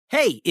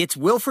Hey, it's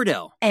Will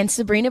Friedle. And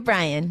Sabrina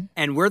Bryan.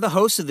 And we're the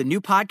hosts of the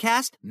new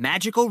podcast,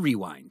 Magical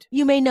Rewind.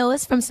 You may know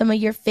us from some of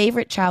your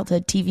favorite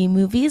childhood TV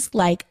movies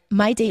like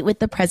My Date with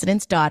the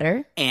President's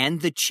Daughter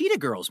and the Cheetah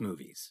Girls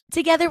movies.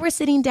 Together, we're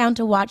sitting down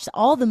to watch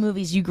all the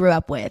movies you grew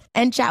up with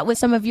and chat with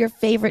some of your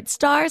favorite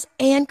stars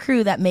and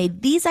crew that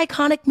made these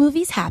iconic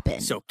movies happen.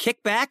 So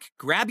kick back,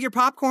 grab your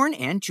popcorn,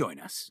 and join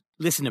us.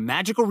 Listen to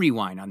Magical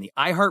Rewind on the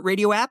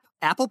iHeartRadio app,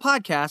 Apple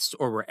Podcasts,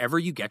 or wherever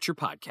you get your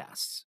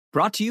podcasts.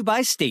 Brought to you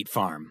by State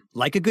Farm.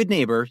 Like a good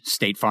neighbor,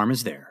 State Farm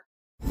is there.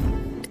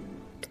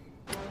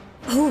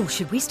 Oh,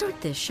 should we start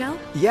this show?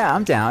 Yeah,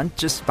 I'm down.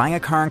 Just buying a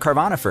car on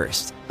Carvana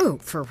first. Oh,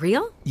 for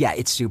real? Yeah,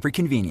 it's super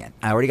convenient.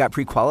 I already got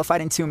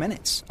pre-qualified in 2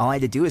 minutes. All I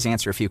had to do is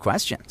answer a few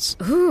questions.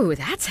 Ooh,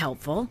 that's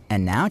helpful.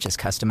 And now just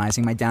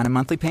customizing my down and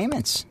monthly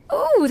payments.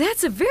 Ooh,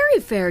 that's a very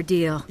fair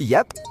deal.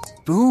 Yep.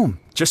 Boom.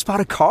 Just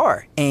bought a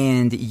car.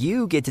 And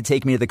you get to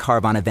take me to the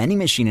Carvana vending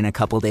machine in a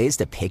couple days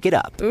to pick it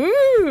up.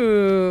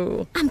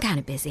 Ooh. I'm kind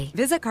of busy.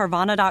 Visit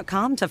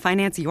Carvana.com to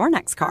finance your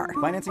next car.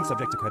 Financing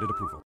subject to credit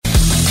approval.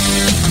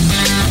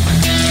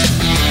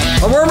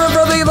 A warm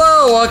from the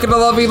low. Welcome to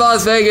lovely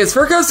Las Vegas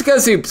for Coast to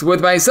Coast Hoops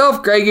with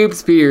myself, Greg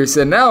Hoops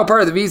Peterson. Now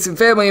part of the VSiN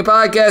Family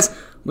Podcast.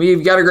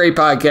 We've got a great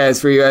podcast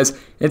for you guys.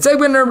 In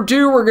segment number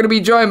 2, we're going to be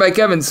joined by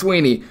Kevin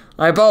Sweeney.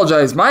 I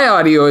apologize, my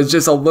audio is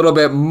just a little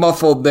bit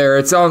muffled there.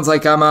 It sounds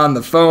like I'm on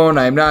the phone.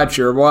 I'm not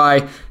sure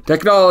why.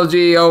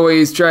 Technology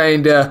always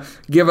trying to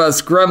give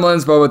us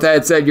gremlins, but with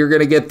that said, you're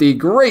going to get the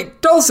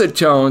great dulcet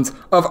tones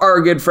of our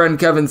good friend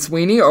Kevin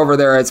Sweeney over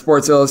there at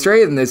Sports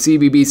Illustrated and the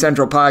CBB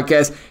Central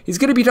podcast. He's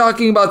going to be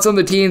talking about some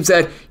of the teams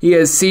that he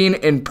has seen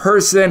in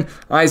person.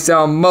 I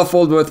sound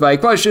muffled with my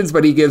questions,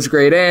 but he gives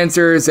great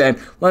answers and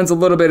lends a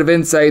little bit of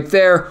insight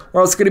there.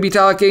 We're also going to be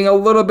talking a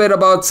little bit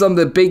about some of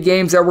the big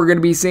games that we're going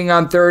to be seeing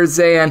on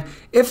Thursday, and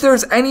if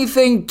there's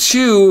anything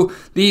to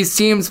these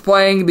teams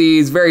playing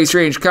these very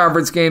strange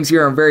conference games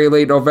here in very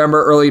late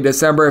November, early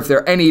December, if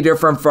they're any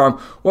different from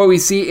what we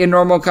see in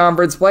normal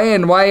conference play,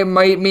 and why it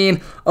might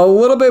mean a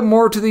little bit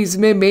more to these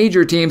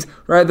mid-major teams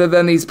rather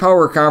than these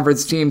power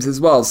conference teams as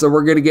well. So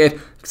we're going to get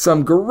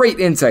some great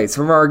insights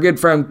from our good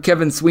friend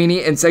Kevin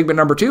Sweeney in segment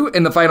number 2.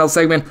 In the final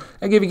segment,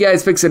 I'll give you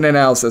guys picks and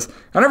analysis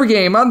on every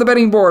game on the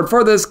betting board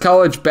for this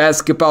college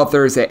basketball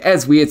Thursday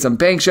as we hit some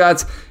bank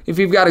shots. If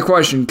you've got a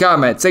question,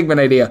 comment, segment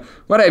idea,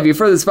 what have you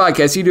for this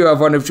podcast, you do have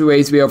one of 2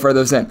 ways to be able to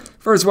further those in.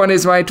 First one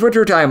is my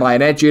Twitter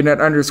timeline at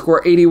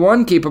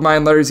unit_81. Keep in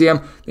mind, letters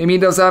EM, they mean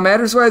does not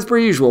matter, so as per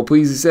usual,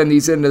 please send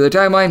these into the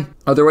timeline.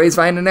 Other ways,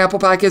 find an Apple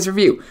Podcast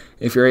review.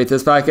 If you rate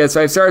this podcast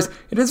 5 stars,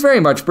 it is very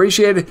much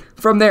appreciated.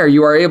 From there,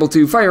 you are able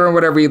to fire in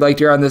whatever you'd like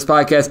to hear on this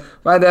podcast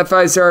by that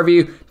 5-star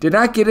review. Did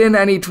not get in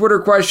any Twitter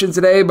questions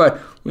today, but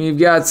we've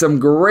got some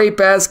great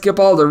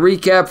basketball to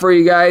recap for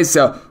you guys,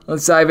 so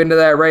let's dive into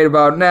that right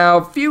about now.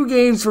 A few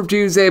games from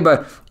Tuesday,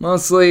 but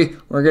mostly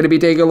we're going to be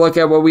taking a look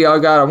at what we all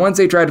got on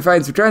Wednesday, try to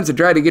find some trends and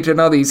try to get to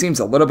know these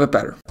teams a little bit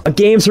better.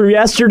 Games from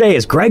yesterday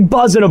is Greg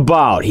buzzing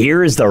about.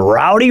 Here is the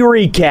rowdy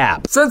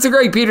recap. Since the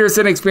Greg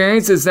Peterson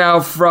experience is now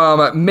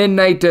from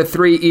midnight to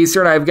 3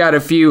 Eastern, I've got a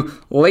few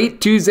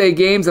late Tuesday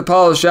games to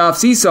polish off.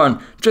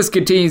 CSUN just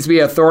continues to be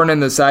a thorn in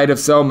the side of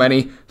so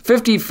many.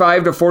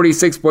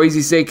 55-46,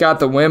 Boise State got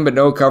the win, but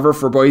no cover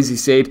for Boise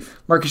State.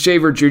 Marcus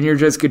Shaver Jr.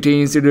 just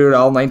continues to do it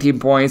all.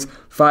 19 points,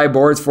 5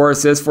 boards, 4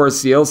 assists, 4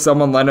 steals.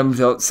 Someone lent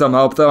him some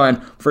help, though,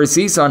 and for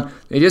CSUN,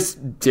 they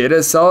just did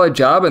a solid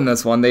job in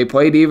this one. They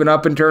played even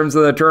up in terms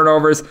of the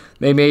turnovers.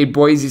 They made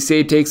Boise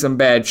State take some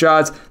bad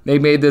shots. They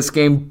made this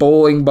game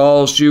bowling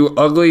ball shoe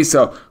ugly,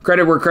 so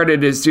credit where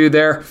credit is due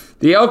there.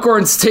 The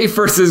Elkhorn State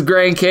versus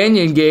Grand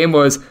Canyon game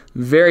was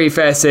very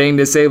fascinating,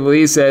 to say the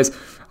least, as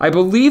I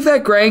believe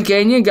that Grand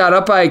Canyon got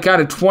up by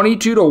kind of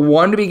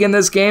 22-1 to begin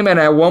this game, and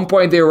at one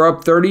point they were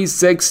up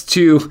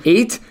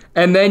 36-8,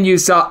 and then you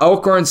saw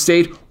Elkhorn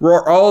State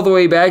roar all the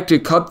way back to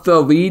cut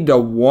the lead to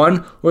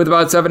 1 with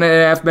about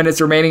 7.5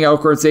 minutes remaining.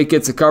 Elkhorn State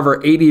gets a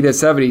cover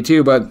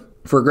 80-72, but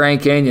for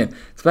Grand Canyon,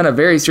 it's been a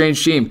very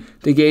strange team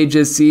to gauge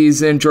this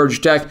season. Georgia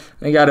Tech,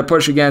 they got to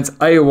push against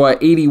Iowa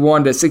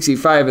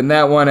 81-65 in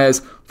that one,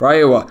 as for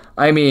Iowa,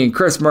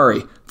 Chris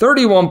Murray,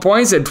 31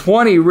 points and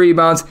 20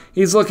 rebounds.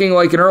 He's looking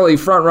like an early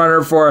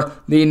frontrunner for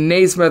the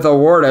Naismith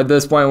Award at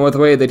this point with the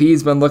way that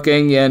he's been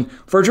looking. And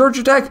for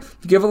Georgia Tech,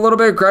 give a little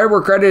bit of credit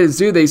where credit is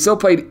due. They still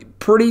played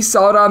pretty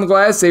solid on the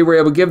glass. They were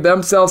able to give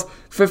themselves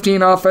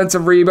 15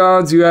 offensive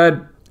rebounds. You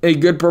had a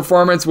good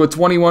performance with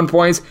 21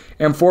 points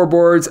and 4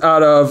 boards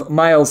out of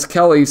Miles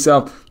Kelly.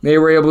 So they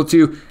were able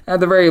to, at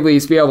the very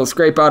least, be able to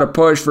scrape out a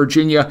push.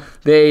 Virginia,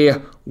 they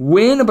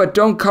win but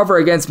don't cover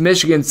against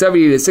Michigan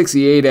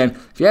 70-68. And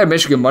if you had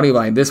Michigan money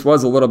line, this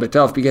was a little bit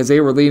tough because they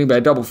were leading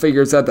by double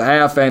figures at the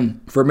half. And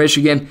for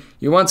Michigan,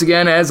 you once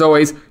again, as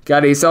always,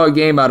 got a solid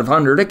game out of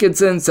Hunter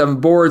Dickinson,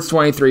 7 boards,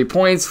 23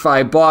 points,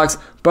 5 blocks.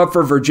 But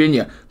for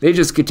Virginia, they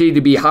just continue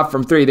to be hot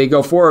from 3. They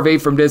go 4 of 8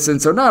 from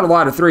distance, so not a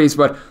lot of threes,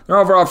 but they're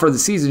overall for the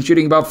season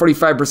shooting about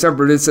 45%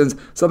 from distance.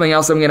 Something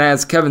else I'm going to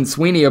ask Kevin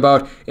Sweeney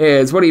about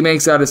is what he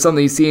makes out of some of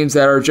these teams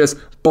that are just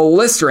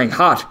blistering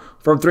hot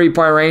from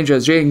three-point range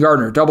as Jaden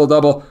Gardner,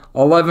 double-double,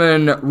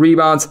 11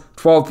 rebounds,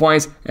 12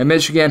 points. And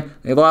Michigan,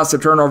 they lost the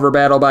turnover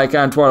battle by a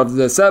count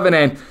 12-7.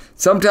 And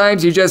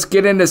sometimes you just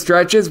get into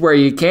stretches where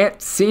you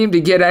can't seem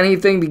to get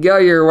anything to go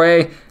your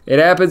way. It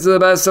happens to the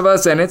best of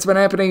us, and it's been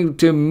happening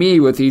to me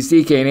with these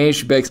DK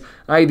Nation picks.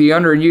 I had the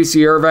under in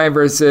UC Irvine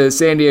versus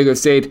San Diego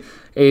State.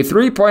 A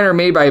three-pointer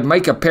made by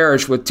Micah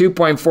Parrish with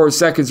 2.4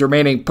 seconds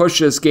remaining pushed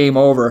this game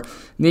over.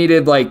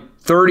 Needed like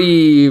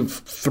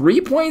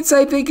 33 points,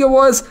 I think it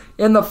was,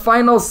 in the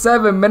final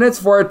 7 minutes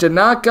for it to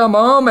not come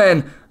home,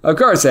 and of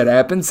course that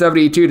happened.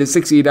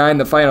 72-69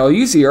 the final.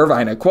 UC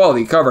Irvine, a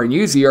quality cover, and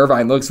UC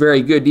Irvine looks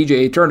very good.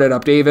 DJ Turn It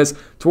Up Davis,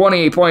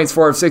 28 points,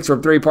 4 of 6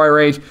 from three-point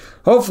range.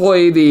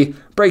 Hopefully the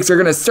breaks are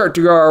going to start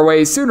to go our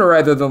way sooner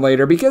rather than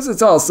later because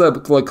it's all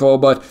cyclical,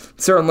 but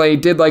certainly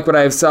did like what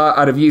I saw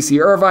out of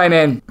UC Irvine.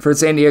 And for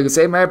San Diego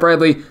State, Matt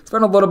Bradley has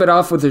been a little bit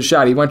off with his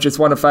shot. He went just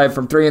 1 of 5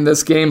 from 3 in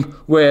this game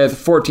with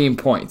 14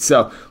 points.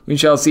 So we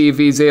shall see if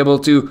he's able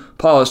to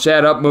polish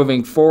that up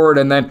moving forward.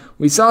 And then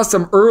we saw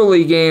some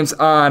early games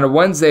on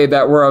Wednesday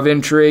that were of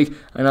intrigue.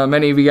 I know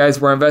many of you guys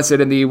were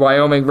invested in the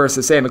Wyoming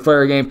versus Santa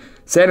Clara game.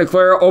 Santa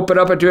Clara opened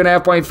up a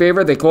 2.5-point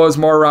favorite. They closed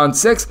more around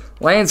 6.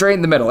 Lands right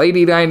in the middle,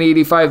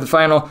 89-85 the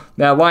final.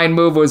 That line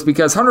move was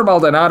because Hunter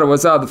Maldonado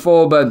was out of the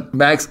fold, but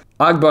Max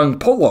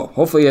Agbung Polo,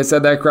 hopefully I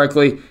said that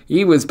correctly,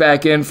 he was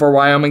back in for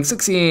Wyoming.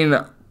 16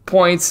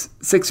 points,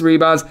 6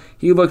 rebounds.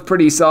 He looked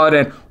pretty solid,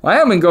 and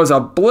Wyoming goes a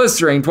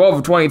blistering 12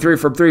 of 23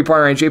 from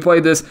three-point range. They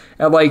played this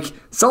at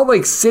Salt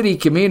Lake City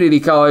Community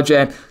College,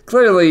 and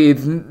clearly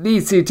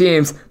these two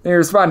teams, they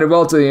responded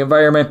well to the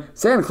environment.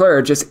 Santa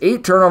Clara just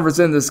 8 turnovers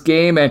in this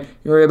game, and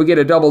you were able to get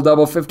a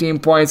double-double, 15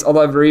 points,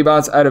 11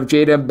 rebounds out of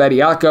Jaden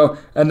Bediako,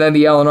 and then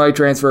the Illinois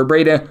transfer,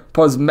 Braden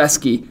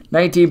Pozmeski,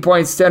 19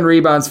 points, 10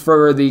 rebounds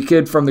for the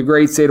kid from the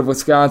great state of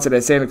Wisconsin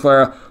as Santa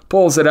Clara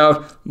pulls it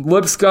out.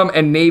 Lipscomb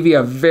and Navy,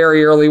 a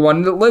very early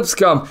one.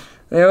 Lipscomb,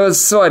 it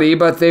was sweaty,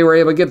 but they were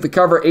able to get the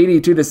cover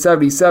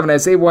 82-77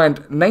 as they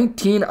went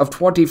 19 of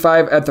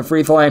 25 at the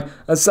free throw line.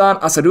 Hassan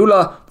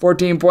Asadullah,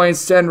 14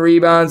 points, 10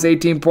 rebounds,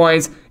 18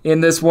 points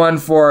in this one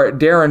for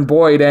Darren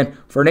Boyd. And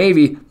for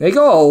Navy, they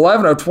go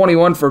 11 of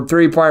 21 from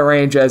three-point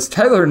range as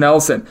Tyler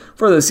Nelson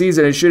for the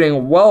season is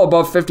shooting well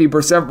above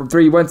 50% from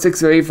 3. He went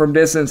 6 of 8 from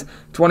distance,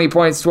 20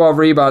 points, 12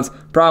 rebounds.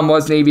 Problem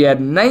was Navy had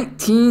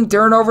 19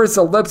 turnovers,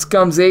 so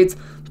Lipscomb's 8.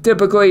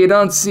 Typically, you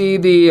don't see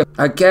the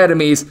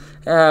academies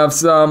have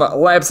some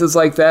lapses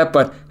like that,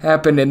 but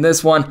happened in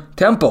this one.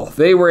 Temple,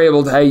 they were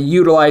able to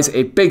utilize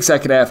a big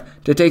second half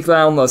to take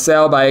down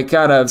LaSalle by a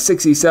count of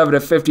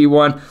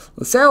 67-51.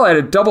 LaSalle had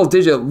a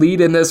double-digit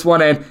lead in this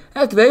one, and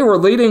heck, they were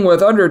leading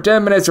with under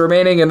 10 minutes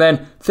remaining, and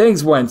then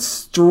things went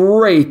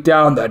straight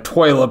down the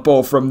toilet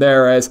bowl from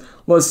there as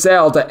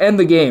LaSalle, to end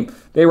the game,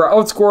 they were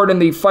outscored in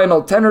the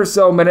final 10 or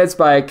so minutes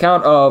by a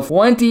count of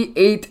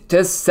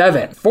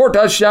 28-7. 4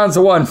 touchdowns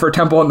to 1 for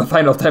Temple in the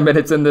final 10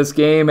 minutes in this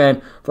game,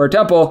 and for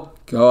Temple,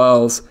 go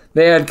Owls.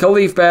 They had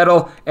Khalif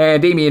Battle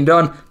and Damian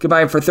Dunn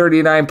combined for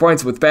 39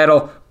 points, with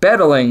Battle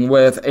battling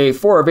with a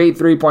 4 of 8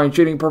 3-point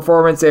shooting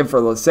performance. And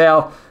for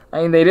LaSalle,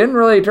 I mean, they didn't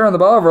really turn the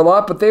ball over a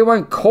lot, but they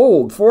went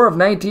cold. 4 of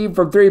 19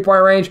 from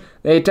 3-point range.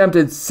 They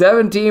attempted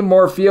 17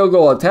 more field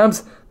goal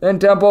attempts than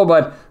Temple,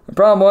 but the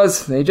problem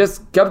was they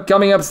just kept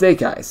coming up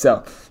stake high,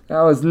 so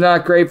that was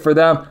not great for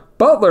them.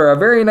 Butler, a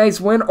very nice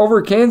win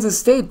over Kansas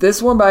State.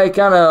 This one by a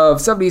count of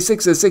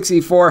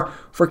 76-64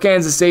 for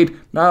Kansas State.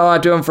 Not a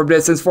lot to them from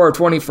distance, 4 of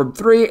 20 from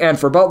 3. And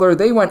for Butler,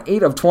 they went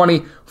 8 of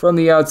 20 from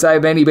the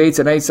outside. Manny Bates,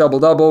 a nice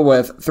double-double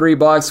with 3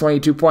 blocks,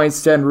 22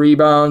 points, 10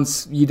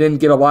 rebounds. You didn't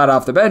get a lot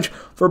off the bench.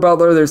 For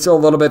Butler, they're still a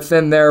little bit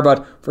thin there,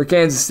 but for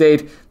Kansas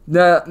State,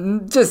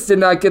 just did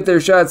not get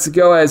their shots to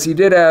go, as you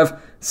did have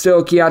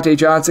still Keontae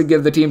Johnson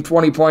give the team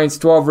 20 points,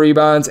 12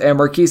 rebounds, and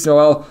Marquise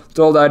Noel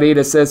doled out 8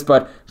 assists,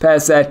 but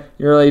past that,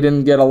 you really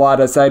didn't get a lot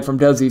aside from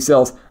Desi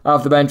Sills.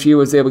 Off the bench, he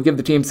was able to give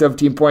the team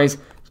 17 points.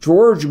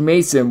 George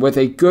Mason with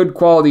a good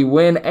quality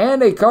win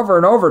and a cover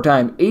in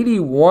overtime,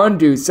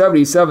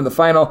 81-77 the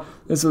final.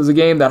 This was a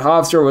game that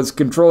Hofstra was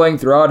controlling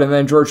throughout, and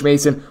then George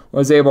Mason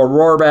was able to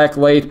roar back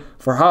late.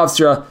 For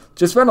Hofstra,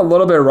 just been a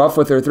little bit rough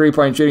with their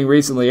three-point shooting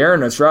recently.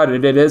 Aaron Estrada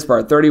did his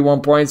part,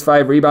 31 points,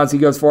 5 rebounds. He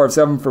goes 4 of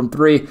 7 from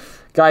 3.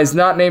 Guys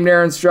not named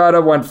Aaron Estrada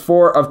went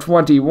 4 of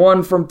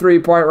 21 from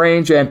three-point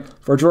range. And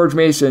for George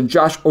Mason,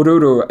 Josh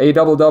Odudu, a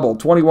double-double,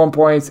 21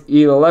 points,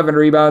 11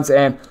 rebounds.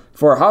 And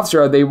for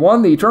Hofstra, they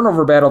won the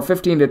turnover battle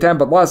 15-10,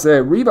 but lost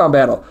the rebound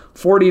battle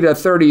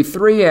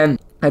 40-33. And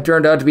that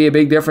turned out to be a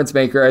big difference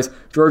maker as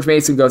George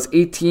Mason goes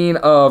 18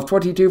 of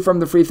 22 from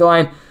the free throw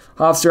line.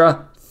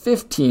 Hofstra,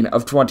 15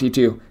 of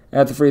 22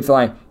 at the free throw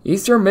line.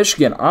 Eastern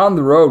Michigan on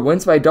the road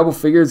wins by double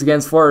figures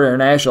against Florida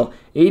International,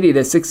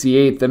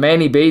 80-68. The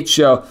Manny Bates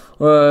show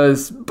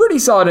was pretty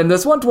solid in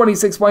this one,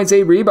 26 points,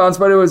 8 rebounds,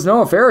 but it was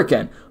Noah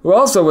Farrakhan who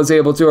also was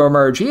able to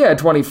emerge. He had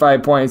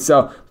 25 points,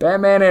 so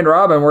Batman and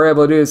Robin were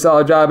able to do a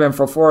solid job in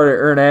for Florida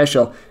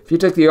International. If you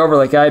took the over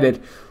like I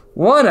did,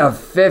 1 of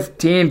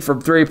 15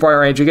 from three-point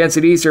range against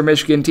an Eastern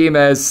Michigan team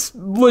as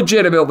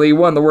legitimately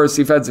one of the worst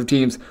defensive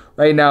teams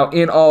right now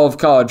in all of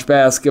college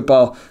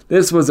basketball.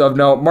 This was of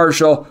note.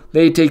 Marshall,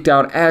 they take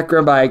down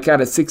Akron by a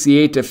count of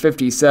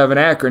 68-57.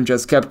 Akron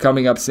just kept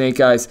coming up snake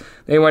eyes.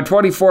 They went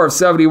 24 of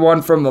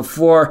 71 from the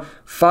floor,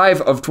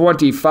 5 of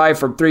 25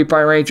 from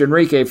three-point range.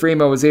 Enrique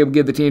Freeman was able to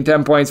give the team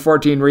 10 points,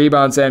 14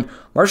 rebounds, and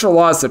Marshall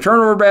lost the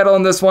turnover battle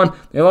in this one.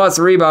 They lost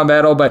the rebound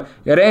battle, but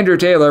you had Andrew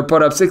Taylor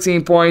put up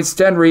 16 points,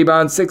 10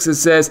 rebounds, 6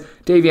 assists.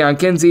 Davion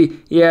Kinsey,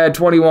 he had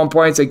 21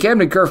 points, and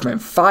Camden Kerfman,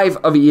 5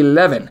 of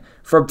 11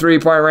 from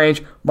three-point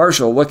range.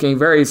 Marshall looking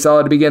very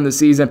solid to begin the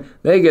season.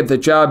 They get the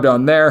job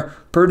done there.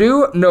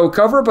 Purdue, no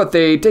cover, but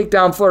they take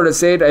down Florida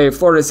State, a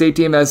Florida State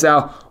team that's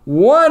now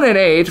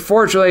 1-8.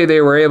 Fortunately,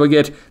 they were able to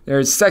get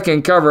their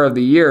second cover of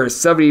the year,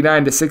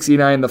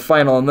 79-69 the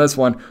final in this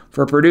one.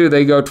 For Purdue,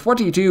 they go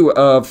 22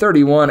 of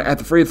 31 at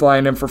the free throw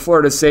line, and for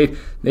Florida State,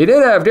 they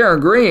did have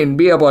Darren Green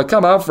be able to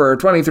come out for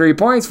 23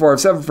 points, 4 of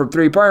 7 from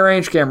three-point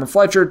range. Cameron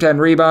Fletcher, 10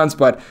 rebounds,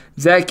 but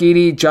Zach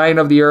Edey, giant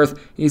of the earth,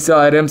 he still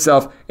had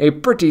himself a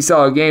pretty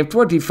solid game,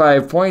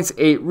 25 points,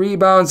 8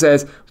 rebounds,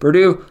 as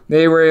Purdue,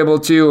 they were able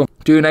to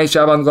do a nice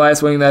job on the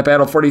glass, winning that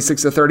battle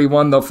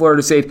 46-31, though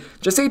Florida State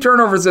just 8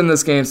 turnovers in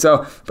this game,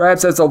 so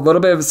perhaps that's a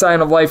little bit of a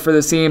sign of life for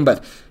this team,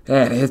 but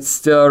man, it's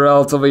still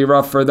relatively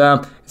rough for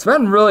them. It's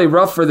been really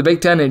rough for the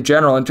Big Ten in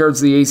general in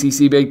terms of the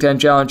ACC Big Ten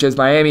Challenge, as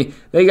Miami,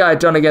 they got it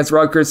done against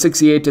Rutgers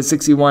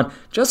 68-61.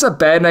 Just a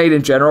bad night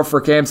in general for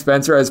Cam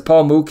Spencer as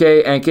Paul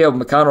Muke and Caleb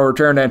McConnell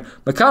returned, and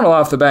McConnell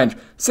off the bench,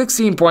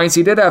 16 points.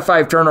 He did have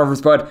 5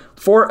 turnovers, but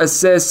 4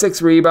 assists,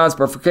 6 rebounds,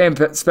 but for Cam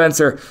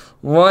Spencer,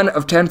 1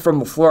 of 10 from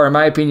the floor. In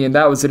my opinion,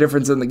 that was the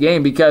difference in the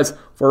game, because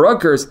for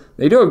Rutgers,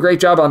 they do a great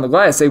job on the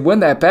glass. They win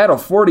that battle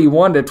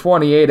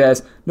 41-28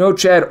 as no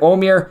Chad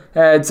Omier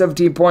had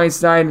 17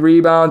 points, 9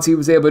 rebounds. He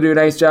was able to do a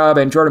nice job,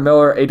 and Jordan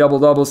Miller, a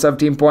double-double,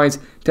 17 points,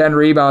 10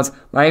 rebounds.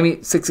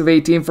 Miami, 6 of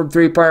 18 from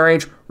three-point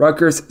range.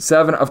 Rutgers,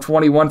 7 of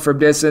 21 from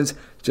distance.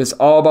 Just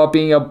all about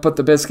being able to put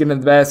the biscuit in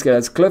the basket,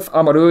 as Cliff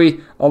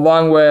Amarui,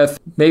 along with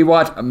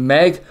Maywat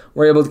Meg,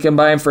 were able to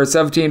combine for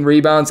 17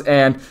 rebounds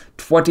and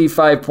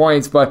 25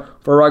 points, but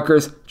for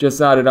Rutgers, just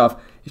not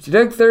enough. If you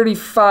took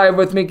 35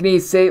 with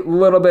McNeese State, a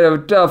little bit of a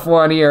tough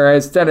one here,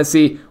 as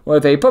Tennessee,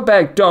 with a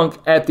putback dunk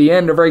at the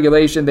end of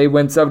regulation, they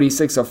win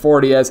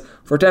 76-40, as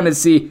for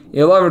Tennessee,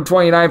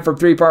 11-29 from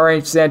three-point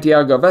range.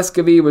 Santiago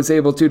Vescovi was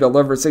able to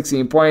deliver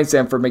 16 points,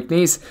 and for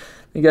McNeese,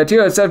 they got 2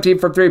 of 17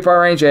 from three-point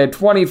range. They had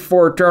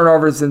 24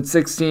 turnovers and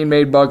 16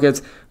 made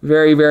buckets.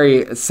 Very,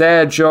 very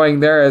sad showing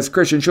there, as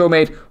Christian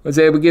Schulmate was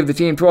able to give the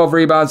team 12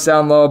 rebounds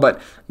down low,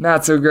 but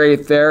not so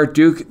great there.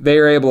 Duke, they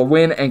were able to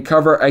win and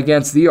cover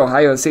against The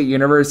Ohio State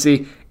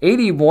University,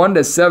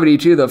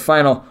 81-72 the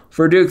final.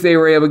 For Duke, they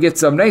were able to get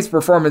some nice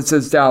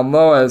performances down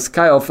low, as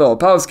Kyle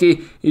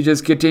Filipowski, he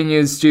just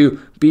continues to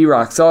be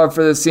rock solid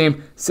for this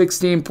team.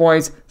 16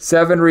 points,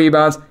 7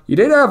 rebounds. You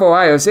did have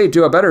Ohio State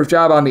do a better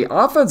job on the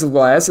offensive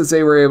glass, as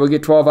they were able to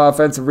get 12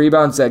 offensive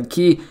rebounds. At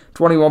Key,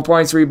 21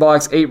 points, 3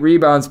 blocks, 8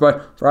 rebounds,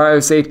 but for Ohio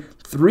State,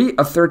 3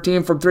 of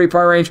 13 from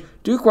three-point range.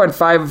 Duke went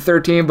 5 of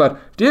 13, but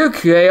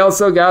Duke, they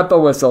also got the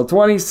whistle.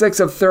 26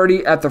 of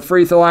 30 at the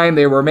free throw line.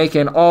 They were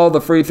making all the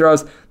free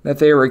throws that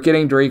they were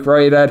getting. Derek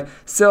Royedad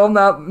still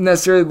not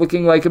necessarily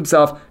looking like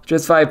himself,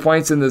 just 5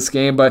 points in this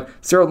game, but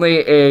certainly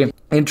a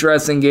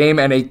interesting game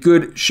and a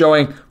good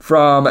showing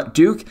from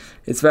Duke.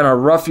 It's been a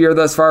rough year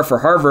thus far for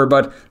Harvard,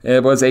 but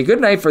it was a good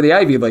night for the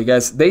Ivy League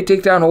as they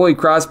take down Holy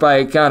Cross by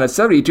a count of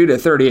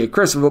 72-38.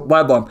 Chris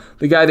Ledlum,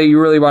 the guy that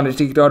you really want to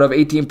take note of,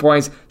 18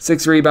 points,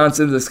 6 rebounds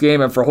in this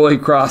game, and for Holy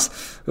Cross,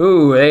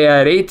 they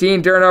had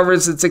 18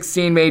 turnovers and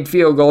 16 made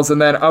field goals,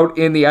 and then out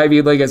in the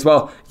Ivy League as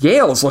well,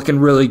 Yale's looking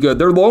really good.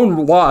 Their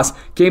lone loss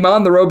came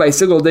on the road by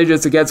single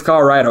digits against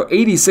Colorado,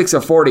 86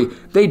 of 40.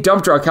 They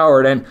dumped truck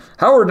Howard, and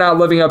Howard not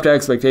living up to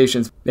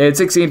expectations. They had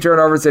 16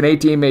 turnovers and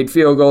 18 made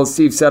field goals.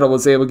 Steve Settle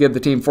was able to give the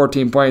team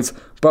 14 points,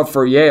 but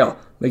for Yale,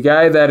 the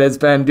guy that has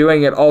been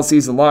doing it all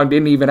season long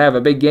didn't even have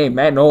a big game.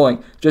 Matt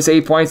Noling, just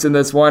 8 points in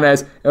this one,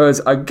 as it was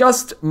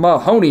August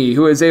Mahoney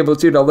who was able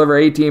to deliver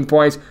 18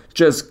 points.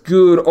 Just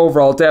good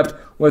overall depth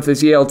with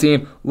this Yale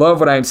team. Love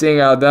what I'm seeing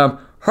out of them.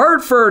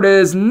 Hartford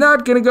is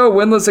not going to go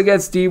winless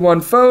against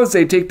D1 foes.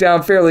 They take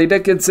down Fairleigh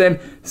Dickinson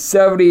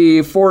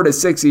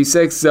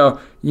 74-66, so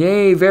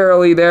yay,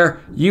 verily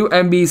there.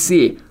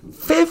 UMBC,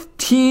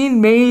 15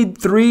 made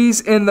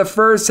threes in the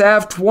first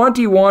half,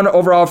 21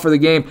 overall for the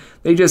game.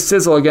 They just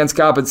sizzle against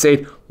Coppin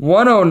State,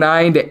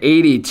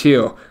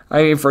 109-82.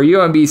 I mean, for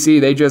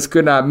UMBC, they just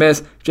could not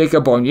miss.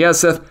 Jacob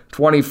Onyeseth,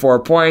 24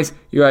 points.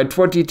 You had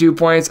 22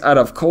 points out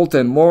of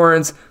Colton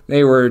Lawrence.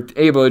 They were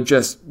able to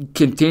just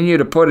continue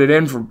to put it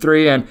in from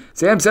 3. And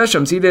Sam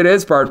Sessions, he did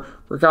his part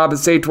for Coppin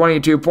State,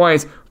 22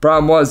 points.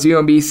 Problem was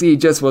UMBC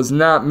just was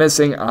not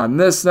missing on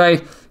this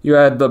night. You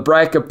had the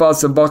bracket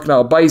bust and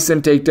Bucknell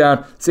Bison take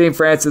down St.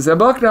 Francis. And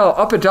Bucknell,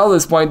 up until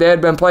this point, they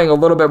had been playing a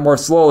little bit more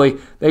slowly.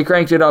 They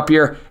cranked it up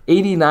here,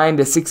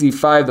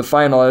 89-65 the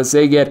final, as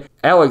they get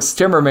Alex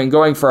Timmerman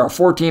going for a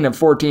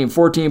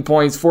 14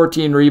 points,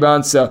 14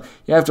 rebounds. So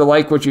you have to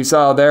like what you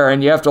saw there,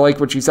 and you have to like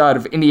what you saw out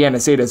of Indiana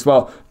State as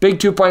well. Big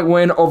 2-point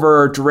win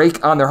over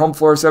Drake on their home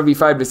floor,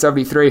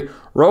 75-73.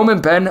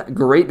 Roman Penn,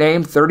 great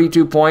name,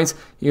 32 points.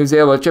 He was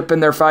able to chip in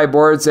their 5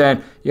 boards,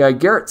 and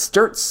Garrett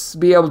Sturtz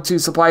be able to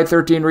supply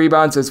 13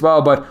 rebounds as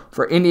well. But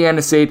for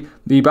Indiana State,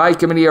 the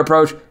by-committee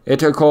approach, it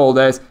took hold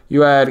as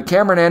you had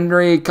Cameron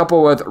Henry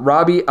coupled with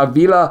Robbie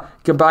Avila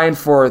combined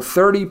for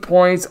 30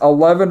 points,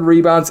 11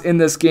 rebounds in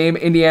this game.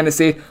 Indiana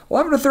State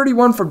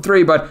 11-31 from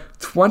 3, but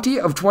 20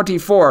 of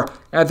 24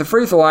 at the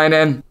free throw line,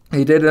 and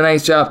he did a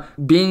nice job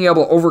being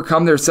able to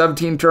overcome their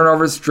 17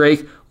 turnovers.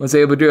 Drake was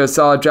able to do a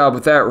solid job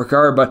with that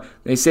regard, but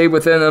they stayed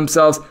within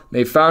themselves.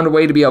 They found a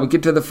way to be able to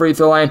get to the free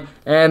throw line,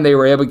 and they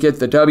were able to get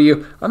the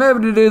W. I'm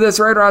able to do this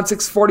right around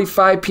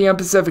 6:45 p.m.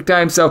 Pacific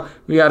time, so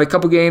we got a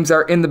couple games that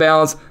are in the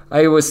balance.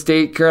 Iowa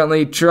State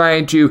currently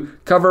trying to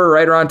cover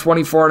right around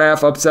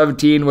 24.5, up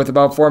 17 with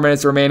about 4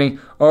 minutes remaining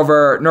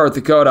over North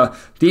Dakota.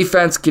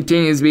 Defense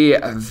continues to be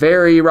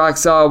very rock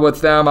solid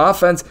with them.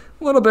 Offense,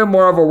 a little bit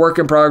more of a work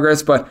in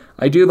progress, but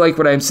I do like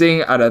what I'm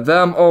seeing out of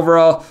them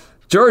overall.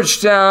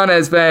 Georgetown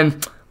has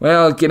been,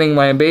 getting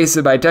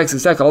lambasted by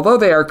Texas Tech, although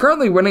they are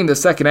currently winning the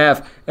second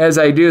half as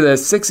I do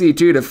this,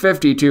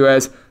 62-52,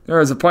 as there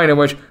was a point in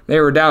which they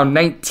were down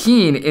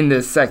 19 in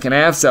this second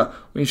half, so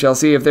we shall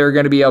see if they're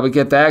going to be able to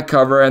get that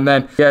cover. And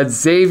then you had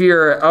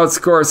Xavier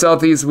outscore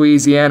Southeast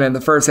Louisiana in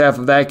the first half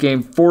of that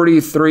game,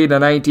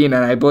 43-19, and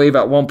I believe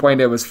at one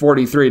point it was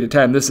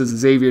 43-10. This is a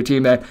Xavier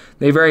team that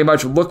they very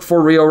much look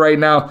for real right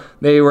now.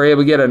 They were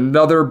able to get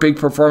another big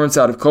performance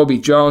out of Kobe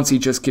Jones. He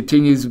just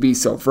continues to be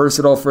so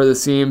versatile for the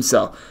team,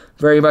 so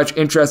very much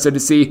interested to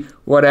see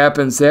what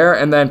happens there.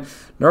 And then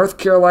North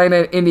Carolina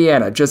and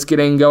Indiana just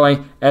getting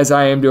going as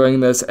I am doing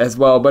this as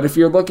well. But if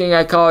you're looking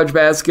at college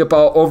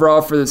basketball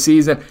overall for the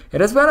season, it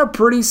has been a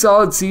pretty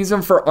solid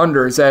season for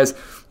unders, as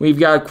we've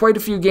got quite a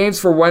few games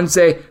for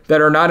Wednesday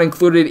that are not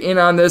included in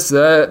on this.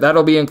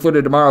 That'll be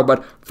included tomorrow,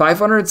 but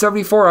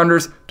 574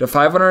 unders to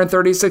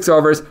 536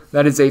 overs.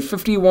 That is a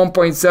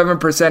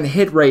 51.7%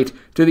 hit rate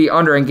to the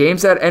under. And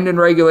games that end in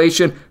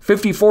regulation,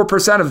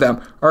 54% of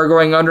them are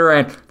going under.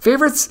 And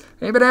favorites,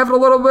 they've been having a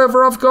little bit of a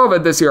rough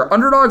COVID this year.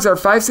 Underdogs are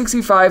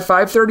 565,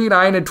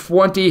 539, and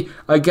 20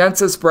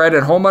 against the spread.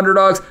 And home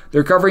underdogs,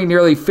 they're covering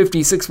nearly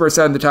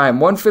 56% of the time.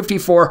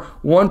 154,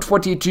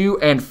 122,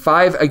 and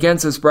 5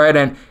 against the spread.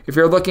 And if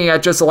you're looking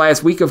at just the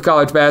last week of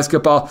college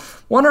basketball,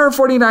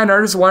 149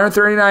 unders,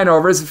 139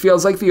 overs. It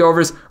feels like the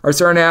overs are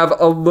starting to have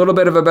a little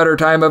bit of a better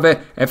time of it.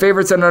 And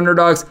favorites and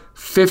underdogs,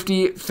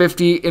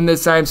 50-50 in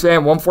this time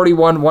span,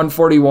 141,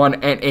 141,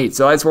 and 8.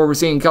 So that's what we're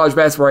seeing in college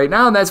basketball right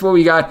now, and that's what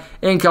we got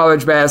in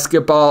college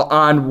basketball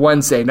on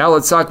Wednesday. Now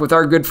let's talk with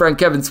our good friend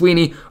Kevin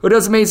Sweeney, who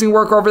does amazing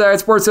work over there at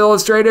Sports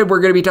Illustrated.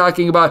 We're going to be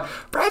talking about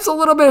perhaps a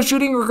little bit of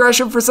shooting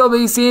regression for some of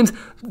these teams,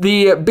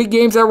 the big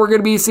games that we're going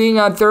to be seeing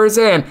on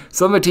Thursday, and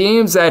some of the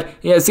teams that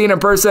he has seen in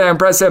person and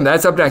impressed him.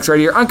 That's up next right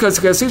here on Coast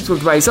to Coast Hoops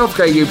with myself,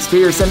 Craig Hoops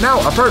Peterson, now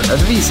a part of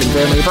the VSiN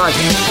Family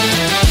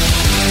Podcast.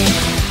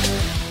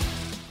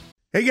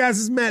 Hey guys,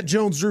 this is Matt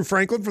Jones, Drew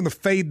Franklin from the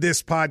Fade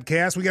This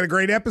podcast. We got a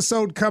great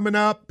episode coming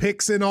up,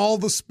 picks in all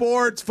the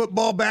sports,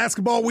 football,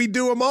 basketball, we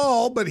do them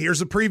all, but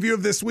here's a preview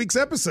of this week's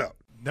episode.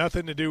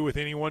 Nothing to do with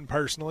anyone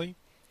personally,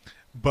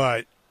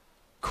 but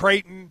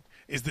Creighton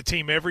is the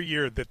team every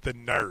year that the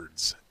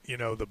nerds,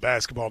 the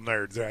basketball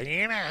nerds, they're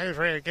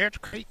like, it's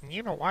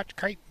Creighton, watch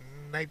Creighton.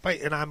 They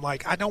play, and I'm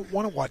like, I don't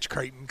want to watch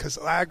Creighton because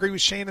I agree with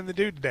Shannon the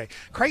dude today.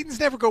 Creighton's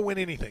never going to win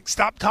anything.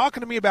 Stop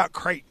talking to me about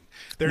Creighton.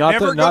 They're not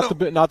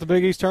the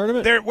Big East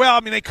tournament.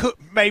 They could,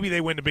 maybe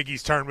they win the Big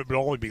East tournament, but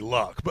it'll only be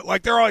luck.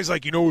 But they're always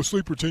like, a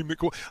sleeper team that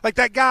cool. Like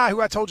that guy who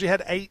I told you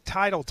had 8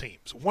 title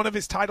teams. One of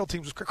his title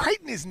teams was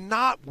Creighton is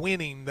not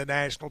winning the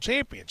national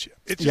championship.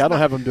 I don't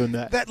have them doing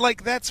that.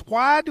 That's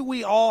why do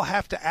we all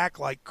have to act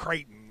like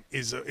Creighton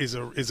is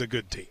a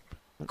good team?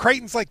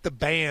 Creighton's like the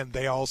band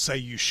they all say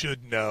you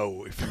should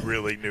know if you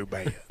really knew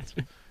bands.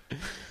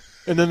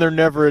 And then they're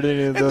never at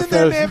any of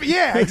the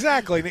yeah,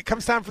 exactly. And it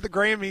comes time for the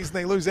Grammys, and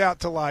they lose out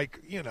to,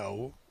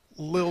 Lil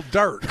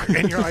Durk.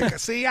 And you're like,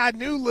 see, I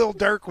knew Lil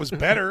Durk was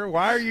better.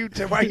 Why are you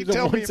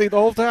telling me? See the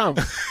whole time.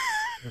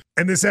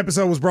 And this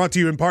episode was brought to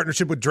you in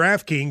partnership with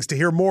DraftKings. To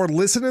hear more,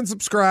 listen and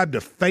subscribe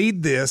to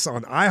Fade This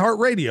on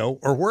iHeartRadio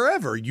or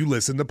wherever you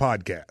listen to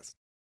podcasts.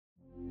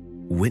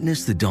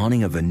 Witness the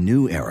dawning of a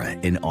new era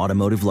in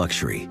automotive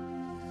luxury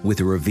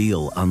with a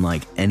reveal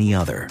unlike any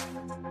other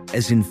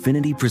as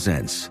Infiniti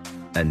presents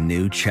a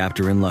new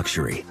chapter in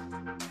luxury,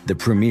 the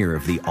premiere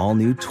of the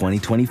all-new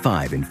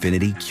 2025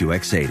 Infiniti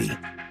QX80.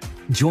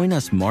 Join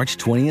us March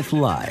 20th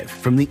live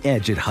from the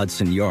Edge at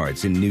Hudson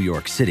Yards in New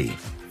York City,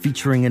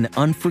 featuring an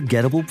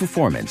unforgettable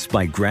performance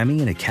by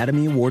Grammy and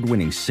Academy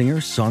Award-winning singer,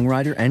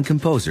 songwriter, and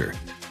composer,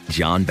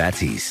 Jon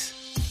Batiste.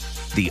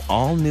 The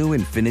all-new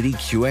Infiniti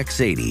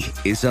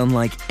QX80 is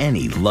unlike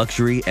any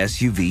luxury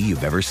SUV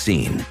you've ever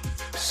seen.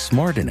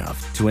 Smart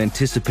enough to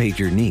anticipate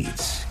your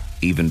needs,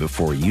 even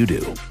before you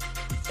do.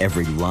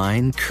 Every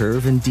line,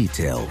 curve, and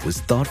detail was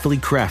thoughtfully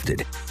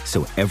crafted,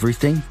 so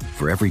everything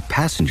for every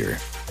passenger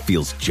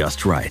feels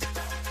just right.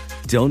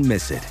 Don't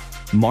miss it.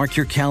 Mark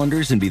your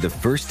calendars and be the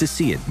first to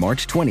see it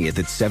March 20th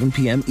at 7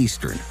 p.m.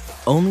 Eastern,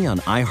 only on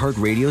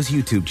iHeartRadio's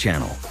YouTube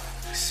channel.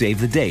 Save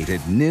the date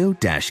at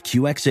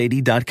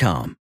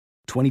new-QX80.com.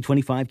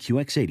 2025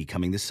 QX80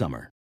 coming this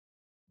summer.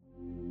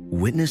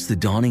 Witness the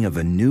dawning of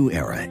a new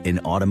era in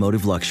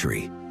automotive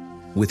luxury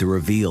with a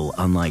reveal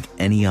unlike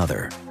any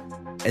other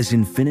as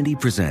Infiniti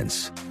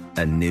presents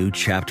a new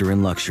chapter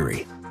in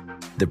luxury,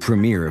 the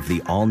premiere of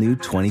the all-new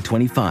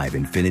 2025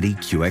 Infiniti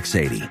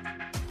QX80.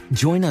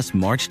 Join us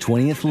March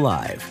 20th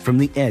live from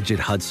the Edge at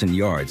Hudson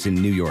Yards in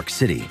New York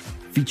City,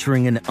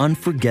 featuring an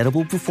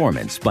unforgettable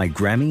performance by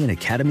Grammy and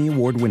Academy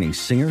Award-winning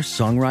singer,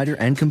 songwriter,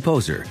 and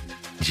composer,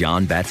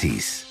 Jon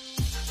Batiste.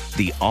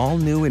 The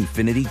all-new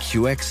Infiniti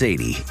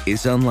QX80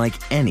 is unlike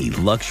any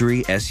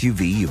luxury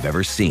SUV you've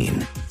ever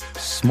seen.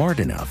 Smart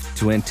enough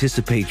to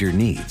anticipate your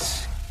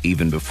needs,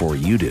 even before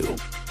you do.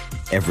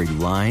 Every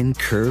line,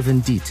 curve,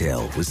 and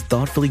detail was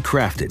thoughtfully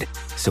crafted,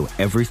 so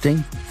everything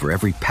for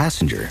every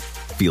passenger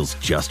feels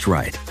just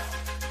right.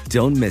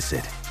 Don't miss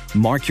it.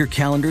 Mark your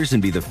calendars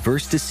and be the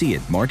first to see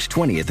it March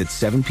 20th at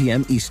 7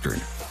 p.m.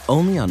 Eastern,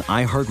 only on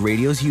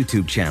iHeartRadio's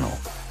YouTube channel.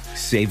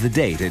 Save the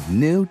date at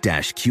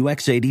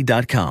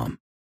new-QX80.com.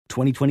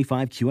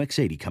 2025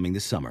 QX80 coming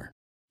this summer.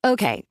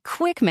 Okay,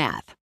 quick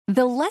math.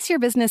 The less your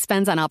business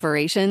spends on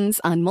operations,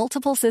 on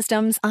multiple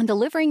systems, on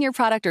delivering your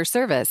product or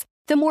service,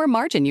 the more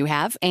margin you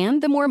have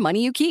and the more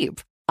money you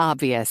keep.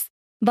 Obvious.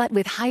 But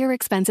with higher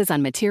expenses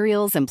on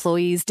materials,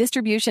 employees,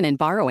 distribution, and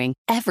borrowing,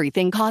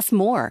 everything costs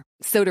more.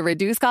 So to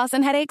reduce costs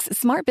and headaches,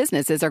 smart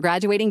businesses are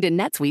graduating to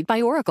NetSuite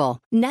by Oracle.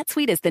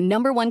 NetSuite is the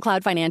 #1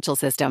 cloud financial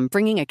system,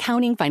 bringing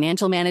accounting,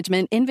 financial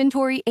management,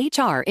 inventory,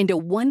 HR into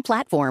one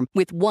platform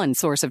with one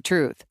source of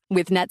truth.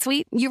 With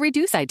NetSuite, you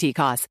reduce IT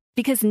costs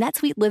because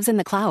NetSuite lives in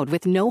the cloud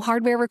with no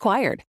hardware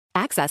required,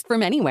 accessed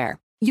from anywhere.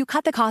 You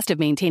cut the cost of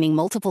maintaining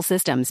multiple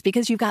systems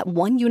because you've got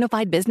one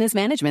unified business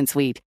management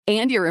suite.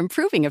 And you're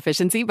improving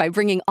efficiency by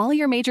bringing all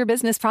your major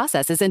business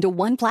processes into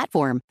one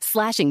platform,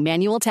 slashing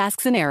manual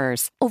tasks and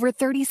errors. Over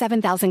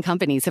 37,000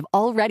 companies have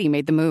already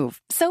made the move.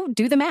 So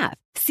do the math.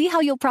 See how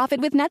you'll profit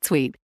with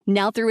NetSuite.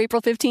 Now through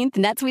April 15th,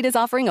 NetSuite is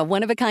offering a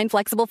one-of-a-kind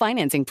flexible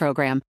financing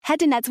program. Head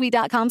to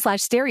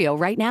netsuite.com/stereo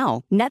right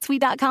now.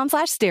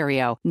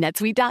 netsuite.com/stereo.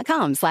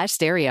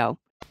 netsuite.com/stereo.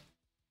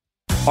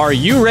 Are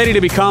you ready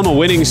to become a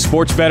winning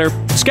sports bettor?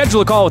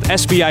 Schedule a call with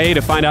SBIA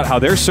to find out how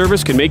their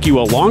service can make you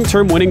a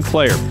long-term winning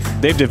player.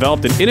 They've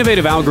developed an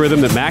innovative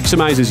algorithm that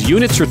maximizes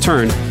units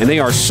returned, and they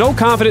are so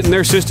confident in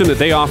their system that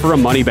they offer a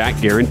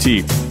money-back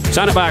guarantee.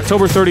 Sign up by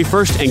October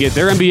 31st and get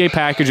their MBA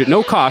package at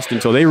no cost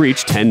until they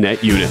reach 10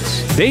 net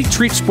units. They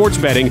treat sports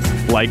betting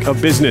like a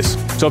business.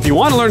 So if you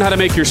want to learn how to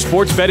make your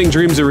sports betting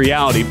dreams a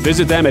reality,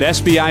 visit them at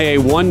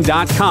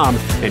SBIA1.com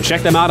and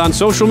check them out on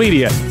social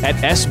media at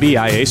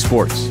SBIA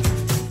Sports.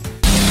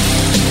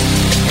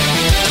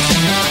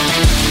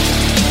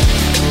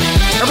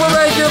 And we're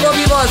right here in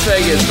lovely Las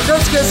Vegas for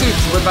Coach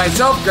Hoops with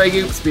myself, Greg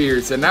Hoops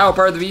Spears, and now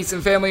part of the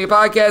Easton Family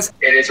Podcast.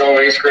 It is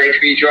always great to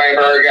be joined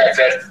by our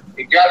guests.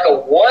 We've got the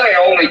one and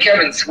only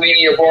Kevin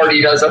Sweeney aboard.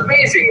 He does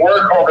amazing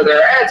work over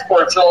there at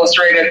Sports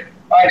Illustrated.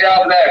 On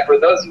top of that, for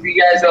those of you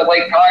guys that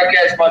like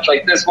podcasts much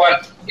like this one,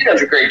 he does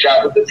a great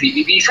job with the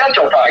CBB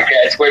Central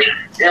podcast, which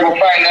you will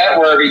find that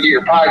wherever you get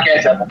your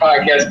podcasts, Apple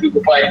Podcasts,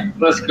 Google Play,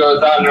 the list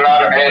goes on and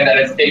on, and that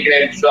it's taken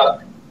in some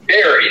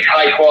very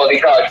high-quality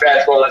college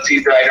basketball this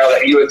season. I know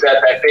that he was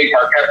at that big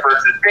Marquette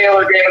versus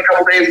Baylor game a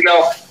couple days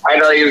ago. I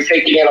know he was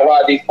taking in a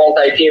lot of these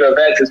multi-team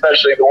events,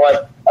 especially the one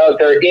out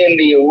there in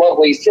the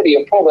lovely city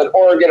of Portland,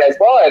 Oregon as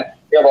well. And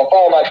you have a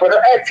follow him on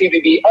Twitter at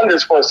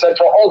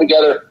CBB_Central all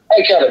together.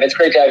 Hey, Kevin, it's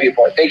great to have you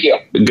aboard. Thank you.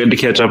 Good to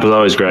catch up as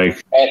always, Greg.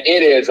 And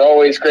it is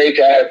always great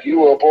to have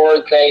you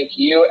aboard. Thank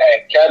you.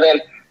 And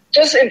Kevin,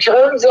 just in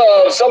terms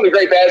of some of the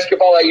great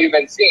basketball that you've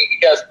been seeing,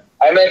 because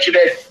I mentioned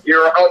it, you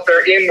were out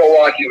there in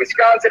Milwaukee,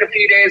 Wisconsin a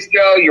few days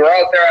ago. You were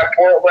out there at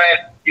Portland.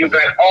 You've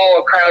been all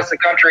across the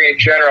country in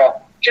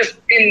general. Just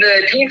in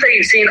the teams that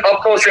you've seen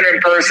up close and in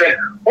person,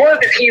 what are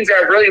the teams that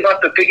have really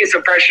left the biggest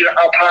impression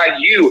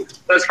upon you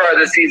thus far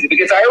this season?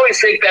 Because I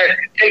always think that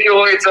taking a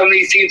look at some of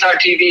these teams on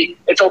TV,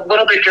 it's a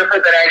little bit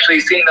different than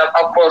actually seeing them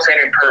up close and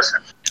in person.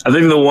 I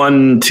think the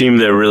one team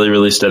that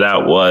really stood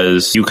out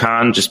was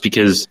UConn, just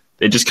because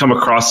they just come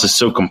across as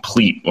so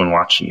complete when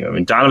watching you. I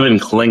mean, Donovan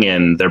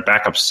Clingan, their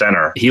backup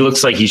center, he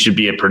looks like he should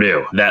be at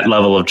Purdue. That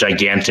level of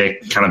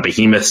gigantic kind of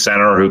behemoth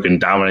center who can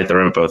dominate the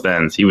rim at both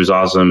ends. He was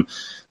awesome.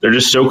 They're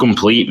just so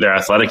complete. They're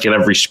athletic at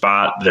every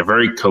spot. They're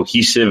very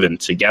cohesive and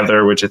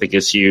together, which I think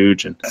is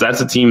huge. And that's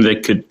a team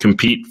that could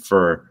compete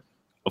for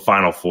a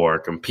Final Four,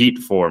 compete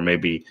for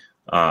maybe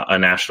a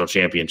national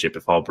championship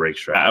if all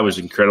breaks right. I was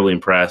incredibly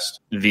impressed.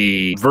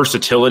 The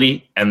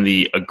versatility and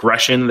the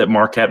aggression that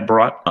Marquette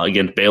brought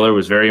against Baylor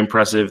was very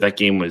impressive. That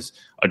game was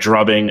a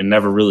drubbing and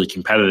never really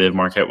competitive.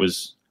 Marquette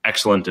was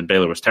excellent and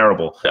Baylor was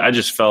terrible. I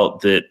just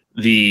felt that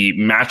the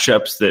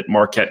matchups that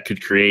Marquette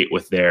could create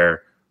with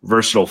their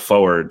versatile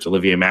forwards,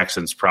 Olivier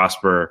Maxence,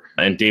 Prosper,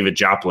 and David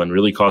Joplin,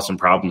 really caused some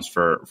problems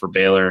for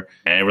Baylor,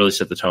 and it really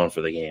set the tone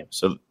for the game.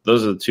 So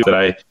those are the two that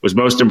I was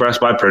most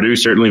impressed by. Purdue,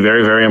 certainly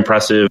very, very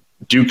impressive.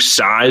 Duke's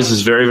size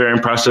is very, very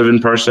impressive in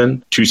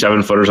person. 2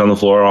 7-footers on the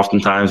floor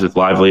oftentimes with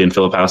Lively and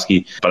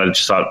Filipowski. But I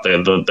just thought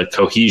the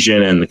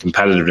cohesion and the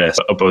competitiveness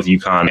of both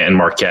UConn and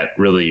Marquette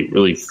really,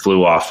 really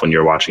flew off when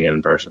you're watching it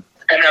in person.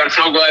 And I'm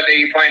so glad that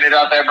you pointed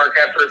out that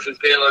Marquette versus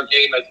Baylor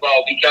game as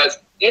well, because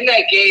in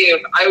that game,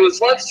 I was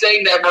left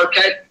saying that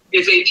Marquette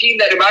is a team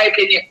that, in my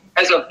opinion,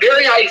 has a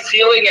very high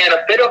ceiling and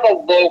a bit of a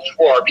low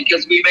floor,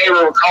 because we may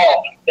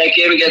recall that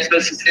game against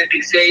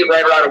Mississippi State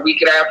right around a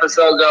week and a half or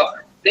so ago.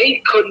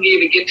 They couldn't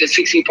even get to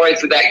 60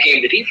 points in that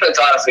game. The defense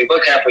honestly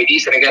looked halfway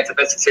decent against the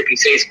Mississippi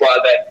State squad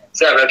that's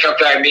having a tough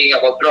time being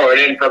able to throw it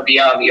in from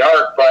beyond the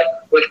arc.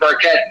 But with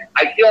Marquette,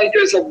 I feel like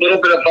there's a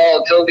little bit of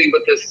volatility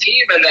with this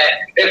team, and that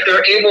if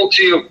they're able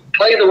to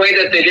play the way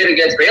that they did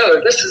against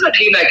Baylor, this is a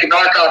team that can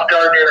knock off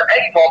Gardner or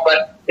Edgeball,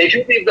 but they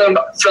do leave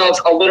themselves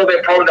a little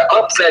bit prone to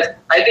upsets.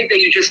 I think that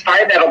you just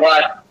find that a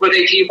lot with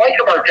a team like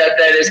a Marquette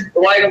that is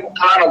relying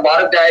upon a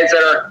lot of guys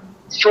that are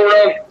sort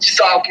of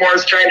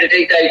sophomores trying to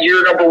take that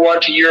year number 1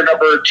 to year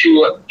number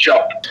 2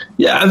 jump.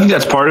 Yeah, I think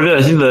that's part of it.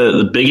 I think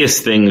the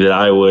biggest thing that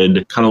I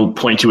would kind of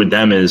point to with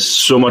them is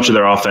so much of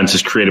their offense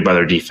is created by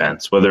their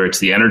defense, whether it's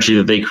the energy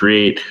that they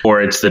create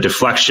or it's the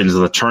deflections,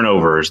 the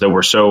turnovers that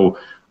were so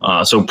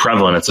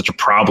prevalent. It's such a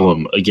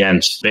problem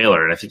against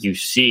Baylor. And I think you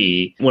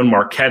see when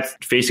Marquette's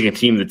facing a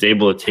team that's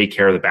able to take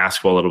care of the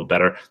basketball a little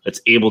better, that's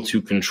able to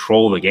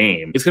control the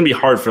game, it's going to be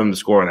hard for them to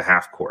score in the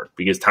half court,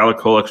 because Tyler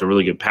Kolek's a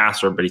really good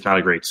passer, but he's not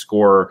a great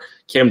scorer.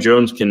 Cam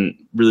Jones can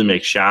really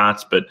make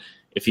shots, but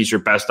if he's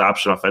your best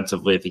option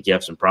offensively, I think you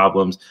have some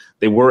problems.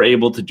 They were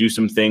able to do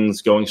some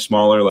things going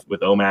smaller, like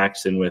with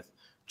Omax and with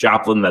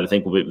Joplin, that I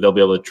think they'll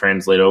be able to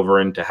translate over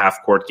into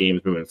half-court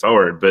games moving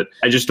forward. But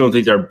I just don't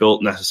think they're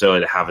built necessarily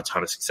to have a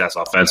ton of success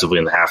offensively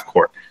in the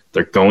half-court.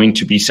 They're going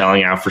to be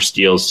selling out for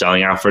steals,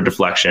 selling out for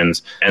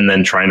deflections, and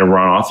then trying to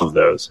run off of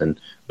those. And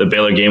the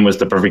Baylor game was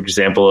the perfect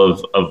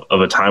example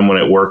of a time when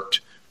it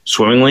worked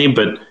swimmingly,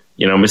 but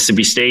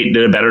Mississippi State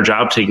did a better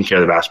job taking care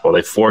of the basketball.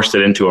 They forced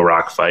it into a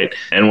rock fight.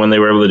 And when they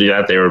were able to do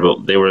that, they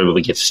were able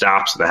to get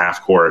stops in the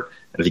half-court.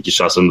 I think you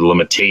saw some of the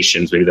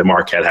limitations maybe that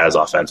Marquette has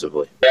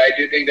offensively. I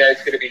do think that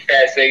it's going to be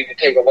fascinating to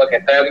take a look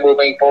at them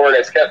moving forward,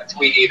 as Kevin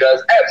Sweeney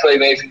does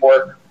absolutely amazing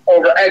work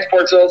over at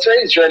Sports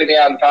Illustrated. He's joining me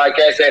on the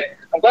podcast. And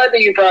I'm glad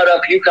that you brought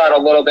up UConn a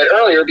little bit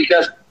earlier,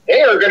 because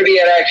they are going to be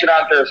in action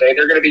on Thursday.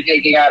 They're going to be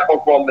taking on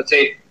Oklahoma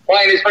State.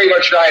 Line is pretty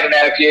much 9-0.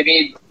 If you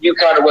need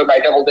UConn to win by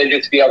double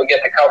digits to be able to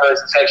get the cover,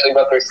 is essentially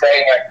what they're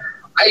saying.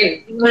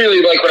 I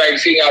really like what I'm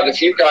seeing out of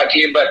this UConn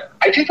team, but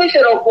I do think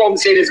that Oklahoma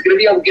State is going to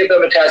be able to give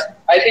them a test.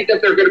 I think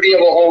that they're going to be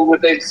able to hold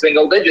within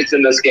single digits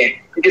in this game,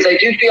 because I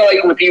do feel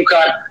like with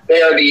UConn,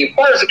 they are the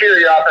far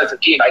superior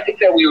offensive team. I think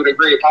that we would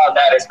agree upon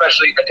that,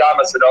 especially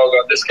Adama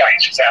Sanogo. This guy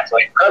is just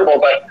absolutely incredible.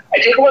 But I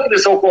take a look at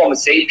this Oklahoma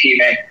State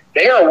team, and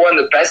they are one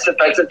of the best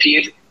defensive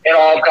teams in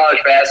all of college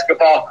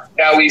basketball.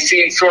 Now, we've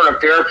seen sort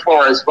of their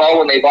floor as well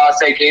when they lost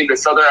that game to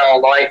Southern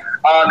Illinois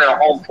on their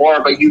home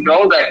floor. But you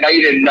know that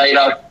night in, night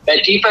out,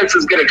 that defense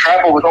is going to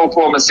travel with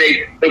Oklahoma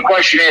State. The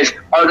question is,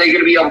 are they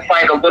going to be able to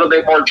find a little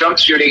bit more jump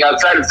shooting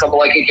outside of someone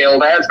like a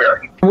Caleb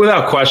Asbury?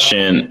 Without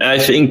question. I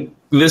think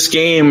this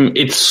game,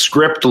 its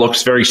script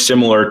looks very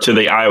similar to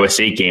the Iowa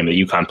State game that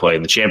UConn played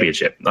in the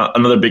championship.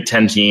 Another Big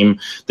Ten team.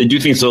 They do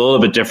things a little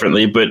bit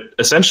differently, but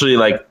essentially,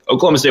 like,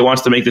 Oklahoma State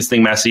wants to make this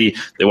thing messy.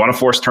 They want to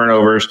force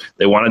turnovers.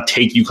 They want to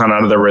take UConn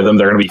out of their rhythm.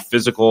 They're going to be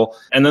physical,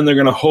 and then they're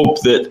going to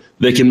hope that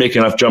they can make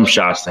enough jump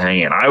shots to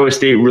hang in. Iowa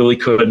State really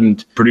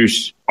couldn't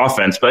produce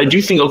offense, but I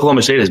do think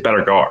Oklahoma State has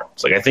better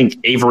guards. Like, I think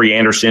Avery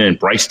Anderson and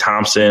Bryce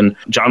Thompson,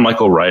 John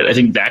Michael Wright, I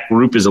think that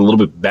group is a little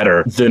bit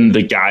better than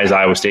the guys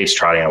Iowa State's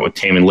trotting out with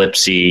Tamin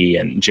Lipsey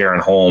and Jaron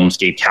Holmes,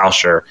 Gabe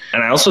Kalsher.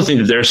 And I also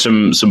think that there's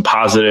some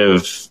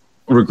positive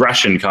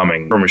regression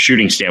coming from a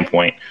shooting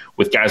standpoint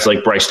with guys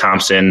like Bryce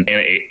Thompson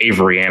and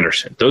Avery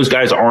Anderson. Those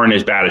guys aren't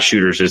as bad as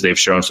shooters as they've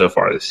shown so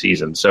far this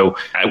season. So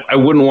I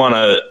wouldn't want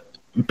to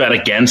bet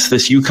against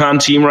this UConn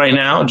team right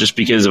now just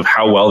because of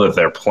how well that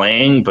they're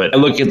playing. But I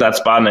look at that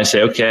spot and I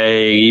say,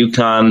 okay,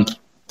 UConn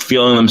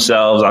feeling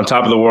themselves on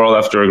top of the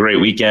world after a great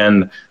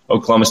weekend.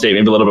 Oklahoma State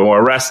maybe a little bit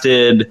more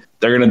rested.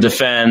 They're going to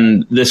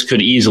defend. This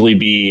could easily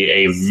be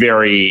a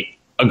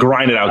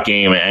grinded out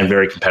game and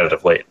very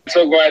competitive late. I'm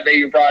so glad that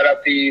you brought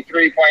up the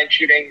 3-point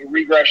shooting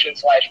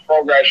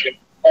regression/progression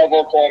of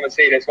Oklahoma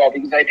State as well,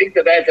 because I think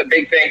that that's a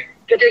big thing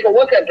to take a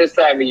look at this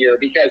time of year,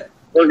 because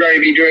we're going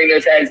to be doing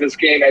this as this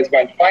game has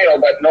went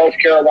final, but North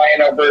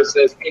Carolina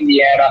versus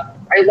Indiana.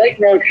 I like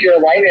North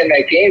Carolina in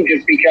that game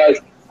just because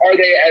are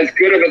they as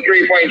good of a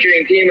 3-point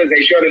shooting team as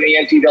they showed in the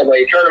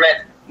NCAA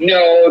tournament?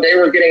 no, they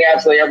were getting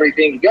absolutely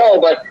everything to go,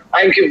 but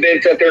I'm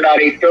convinced that they're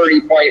not a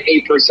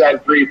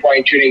 30.8%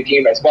 three-point shooting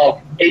team as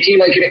well. A team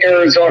like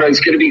Arizona is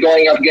going to be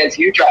going up against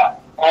Utah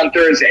on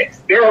Thursday.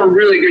 They're a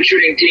really good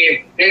shooting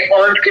team. They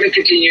aren't going to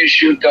continue to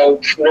shoot,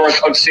 though,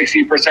 north of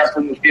 60%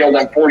 from the field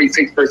and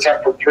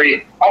 46% from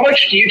three. How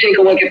much do you take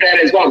a look at that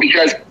as well?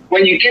 Because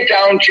when you get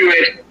down to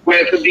it,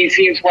 with these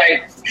teams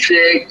playing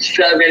 6,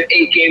 7,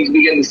 8 games to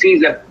begin the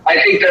season, I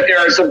think that there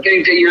are some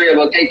things that you're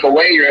able to take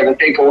away. You're able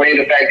to take away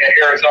the fact that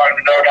Arizona,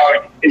 no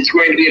doubt, is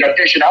going to be an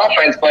efficient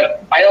offense.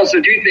 But I also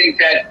do think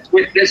that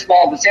with this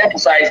small of a sample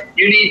size,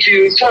 you need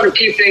to sort of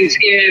keep things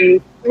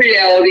in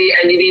reality,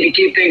 and you need to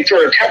keep things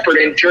sort of tempered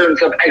in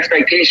terms of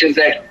expectations,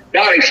 that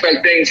not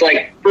expect things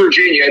like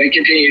Virginia to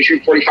continue to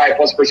shoot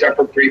 45+%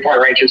 from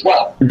three-point range as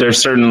well. There's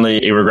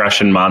certainly a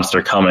regression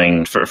monster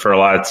coming for a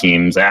lot of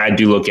teams. I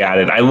do look at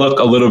it. I look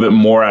a little bit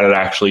more at it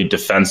actually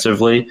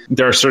defensively.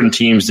 There are certain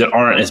teams that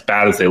aren't as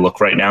bad as they look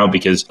right now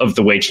because of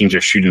the way teams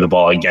are shooting the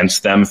ball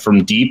against them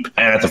from deep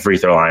and at the free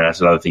throw line. That's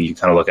another thing you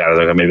kind of look at it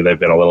like maybe they've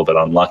been a little bit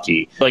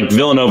unlucky. Like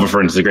Villanova,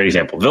 for instance, is a great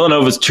example.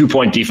 Villanova's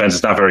 2-point defense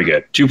is not very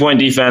good. 2-point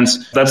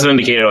defense, that's an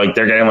indicator like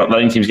they're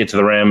letting teams get to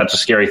the rim. That's a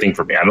scary thing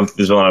for me. I don't think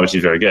this Villanova team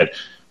is very good.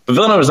 But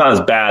Villanova is not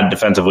as bad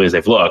defensively as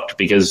they've looked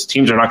because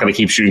teams are not going to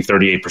keep shooting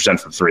 38%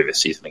 from three this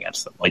season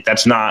against them. Like,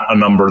 that's not a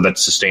number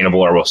that's sustainable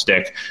or will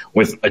stick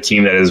with a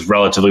team that is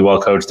relatively well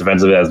coached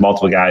defensively, that has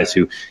multiple guys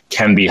who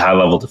can be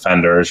high-level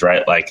defenders,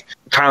 right? Like,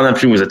 Kyle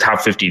Neptune was a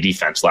top 50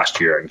 defense last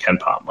year in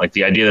KenPom. Like,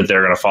 the idea that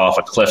they're going to fall off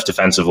a cliff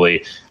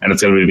defensively and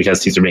it's going to be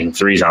because teams are making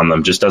threes on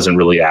them just doesn't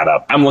really add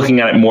up. I'm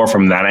looking at it more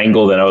from that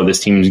angle than, oh, this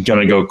team's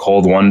going to go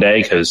cold one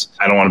day, because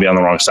I don't want to be on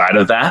the wrong side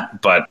of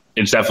that. But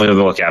it's definitely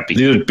something to look at.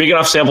 These are big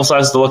enough sample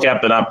sizes to look at,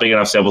 but not big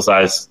enough sample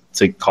size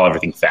to call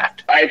everything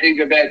fact. I think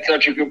that that's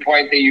such a good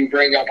point that you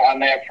bring up on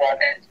that front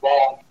as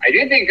well. I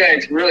do think that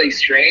it's really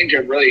strange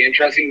and really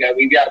interesting that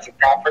we've got some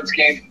conference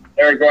games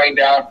that are going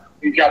down.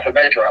 We've got the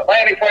Metro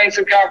Atlantic playing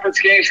some conference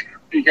games.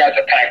 We've got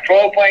the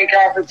Pac-12 playing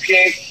conference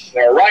games.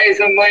 The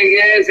Horizon League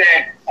is,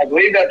 and I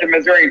believe that the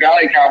Missouri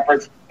Valley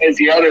Conference is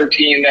the other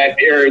team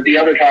or the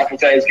other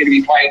conference that is going to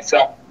be playing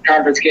some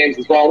conference games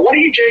as well. What do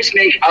you just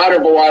make out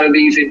of a lot of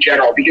these in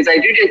general? Because I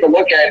do take a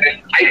look at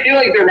it. I feel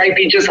like there might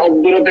be just a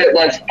little bit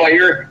less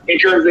fire in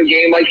terms of a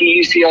game like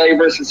UCLA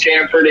versus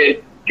Stanford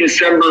in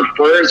December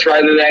 1st,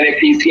 rather than if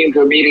these teams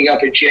were meeting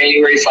up in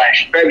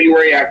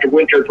January/February after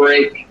winter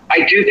break.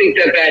 I do think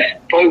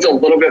that bodes a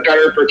little bit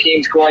better for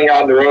teams going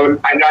on the road.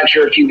 I'm not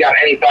sure if you've got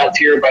any thoughts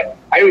here, but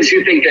I always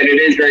do think that it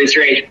is very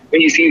strange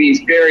when you see these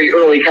very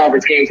early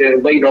conference games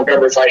in late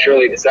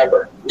November/early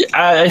December.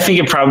 I think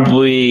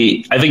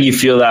you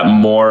feel that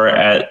more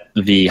at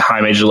the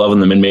high major level than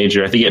the mid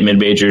major. I think at mid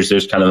majors,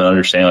 there's kind of an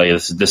understanding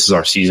like this is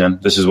our season.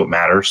 This is what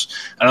matters.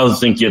 I don't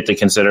think you have to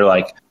consider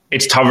like,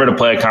 it's tougher to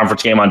play a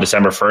conference game on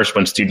December 1st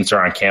when students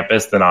are on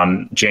campus than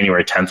on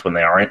January 10th when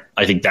they aren't.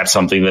 I think that's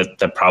something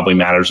that probably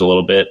matters a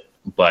little bit.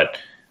 But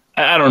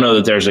I don't know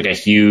that there's like a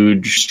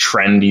huge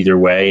trend either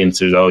way. And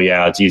so, oh,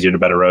 yeah, it's easier to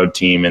bet a road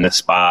team in this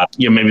spot.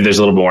 Maybe there's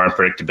a little more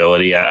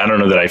unpredictability. I don't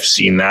know that I've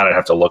seen that. I'd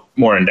have to look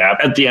more in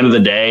depth. At the end of the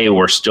day,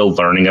 we're still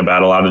learning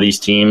about a lot of these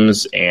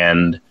teams,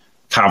 and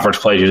conference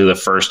play is the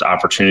first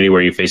opportunity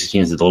where you face a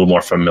team that's a little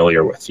more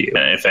familiar with you.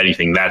 And if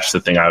anything, that's the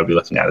thing I would be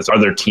looking at is, are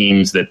there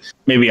teams that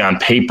maybe on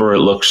paper it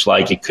looks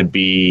like it could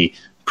be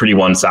pretty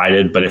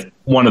one-sided, but if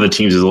one of the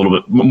teams is a little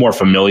bit more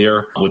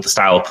familiar with the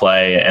style of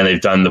play and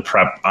they've done the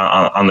prep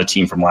on the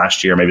team from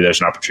last year, maybe there's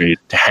an opportunity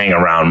to hang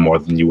around more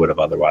than you would have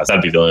otherwise.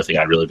 That'd be the only thing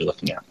I'd really be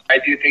looking at. I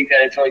do think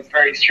that it's always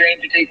very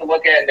strange to take a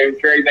look at, and there's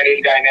very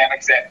many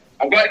dynamics that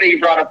I'm glad that you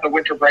brought up the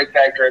winter break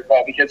factor as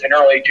well, because in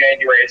early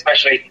January,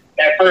 especially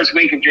that first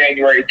week of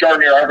January,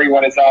 darn near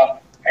everyone is off.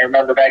 I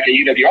remember back at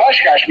UW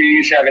Oshkosh, we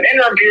used to have an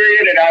interim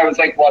period, and I was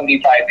like one of the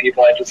 5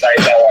 people that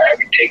decided that I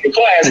would take the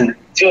class,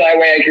 so that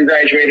way I could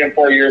graduate in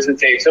 4 years and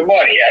save some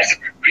money. Yes,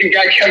 we've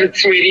got Kevin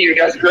Sweeney, who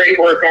does great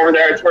work over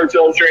there at Sports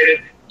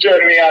Illustrated,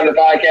 joining me on the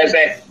podcast.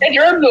 And in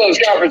terms of those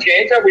conference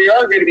games that we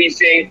are going to be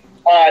seeing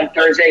on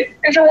Thursday,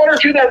 is there one or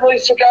two that really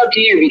stuck out to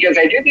you? Because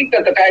I do think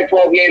that the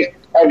Pac-12 games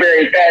are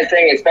very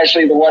fascinating,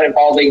 especially the one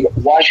involving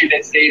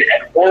Washington State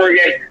and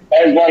Oregon.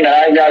 That is one that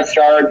I got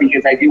started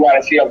because I do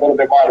want to see a little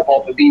bit more of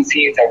both of these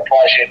teams. And with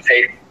Washington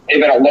State, they've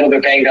been a little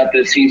bit banged up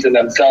this season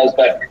themselves.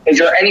 But is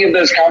there any of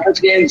those conference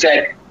games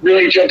that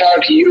really jump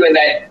out to you and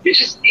that you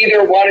just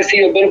either want to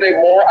see a little bit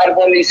more out of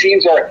one of these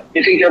teams, or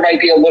you think there might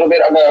be a little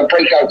bit of a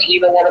breakout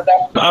team in one of them?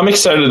 I'm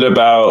excited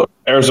about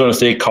Arizona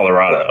State,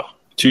 Colorado.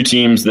 Two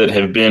teams that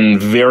have been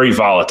very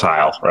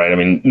volatile, right? I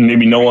mean,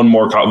 maybe no one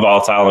more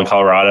volatile than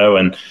Colorado.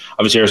 And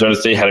obviously Arizona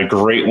State had a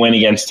great win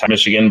against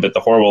Michigan, but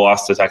the horrible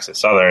loss to Texas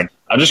Southern.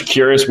 I'm just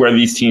curious where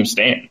these teams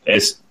stand.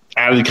 It's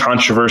added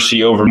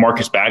controversy over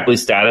Marcus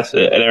Bagley's status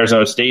at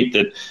Arizona State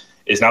that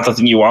is not the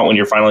thing you want when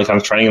you're finally kind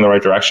of trending in the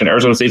right direction.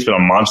 Arizona State's been a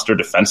monster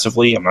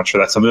defensively. I'm not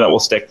sure that's something that will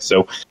stick.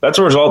 So that's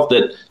a result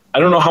that I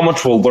don't know how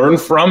much we'll learn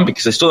from,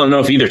 because I still don't know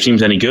if either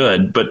team's any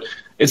good, but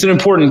it's an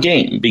important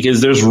game because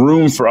there's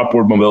room for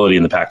upward mobility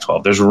in the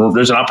Pac-12.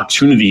 There's an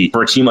opportunity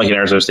for a team like an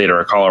Arizona State or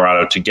a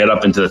Colorado to get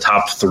up into the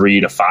top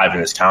 3 to 5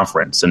 in this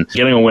conference. And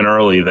getting a win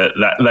early,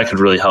 that could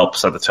really help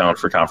set the tone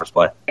for conference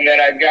play. And then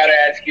I've got to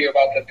ask you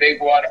about the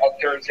big one of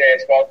Thursday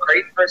as well,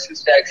 Creighton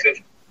versus Texas.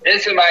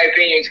 This, in my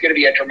opinion, is going to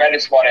be a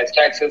tremendous one as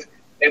Texas.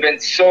 They've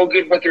been so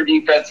good with their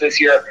defense this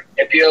year.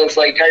 It feels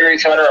like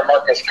Tyrese Hunter and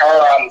Marcus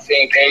Carr are on the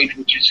same page,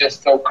 which is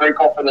just so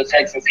critical for the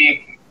Texas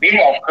team.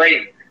 Meanwhile,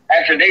 Creighton,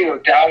 after they were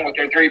down with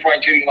their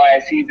three-point shooting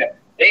last season,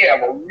 they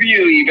have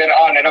really been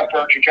on an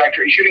upward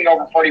trajectory, shooting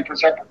over 40%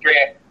 from three.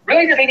 And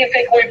really the biggest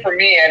takeaway for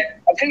me, and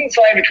I'm sitting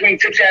slide between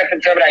 6.5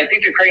 and 7, I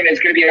think the Creighton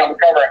is going to be able to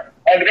cover.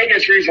 And the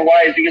biggest reason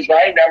why is because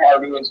Ryan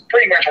Nembhard, who was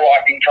pretty much a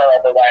walking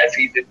turnover last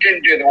season,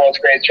 didn't do the world's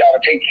greatest job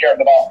of taking care of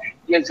the ball.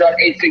 He has done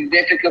a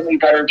significantly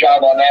better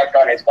job on that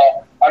front as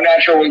well. I'm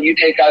not sure what you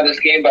take out of this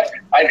game, but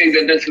I think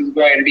that this is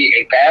going to be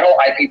a battle.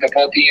 I think that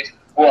both teams,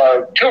 who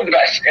are two of the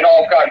best in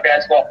all of college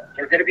basketball,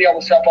 they're going to be able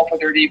to step up with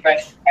their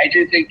defense. I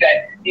do think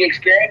that the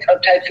experience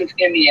of Texas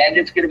in the end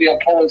is going to be able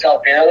to pull this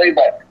out barely,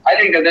 but I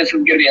think that this is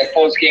going to be a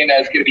close game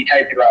that is going to be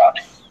tight throughout.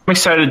 I'm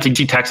excited to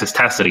see Texas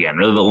tested again.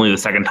 Really, only the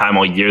second time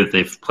all year that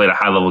they've played a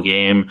high-level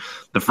game.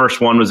 The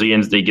first one was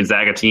against the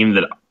Gonzaga team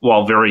that,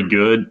 while very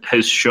good,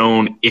 has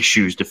shown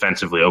issues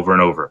defensively over and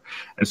over.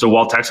 And so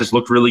while Texas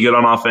looked really good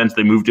on offense,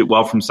 they moved it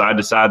well from side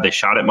to side. They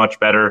shot it much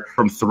better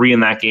from 3 in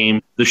that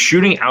game. The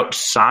shooting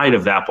outside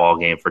of that ball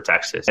game for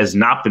Texas has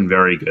not been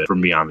very good from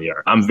beyond the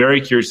arc. I'm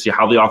very curious to see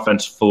how the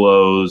offense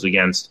flows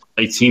against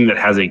a team that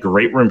has a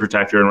great rim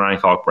protector in Ryan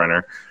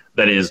Kalkbrenner,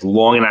 that is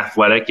long and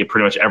athletic at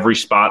pretty much every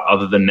spot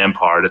other than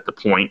Nembhard at the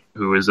point,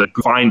 who is a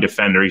fine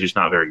defender. He's just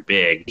not very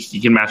big. He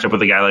can match up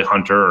with a guy like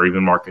Hunter or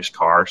even Marcus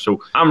Carr.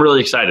 So I'm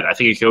really excited. I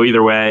think it could go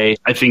either way.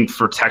 I think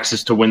for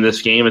Texas to win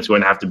this game, it's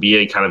going to have to be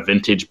a kind of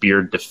vintage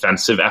Beard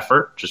defensive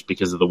effort just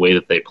because of the way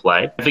that they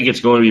play. I think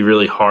it's going to be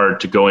really hard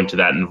to go into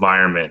that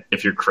environment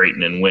if you're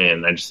Creighton and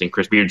win. I just think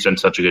Chris Beard's done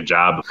such a good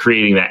job of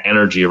creating that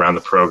energy around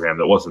the program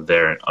that wasn't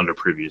there under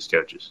previous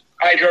coaches.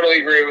 I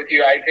totally agree with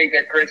you. I think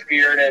that Chris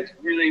Beard has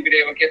really been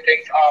able to get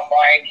things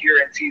online here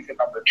in season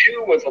number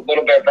 2. Was a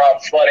little bit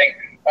about sledding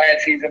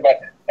last season,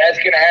 but that's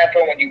going to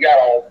happen when you got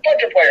a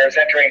bunch of players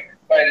entering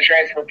by the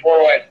transfer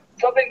portal. And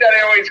something that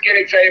I always get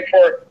excited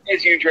for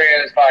is you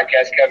joining this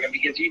podcast, Kevin,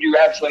 because you do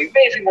absolutely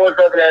amazing work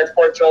over there at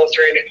Sports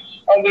Illustrated.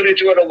 I alluded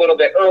to it a little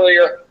bit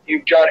earlier.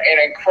 You've done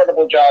an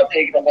incredible job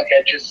taking a look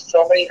at just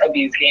so many of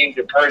these games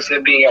in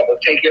person, being able to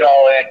take it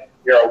all in.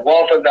 You're a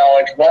wealth of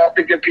knowledge, wealth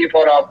of good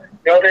people, and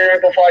they're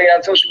able to follow you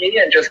on social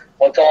media and just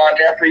what's all on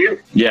tap for you.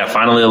 Yeah,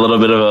 finally a little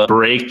bit of a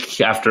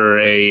break after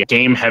a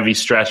game-heavy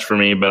stretch for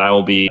me, but I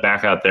will be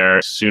back out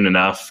there soon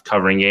enough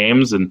covering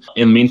games. And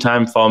in the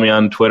meantime, follow me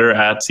on Twitter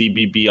at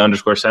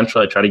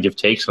CBB_Central. I try to give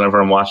takes whenever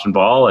I'm watching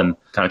ball and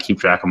kind of keep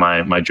track of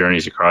my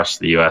journeys across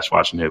the U.S.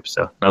 watching hoops.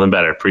 So nothing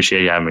better.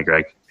 Appreciate you having me,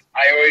 Greg.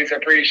 I always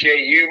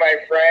appreciate you, my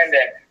friend.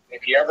 And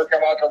if you ever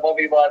come out to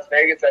lovely Las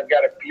Vegas, I've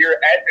got a beer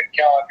advent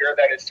calendar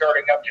that is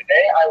starting up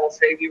today. I will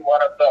save you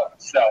one of those.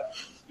 So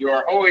you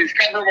are always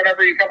covered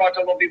whenever you come out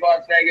to lovely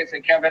Las Vegas,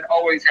 and Kevin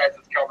always has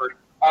us covered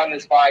on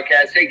this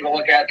podcast, taking a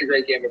look at the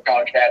great game of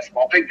college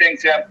basketball. Big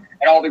thanks to him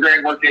and all the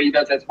great work that he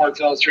does at Sports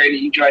Illustrated.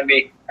 He joined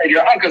me right here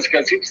on Coast to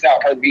Coast Hoops, now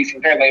part of the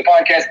VSiN Family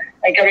Podcast.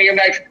 And coming up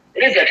next,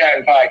 it is that time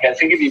of the podcast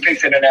to give you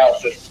picks and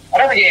analysis on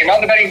every game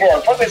on the betting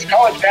board for this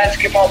College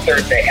Basketball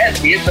Thursday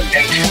as we hit the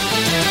nation.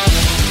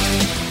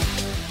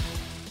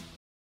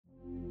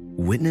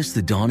 Witness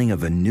the dawning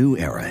of a new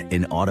era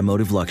in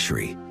automotive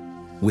luxury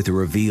with a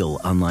reveal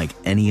unlike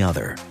any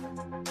other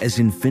as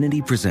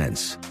Infiniti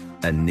presents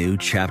a new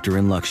chapter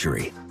in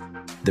luxury,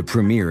 the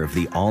premiere of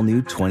the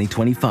all-new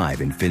 2025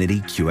 Infiniti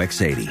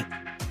QX80.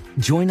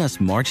 Join us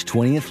March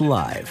 20th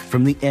live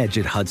from the Edge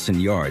at Hudson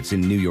Yards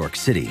in New York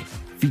City,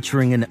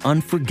 featuring an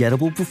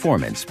unforgettable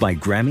performance by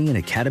Grammy and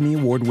Academy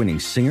Award-winning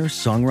singer,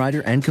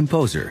 songwriter, and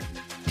composer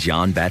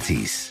Jon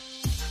Batiste.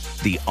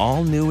 The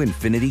all-new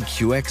Infiniti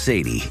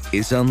QX80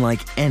 is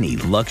unlike any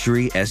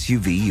luxury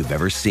SUV you've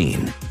ever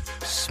seen.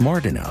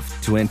 Smart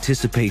enough to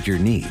anticipate your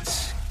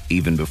needs,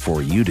 even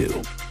before you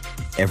do.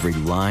 Every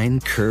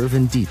line, curve,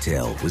 and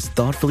detail was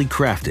thoughtfully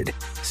crafted,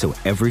 so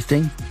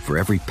everything for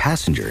every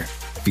passenger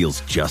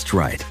feels just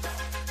right.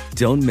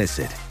 Don't miss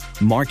it.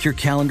 Mark your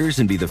calendars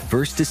and be the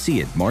first to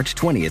see it March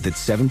 20th at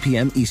 7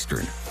 p.m.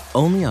 Eastern,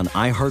 only on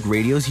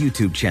iHeartRadio's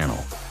YouTube channel.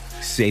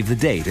 Save the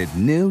date at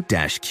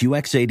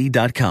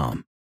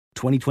new-QX80.com.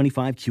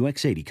 2025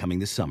 QX80 coming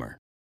this summer.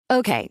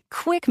 Okay,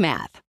 quick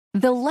math.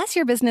 The less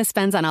your business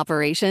spends on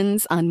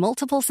operations, on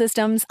multiple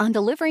systems, on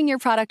delivering your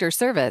product or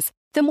service,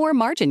 the more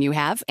margin you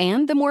have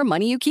and the more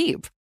money you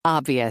keep.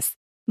 Obvious.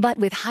 But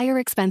with higher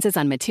expenses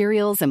on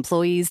materials,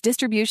 employees,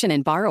 distribution,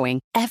 and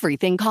borrowing,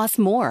 everything costs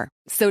more.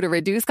 So to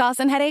reduce costs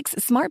and headaches,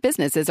 smart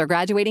businesses are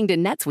graduating to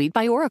NetSuite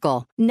by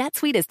Oracle.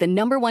 NetSuite is the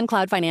 #1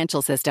 cloud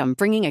financial system,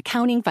 bringing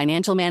accounting,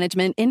 financial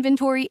management,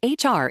 inventory,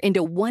 HR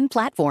into one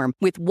platform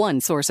with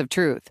one source of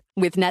truth.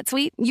 With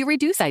NetSuite, you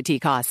reduce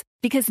IT costs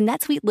because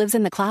NetSuite lives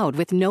in the cloud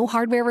with no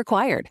hardware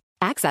required,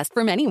 accessed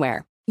from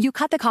anywhere. You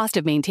cut the cost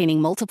of maintaining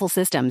multiple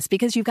systems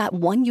because you've got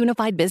one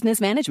unified business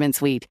management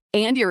suite.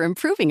 And you're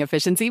improving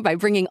efficiency by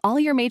bringing all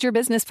your major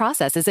business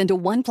processes into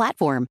one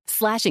platform,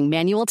 slashing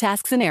manual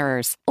tasks and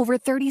errors. Over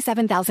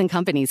 37,000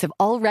 companies have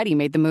already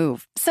made the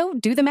move. So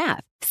do the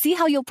math. See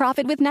how you'll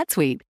profit with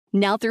NetSuite.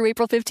 Now through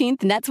April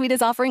 15th, NetSuite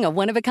is offering a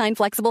one-of-a-kind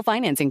flexible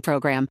financing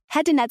program.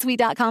 Head to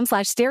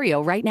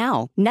netsuite.com/stereo right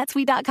now.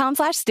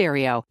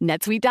 netsuite.com/stereo.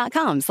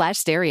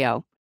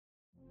 netsuite.com/stereo.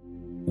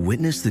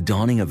 Witness the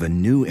dawning of a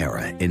new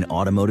era in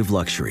automotive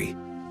luxury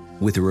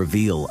with a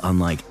reveal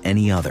unlike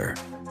any other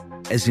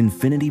as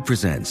Infiniti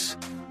presents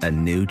a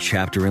new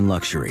chapter in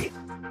luxury,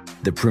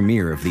 the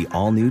premiere of the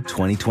all-new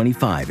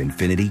 2025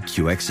 Infiniti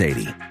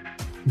QX80.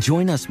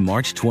 Join us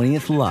March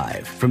 20th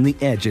live from the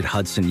Edge at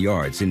Hudson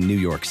Yards in New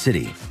York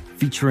City,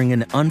 featuring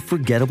an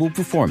unforgettable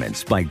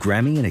performance by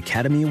Grammy and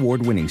Academy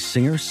Award-winning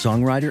singer,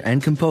 songwriter,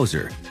 and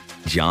composer,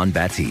 Jon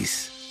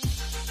Batiste.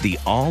 The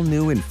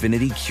all-new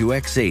Infiniti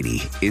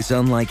QX80 is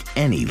unlike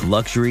any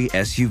luxury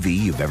SUV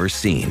you've ever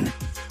seen.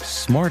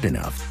 Smart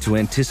enough to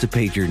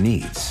anticipate your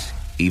needs,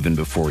 even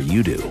before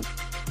you do.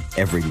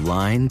 Every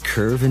line,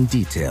 curve, and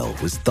detail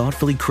was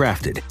thoughtfully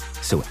crafted,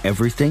 so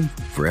everything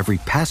for every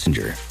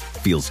passenger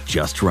feels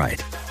just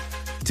right.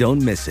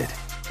 Don't miss it.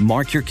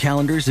 Mark your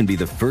calendars and be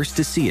the first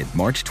to see it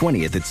March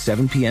 20th at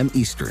 7 p.m.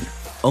 Eastern,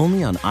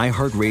 only on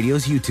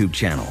iHeartRadio's YouTube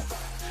channel.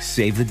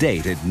 Save the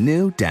date at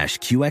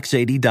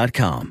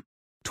new-QX80.com.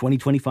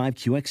 2025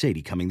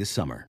 QX80 coming this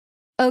summer.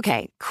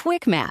 Okay,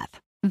 quick math.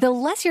 The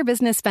less your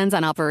business spends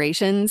on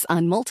operations,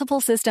 on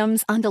multiple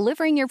systems, on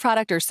delivering your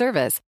product or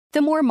service,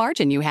 the more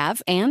margin you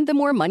have and the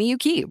more money you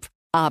keep.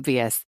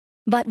 Obvious.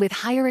 But with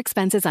higher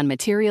expenses on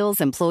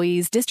materials,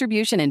 employees,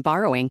 distribution, and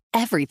borrowing,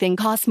 everything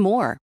costs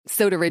more.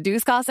 So to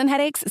reduce costs and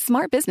headaches,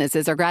 smart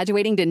businesses are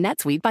graduating to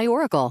NetSuite by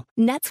Oracle.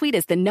 NetSuite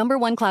is the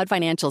 #1 cloud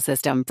financial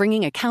system,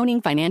 bringing accounting,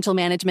 financial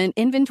management,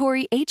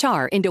 inventory,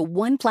 HR into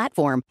one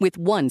platform with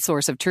one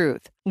source of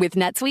truth. With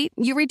NetSuite,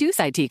 you reduce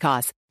IT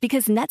costs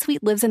because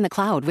NetSuite lives in the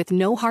cloud with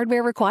no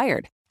hardware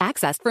required,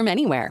 accessed from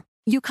anywhere.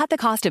 You cut the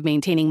cost of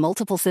maintaining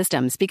multiple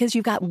systems because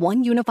you've got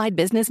one unified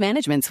business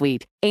management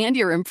suite. And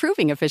you're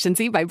improving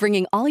efficiency by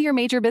bringing all your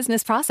major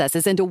business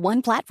processes into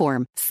one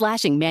platform,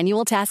 slashing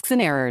manual tasks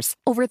and errors.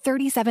 Over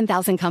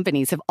 37,000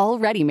 companies have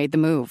already made the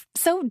move.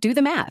 So do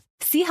the math.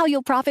 See how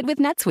you'll profit with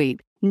NetSuite.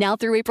 Now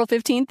through April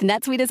 15th,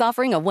 NetSuite is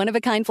offering a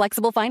one-of-a-kind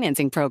flexible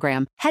financing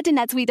program. Head to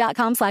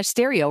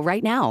netsuite.com/stereo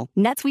right now.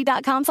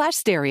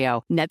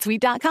 netsuite.com/stereo.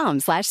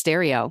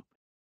 netsuite.com/stereo.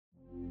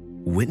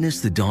 Witness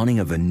the dawning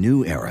of a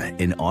new era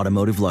in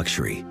automotive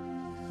luxury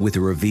with a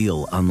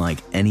reveal unlike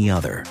any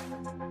other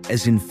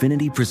as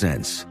Infiniti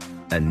presents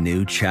a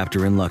new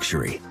chapter in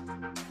luxury,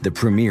 the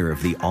premiere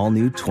of the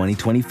all-new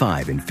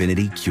 2025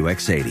 Infiniti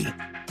QX80.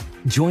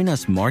 Join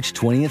us March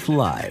 20th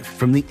live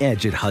from the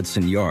Edge at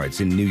Hudson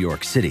Yards in New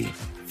York City,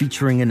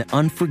 featuring an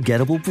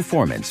unforgettable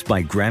performance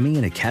by Grammy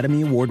and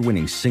Academy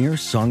Award-winning singer,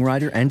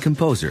 songwriter, and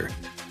composer,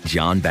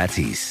 Jon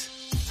Batiste.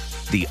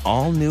 The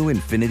all-new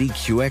Infiniti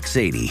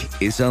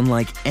QX80 is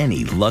unlike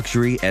any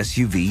luxury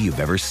SUV you've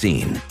ever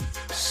seen.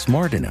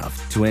 Smart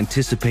enough to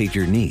anticipate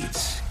your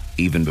needs,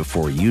 even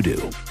before you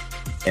do.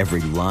 Every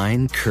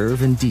line,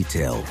 curve, and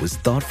detail was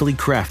thoughtfully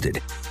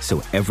crafted,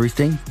 so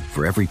everything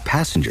for every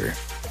passenger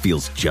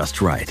feels just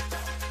right.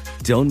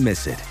 Don't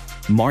miss it.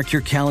 Mark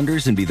your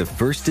calendars and be the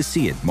first to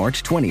see it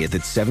March 20th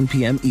at 7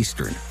 p.m.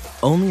 Eastern,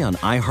 only on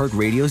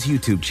iHeartRadio's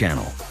YouTube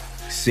channel.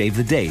 Save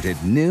the date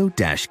at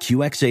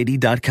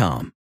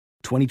new-QX80.com.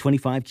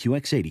 2025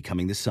 QX80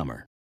 coming this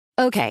summer.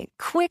 Okay,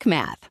 quick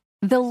math.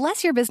 The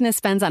less your business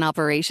spends on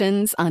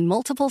operations, on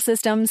multiple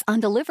systems,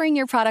 on delivering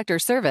your product or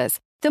service,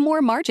 the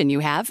more margin you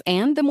have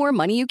and the more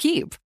money you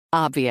keep.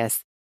 Obvious.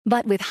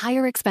 But with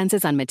higher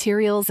expenses on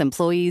materials,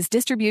 employees,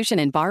 distribution,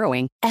 and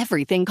borrowing,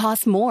 everything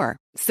costs more.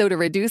 So to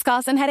reduce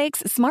costs and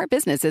headaches, smart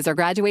businesses are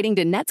graduating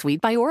to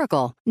NetSuite by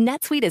Oracle.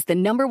 NetSuite is the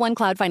 #1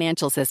 cloud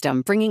financial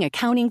system, bringing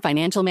accounting,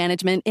 financial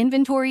management,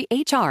 inventory,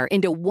 HR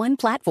into one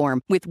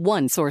platform with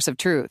one source of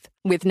truth.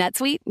 With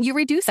NetSuite, you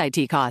reduce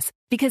IT costs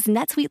because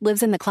NetSuite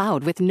lives in the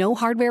cloud with no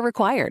hardware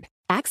required,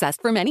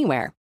 accessed from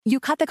anywhere. You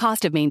cut the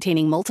cost of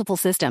maintaining multiple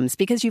systems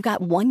because you've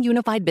got one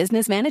unified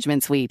business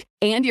management suite.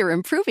 And you're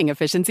improving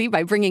efficiency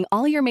by bringing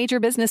all your major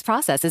business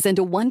processes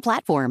into one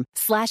platform,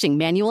 slashing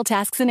manual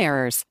tasks and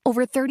errors.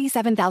 Over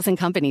 37,000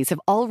 companies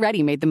have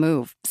already made the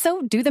move.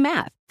 So do the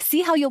math.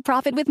 See how you'll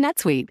profit with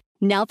NetSuite.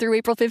 Now through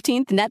April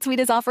 15th, NetSuite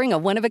is offering a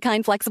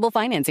one-of-a-kind flexible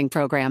financing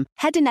program.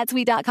 Head to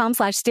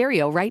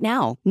netsuite.com/stereo right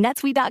now.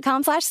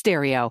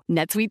 netsuite.com/stereo.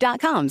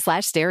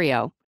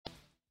 netsuite.com/stereo.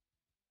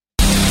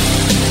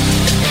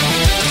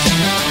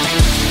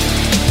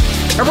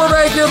 And we're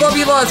back here in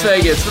lovely Las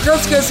Vegas for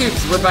Coast to Coast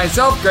Hoops with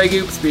myself, Greg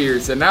Hoops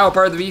Spears, and now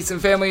part of the VSiN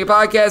Family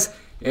Podcast.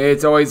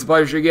 It's always a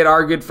pleasure to get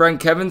our good friend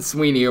Kevin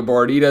Sweeney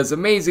aboard. He does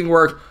amazing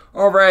work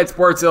over at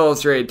Sports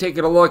Illustrated,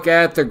 taking a look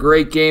at the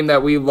great game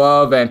that we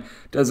love and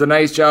does a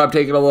nice job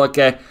taking a look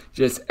at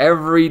just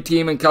every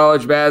team in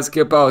college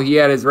basketball. He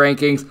had his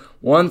rankings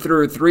 1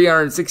 through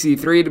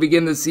 363 to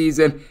begin the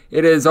season.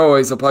 It is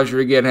always a pleasure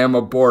to get him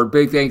aboard.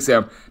 Big thanks to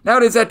him. Now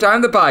it is that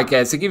time of the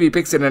podcast to give you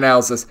picks and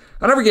analysis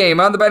on every game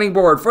on the betting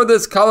board for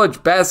this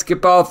college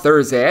basketball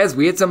Thursday as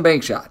we hit some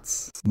bank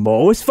shots.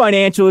 Most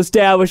financial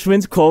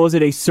establishments close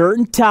at a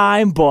certain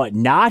time, but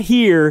not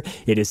here.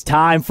 It is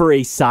time for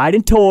a side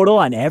and total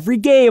on every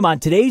game on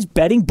today's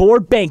betting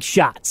board bank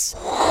shots.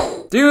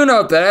 Do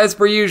note that, as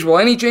per usual,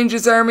 any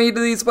changes that are made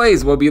to these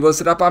plays will be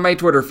listed up on my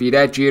Twitter feed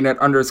at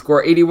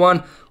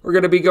GUnit_81. We're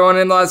going to be going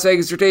in Las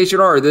Vegas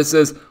rotation order. This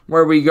is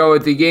where we go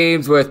with the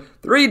games with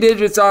 3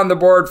 digits on the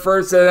board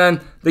first, and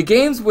then the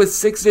games with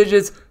 6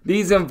 digits.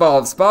 These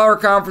involve smaller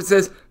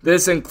conferences.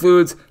 This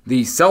includes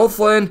the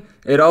Southland.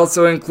 It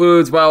also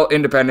includes,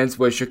 Independence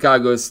with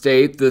Chicago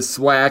State, the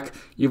SWAC.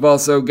 You've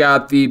also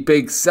got the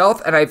Big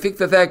South, and I think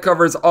that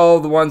covers all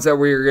the ones that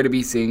we're going to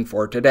be seeing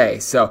for today.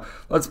 So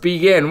let's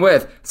begin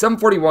with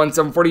 741,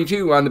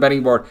 742 on the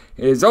betting board.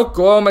 It is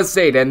Oklahoma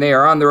State, and they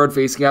are on the road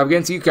facing off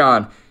against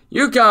UConn.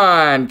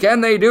 UConn,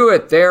 can they do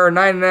it? They are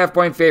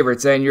 9.5-point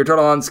favorites, and your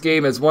total on this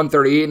game is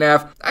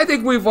 138.5. I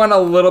think we've went a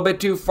little bit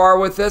too far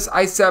with this.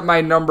 I set my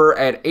number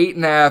at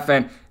 8.5,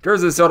 and in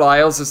terms of total,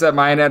 I also set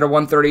mine at a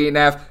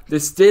 138.5.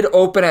 This did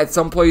open at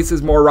some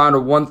places more around a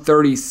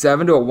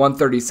 137 to a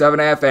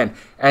 137.5, and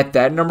at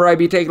that number, I'd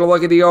be taking a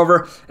look at the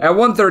over. At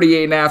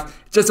 138.5,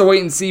 just a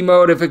wait-and-see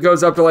mode. If it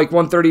goes up to like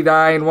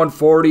 139,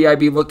 140, I'd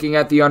be looking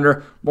at the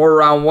under. More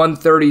around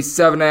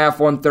 137.5,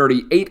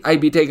 138, I'd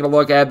be taking a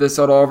look at this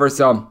total over,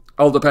 so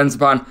all depends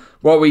upon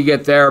what we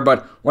get there.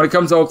 But when it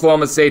comes to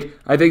Oklahoma State,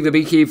 I think the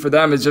big key for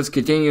them is just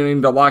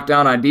continuing to lock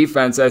down on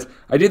defense, as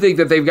I do think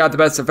that they've got the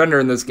best defender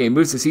in this game.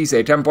 Moussa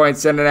Cisse, 10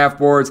 points, 10.5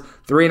 boards,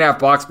 3.5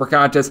 blocks per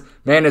contest.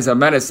 Man is a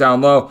menace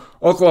down low.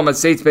 Oklahoma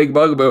State's big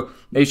bugaboo,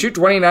 they shoot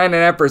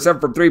 29.5%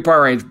 from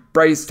three-point range.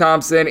 Bryce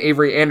Thompson,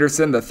 Avery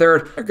Anderson, the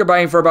third, they're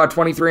combining for about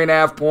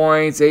 23.5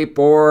 points, 8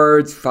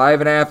 boards,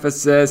 5.5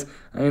 assists.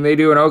 I mean, they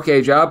do an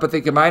okay job, but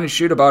they combine to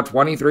shoot about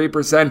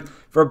 23%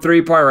 from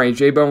three-point range.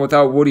 They've been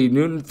without Woody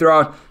Newton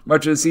throughout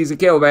much of the season.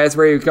 Caleb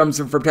Asbury, who comes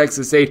in from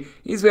Texas State,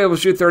 he's been able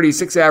to shoot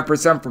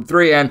 36.5% from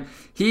three, and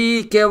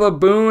Caleb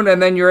Boone,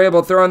 and then you're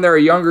able to throw in there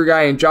a younger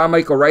guy in John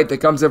Michael Wright that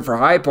comes in for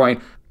High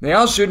Point. They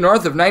all shoot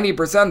north of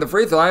 90% of the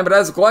free throw line, but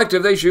as a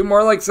collective, they shoot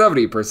more like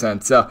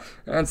 70%, so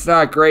that's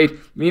not great.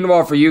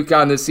 Meanwhile, for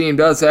UConn, this team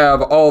does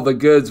have all the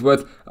goods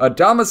with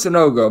Adama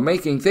Sanogo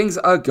making things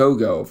a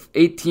go-go.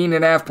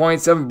 18.5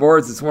 points, 7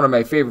 boards. It's one of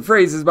my favorite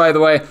phrases, by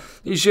the way.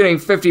 He's shooting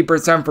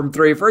 50% from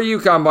three for a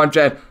UConn bunch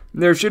at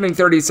they're shooting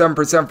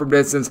 37% from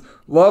distance.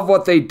 Love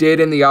what they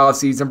did in the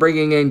offseason,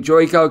 bringing in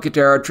Joey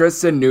Calcaterra,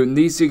 Tristan Newton.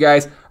 These two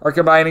guys are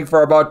combining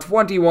for about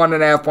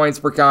 21.5 points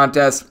per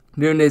contest.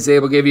 Newton is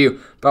able to give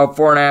you about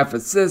 4.5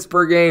 assists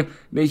per game.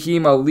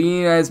 Naheem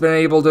Ali has been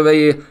able to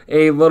be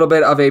a little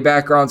bit of a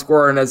background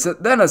scorer, and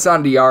then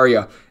Hassan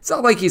Diarra. It's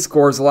not like he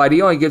scores a lot.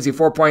 He only gives you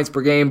 4 points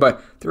per game,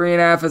 but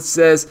 3.5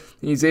 assists.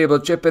 He's able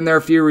to chip in there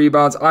a few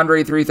rebounds.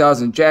 Andre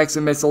 3000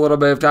 Jackson missed a little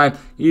bit of time.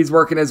 He's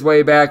working his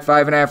way back.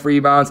 5.5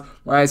 rebounds.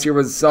 Last year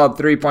was a solid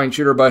 3-point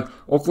shooter, but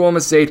Oklahoma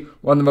State,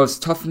 one of the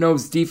most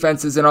tough-nosed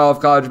defenses in all of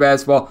college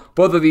basketball.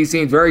 Both of these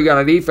teams very good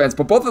on defense,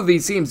 but both of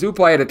these teams do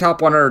play at a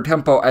top 100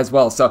 tempo as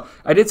well. So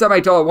I did set my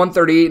total at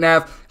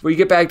 138.5. If we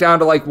get back down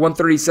to like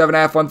 137.5,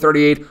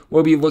 138,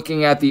 we'll be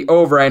looking at the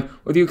over end.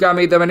 With UConn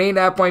made them an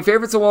 8.5-point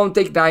favorite, so we'll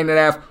take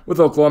 9.5 with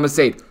Oklahoma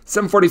State.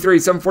 743,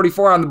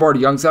 744 on the board.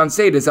 Youngstown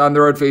State is on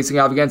the road facing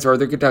off against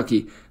Northern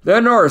Kentucky.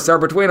 The Norse are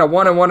between a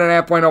 1 and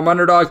 1.5 point home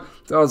underdog.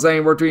 So I was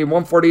saying we're between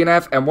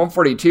 140.5 and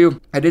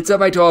 142. I did set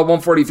my total at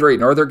 143.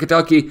 Northern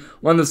Kentucky,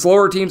 one of the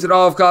slower teams in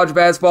all of college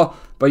basketball,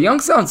 but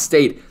Youngstown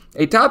State,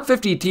 a top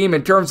 50 team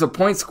in terms of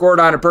points scored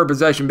on a per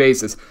possession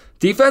basis.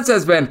 Defense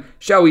has been,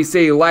 shall we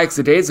say,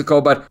 lackadaisical,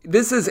 but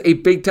this is a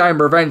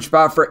big-time revenge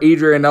spot for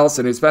Adrian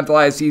Nelson, who spent the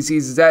last few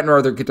seasons at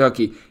Northern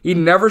Kentucky. He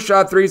never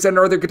shot threes at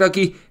Northern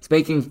Kentucky. He's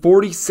making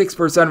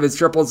 46% of his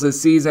triples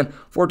this season,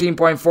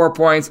 14.4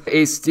 points,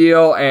 a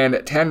steal,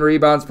 and 10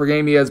 rebounds per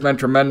game. He has been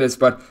tremendous,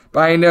 but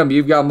behind him,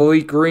 you've got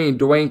Malik Green,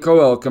 Dwayne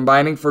Coyle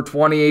combining for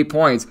 28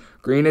 points.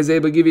 Green is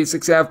able to give you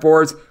 6.5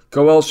 boards.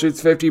 Coyle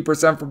shoots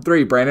 50% from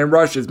three. Brandon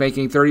Rush is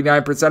making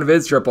 39% of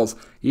his triples.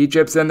 He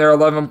chips in there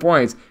 11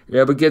 points.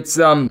 You're able to get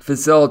some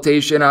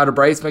facilitation out of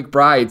Bryce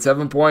McBride.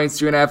 7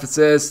 points, 2.5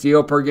 assists,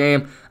 steal per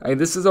game. I mean,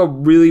 this is a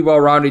really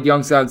well-rounded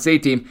Youngstown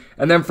State team.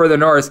 And then for the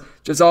Norse,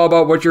 just all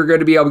about what you're going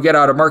to be able to get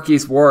out of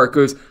Marquise Warwick,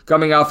 who's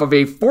coming off of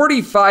a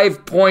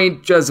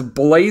 45-point just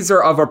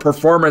blazer of a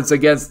performance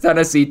against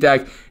Tennessee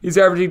Tech. He's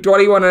averaging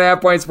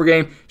 21.5 points per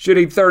game,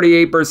 shooting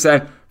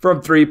 38%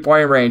 from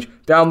three-point range.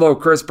 Down low,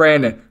 Chris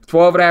Brandon,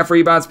 12.5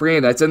 rebounds per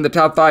game. That's in the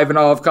top 5 in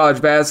all of college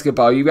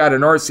basketball. You got a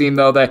North team,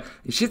 though, that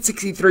they shoot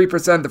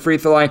 63% at the free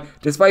throw line.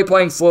 Despite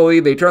playing slowly,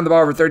 they turn the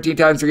ball over 13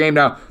 times per game.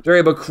 Now, they're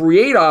able to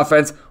create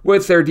offense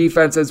with their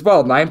defense as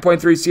well.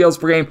 9.3 steals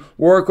per game.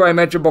 Warwick, who I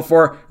mentioned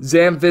before,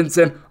 Zam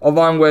Vincent,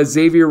 along with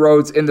Xavier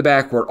Rhodes in the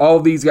backcourt. All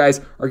of these guys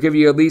are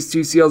giving you at least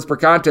 2 steals per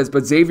contest,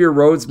 but Xavier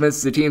Rhodes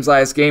missed the team's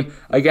last game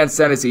against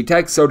Tennessee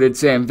Tech. So did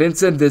Sam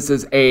Vincent. This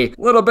is a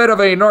little bit of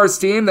a North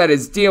team that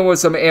is dealing with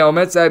some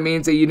ailments. That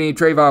means that you need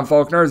Trayvon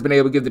Faulkner, who's been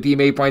able to give the team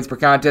 8 points per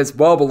contest,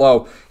 well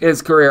below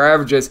his career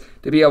averages,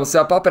 to be able to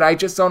step up, and I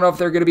just don't know if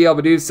they're going to be able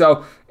to do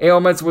so.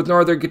 Ailments with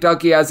Northern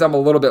Kentucky has them a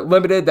little bit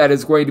limited. That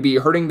is going to be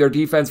hurting their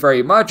defense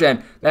very much,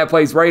 and that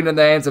plays right in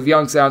the hands of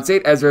Youngstown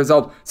State. As a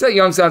result, set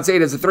Youngstown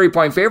State as a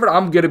 3-point favorite.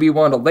 I'm going to be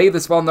willing to lay the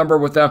small number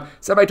with them.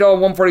 Semi-total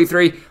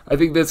 143. I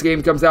think this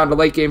game comes down to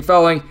late game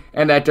felling,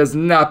 and that does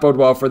not bode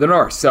well for the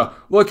North. So,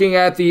 looking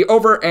at the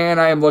over, and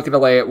I am looking to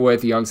lay it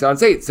with Youngstown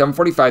State.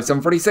 745,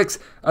 746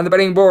 on the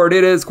betting board.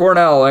 It is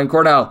Cornell, and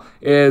Cornell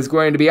is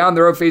going to be on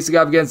the road facing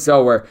up against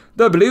Delaware.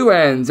 The Blue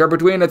Hens are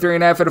between a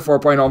 3.5 and a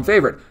 4-point home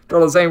favorite.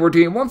 Total is anywhere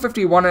between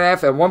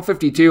 151.5 and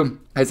 152.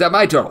 I set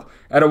my total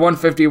at a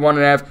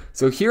 151.5.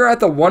 So here at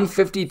the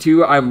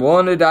 152, I'm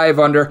willing to dive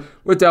under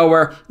with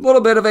Delaware. A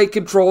little bit of a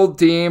controlled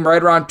team,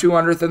 right around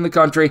 200th in the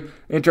country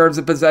in terms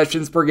of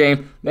possessions per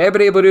game. They have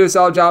been able to do a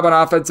solid job on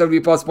offense,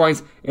 70-plus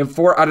points in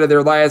 4 out of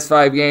their last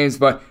 5 games,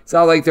 but it's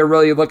not like they're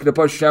really looking to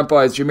push tempo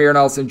as Jameer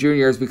Nelson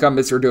Jr. has become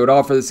Mr.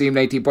 Do-It-All for the team.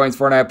 19 points,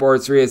 4.5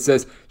 boards, 3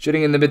 assists,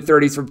 shooting in the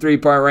mid-30s from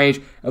 3-point range,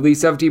 at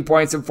least 17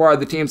 points in 4 out of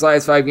the team's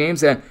last 5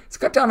 games, and it's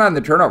cut down on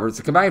the turnovers.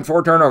 A combined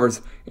 4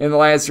 turnovers in the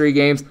last 3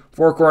 games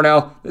for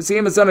Cornell. This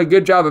team has done a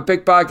good job of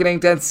pickpocketing,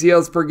 10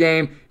 steals per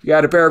game. You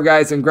got a pair of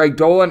guys in Greg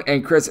Dolan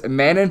and Chris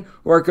Mannon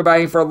who are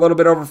combining for a little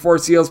bit over 4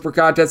 steals per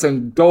contest.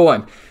 And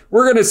Dolan,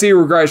 we're going to see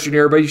regression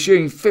here, but he's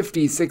shooting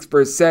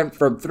 56%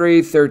 from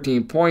 3,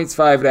 13 points,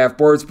 5.5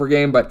 boards per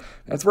game, but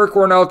that's where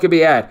Cornell could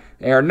be at.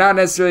 They are not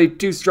necessarily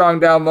too strong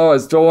down low,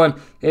 as Dolan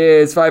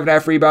is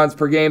 5.5 rebounds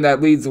per game.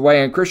 That leads the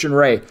way, and Christian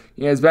Ray,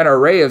 he has been a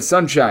ray of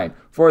sunshine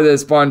for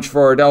this bunch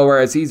for Delaware,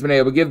 as he's been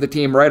able to give the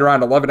team right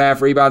around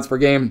 11.5 rebounds per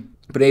game.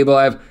 Been able to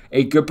have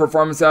a good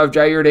performance out of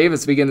Jair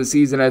Davis to begin the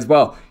season as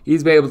well.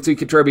 He's been able to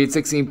contribute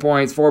 16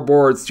 points, 4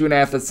 boards,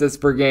 2.5 assists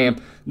per game.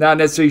 Not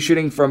necessarily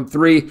shooting from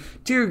 3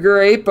 too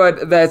great,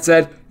 but that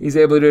said, he's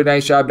able to do a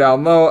nice job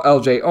down low.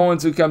 LJ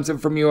Owens, who comes in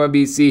from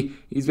UMBC,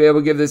 he's been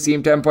able to give this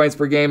team 10 points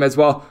per game as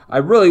well. I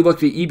really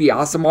looked at Ibi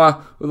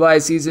Asamoah, who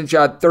last season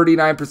shot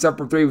 39%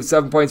 from 3 with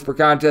 7 points per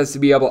contest, to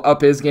be able to up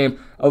his game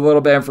a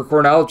little bit. And for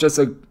Cornell, just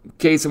a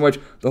case in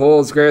which the whole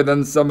is greater than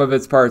the sum of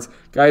its parts.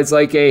 Guys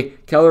like a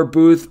Keller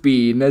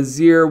Boothby,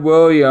 Nazir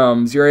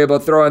Williams, you're able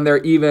to throw in there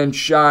even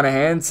Sean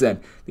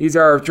Hansen. These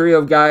are a trio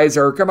of guys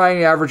that are combining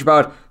to average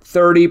about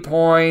 30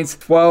 points,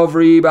 12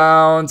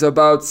 rebounds,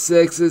 about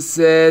 6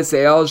 assists.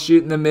 They all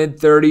shoot in the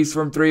mid-30s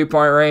from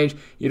 3-point range.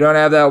 You don't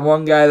have that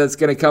one guy that's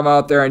going to come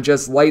out there and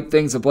just light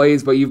things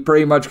ablaze, but you've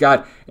pretty much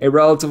got a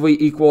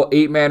relatively equal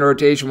 8-man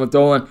rotation with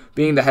Dolan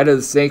being the head of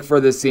the snake for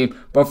this team.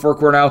 But for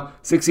Cornell,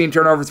 16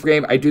 turnovers per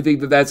game. I do think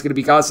that that's going to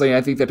be costly, and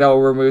I think that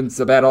Delaware wins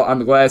the battle on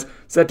the glass.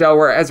 Set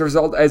Delaware as a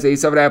result as a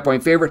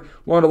 7.5-point favorite.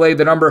 Want to lay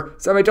the number.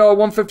 Semi-total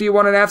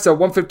 151.5, so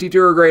 152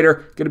 or greater.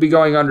 Going to be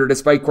going under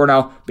despite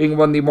Cornell being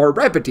one of the more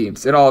rapid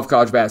teams in all of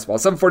college basketball.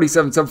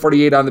 747,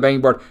 748 on the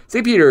betting board.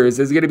 St. Peter's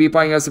is going to be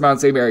playing us at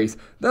Mount St. Mary's.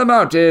 The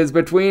Mount is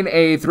between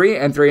a 3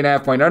 and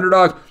 3.5 point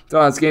underdog.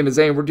 So this game is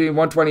saying between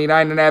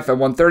 129.5 and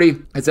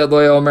 130. It's at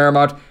Loyola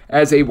Marymount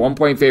as a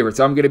 1-point favorite.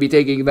 So I'm going to be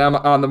taking them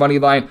on the money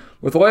line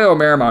with Loyola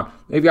Marymount.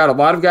 They've got a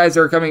lot of guys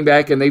that are coming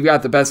back, and they've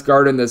got the best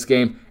guard in this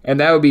game, and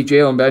that would be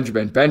Jalen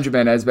Benjamin.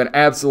 Benjamin has been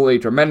absolutely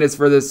tremendous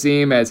for this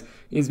team, as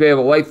he's been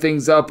able to light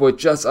things up with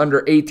just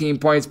under 18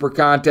 points per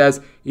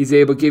contest. He's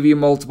able to give you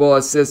multiple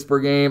assists per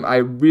game. I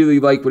really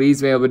like what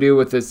he's been able to do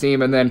with this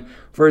team. And then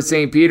for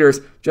St. Peter's,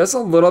 just a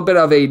little bit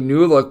of a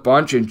new look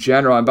bunch in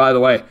general. And by the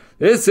way,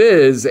 this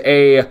is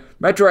a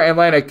Metro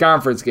Atlantic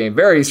Conference game.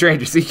 Very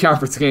strange to see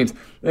conference games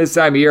this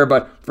time of year,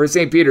 but for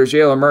St. Peter's,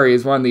 Jalen Murray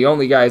is one of the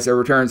only guys that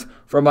returns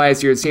from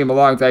last year's team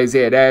along with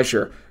Isaiah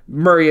Dasher.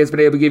 Murray has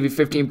been able to give you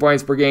 15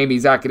 points per game.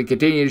 He's not going to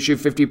continue to shoot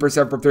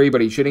 50% from 3,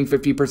 but he's shooting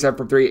 50%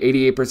 from 3,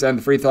 88% of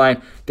the free throw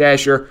line.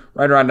 Dasher,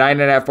 right around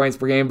 9.5 points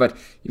per game. But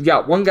you've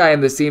got one guy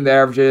in this team that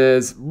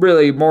averages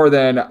really more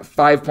than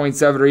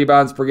 5.7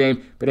 rebounds per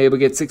game, been able to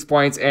get 6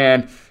 points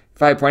and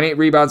 5.8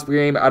 rebounds per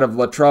game out of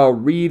Latrell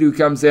Reed, who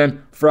comes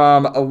in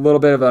from a little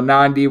bit of a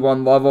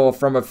non-D1 level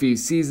from a few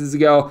seasons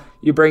ago.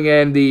 You bring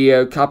in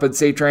the Coppin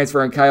State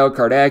transfer and Kyle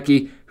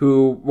Kardaki,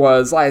 who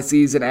was last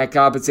season at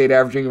Coppin State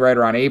averaging right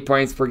around 8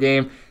 points per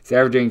game. He's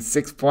averaging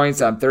 6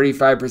 points on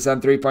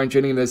 35% three-point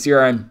shooting this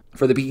year. And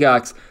for the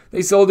Peacocks,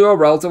 they still do a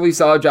relatively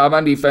solid job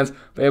on defense,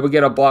 but able to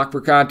get a block per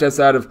contest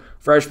out of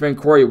freshman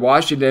Corey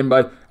Washington.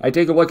 But I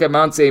take a look at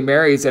Mount St.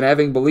 Mary's, and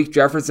having Malik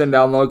Jefferson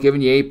down low,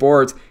 giving you 8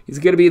 boards, he's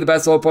going to be the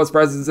best low post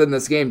presence in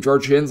this game.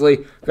 George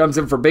Hensley comes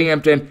in for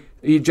Binghamton.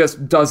 He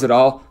just does it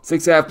all.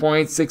 6.5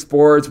 points, 6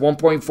 boards,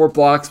 1.4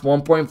 blocks,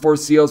 1.4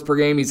 steals per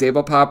game. He's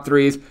able to pop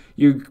threes.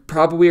 you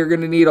probably are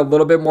going to need a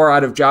little bit more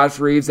out of Josh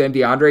Reeves and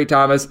DeAndre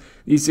Thomas.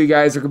 These two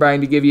guys are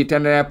combined to give you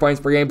 10.5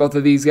 points per game. Both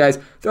of these guys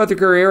throughout their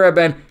career have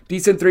been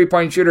decent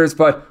three-point shooters,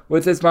 but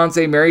with this Mount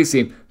St. Mary's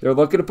team, they're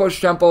looking to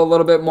push tempo a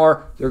little bit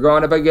more. They're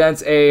going up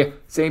against a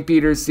St.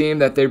 Peter's team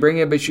that they bring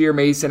in Bashir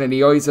Mason, and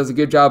he always does a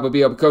good job of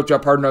being able to coach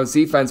up hard-nosed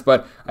defense,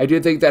 but I do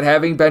think that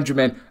having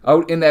Benjamin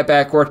out in that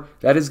backcourt,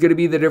 that is going to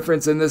be the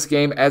difference in this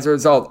game. As a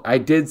result, I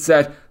did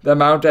set the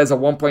Mount as a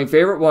 1-point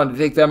favorite, willing to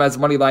take them as a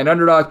money line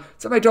underdog.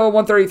 Set my total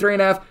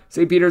 133.5.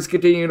 St. Peter's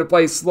continuing to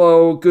play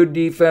slow, good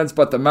defense,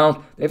 but the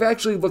Mount, they've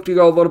actually looked to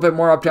go a little bit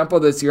more up-tempo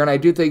this year, and I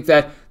do think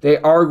that they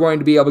are going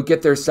to be able to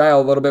get their style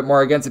a little bit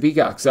more against the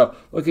Peacocks. So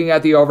looking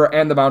at the over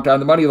and the Mount on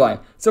the money line.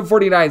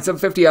 749,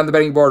 750 on the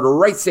betting board.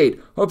 Wright State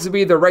hopes to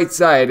be the right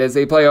side as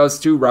they play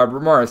host to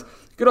Robert Morris.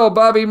 Good old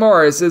Bobby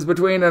Morris is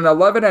between an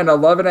 11 and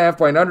 11.5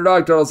 point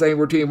underdog. Total saying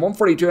between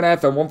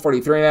 142.5 and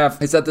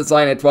 143.5. I set this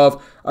line at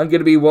 12. I'm going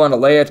to be willing to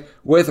lay it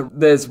with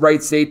this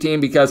Wright State team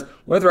because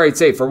with Wright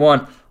State, for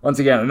one, once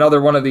again,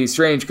 another one of these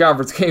strange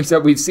conference games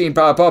that we've seen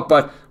pop up,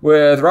 but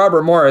with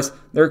Robert Morris,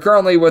 they're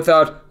currently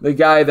without the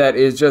guy that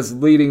is just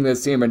leading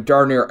this team in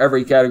darn near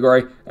every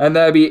category, and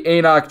that'd be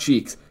Enoch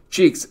Cheeks.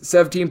 Cheeks,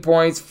 17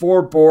 points,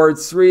 4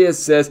 boards, 3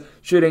 assists,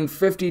 shooting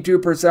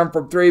 52%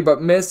 from 3,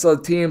 but missed the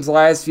team's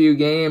last few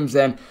games,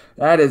 and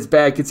that is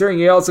bad, considering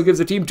he also gives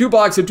the team 2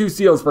 blocks and 2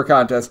 steals per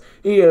contest.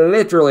 He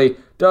literally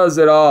does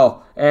it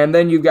all. And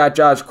then you've got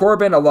Josh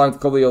Corbin along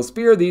with Khalil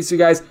Spear. These two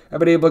guys have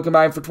been able to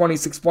combine for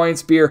 26 points.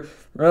 Spear,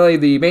 really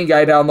the main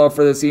guy down low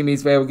for this team.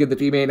 He's been able to give the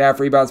team 8.5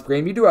 rebounds per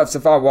game. You do have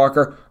Stephon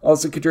Walker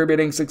also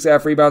contributing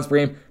 6.5 rebounds per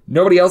game.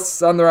 Nobody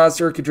else on the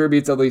roster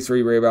contributes at least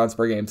 3 rebounds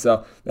per game.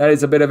 So that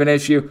is a bit of an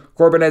issue.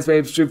 Corbin has been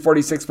able to shoot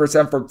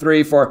 46% from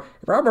 3 for a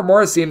Robert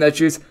Morris team that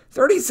shoots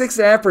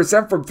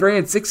 36.5% from 3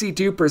 and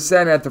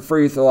 62% at the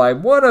free throw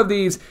line. One of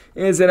these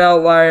is an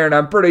outlier, and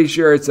I'm pretty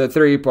sure it's a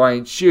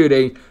 3-point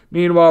shooting.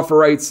 Meanwhile, for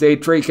Wright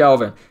State, Trey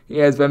Kelvin, he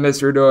has been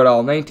Mr.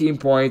 Do-It-All. 19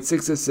 points,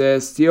 6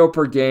 assists, steal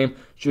per game,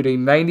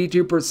 shooting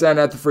 92%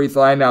 at the free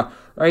throw line. Now,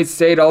 Wright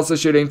State also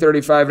shooting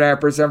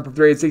 35.5% from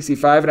 3 and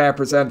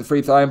 65.5% at the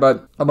free throw line,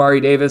 but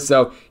Amari Davis,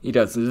 so he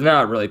does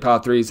not really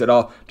pop threes at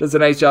all. Does a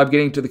nice job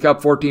getting to the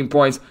cup, 14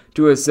 points,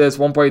 2 assists,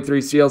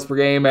 1.3 steals per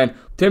game, and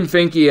Tim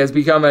Finke has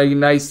become a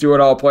nice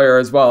do-it-all player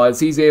as well,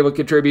 as he's able to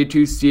contribute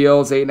 2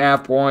 steals,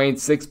 8.5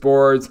 points, 6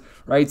 boards.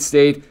 Wright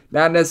State,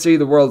 not necessarily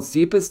the world's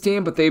deepest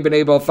team, but they've been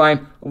able to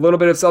find a little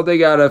bit of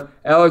something out of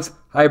Alex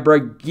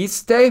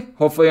Hybragiste.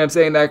 Hopefully I'm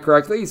saying that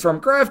correctly. He's from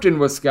Grafton,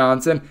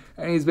 Wisconsin,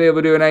 and he's been able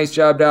to do a nice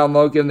job down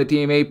low, giving the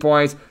team 8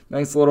 points.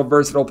 Nice little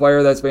versatile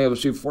player that's been able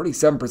to shoot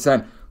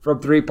 47% from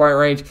 3-point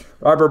range.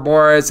 Robert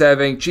Morris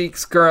having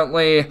Cheeks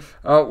currently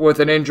with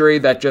an injury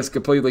that just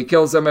completely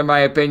kills him, in my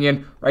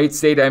opinion. Wright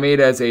State I made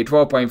as a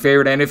 12-point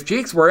favorite, and if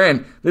Cheeks were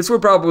in, this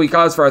would probably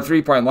cause for a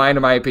 3-point line,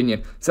 in my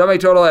opinion.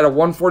 Semi-total at a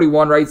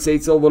 141. Wright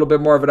State's still a little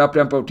bit more of an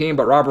up-tempo team,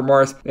 but Robert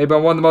Morris, they've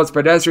been one of the most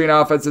pedestrian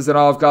offenses in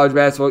all of college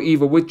basketball,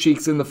 even with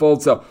Cheeks in the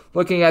fold. So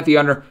looking at the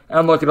under,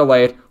 I'm looking to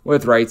lay it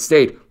with Wright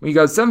State. We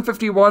go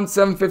 751,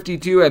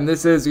 752, and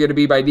this is going to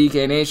be my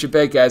DK Nation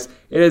pick, as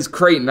it is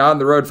Creighton on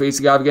the road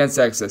facing off against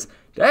Texas.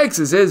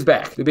 Texas is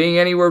back to being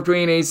anywhere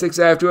between a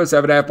 6.5 to a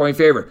 7.5 point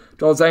favorite.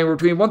 Total anywhere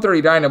between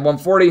 139 and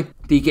 140.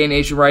 DK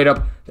Nation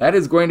write-up, that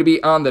is going to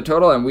be on the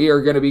total, and we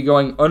are going to be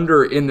going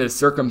under in this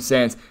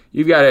circumstance.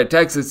 You've got a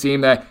Texas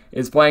team that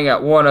is playing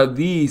at one of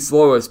the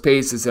slowest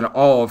paces in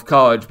all of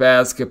college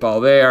basketball.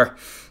 They are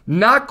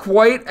not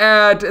quite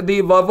at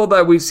the level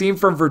that we've seen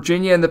from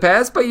Virginia in the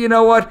past, but you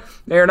know what?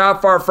 They're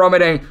not far from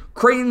it, and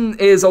Creighton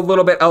is a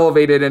little bit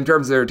elevated in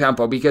terms of their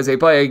tempo because they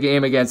play a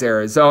game against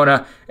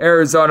Arizona.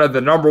 Arizona,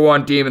 the number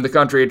 1 team in the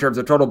country in terms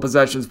of total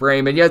possessions per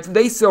game, and yet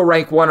they still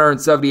rank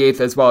 178th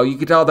as well. You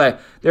can tell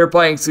that they're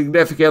playing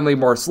significantly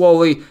more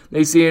slowly.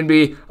 They seem to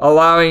be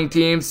allowing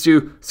teams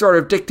to sort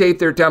of dictate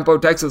their tempo.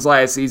 Texas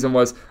last season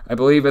was, I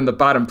believe, in the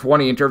bottom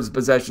 20 in terms of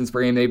possessions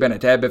per game. They've been a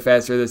tad bit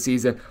faster this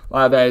season. A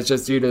lot of that is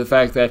just due to the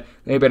fact that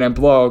they've been in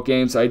blowout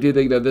games, so I do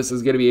think that this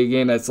is going to be a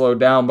game that's slowed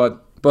down,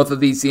 but both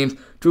of these teams,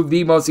 2 of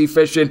the most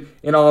efficient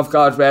in all of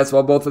college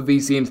basketball. Both of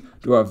these teams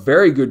do a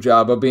very good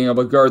job of being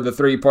able to guard the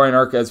 3-point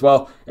arc as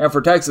well. And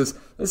for Texas,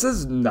 this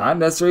is not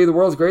necessarily the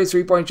world's greatest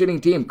 3-point shooting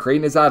team.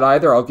 Creighton is not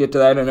either. I'll get to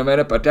that in a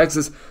minute. But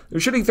Texas, they're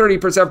shooting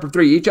 30% from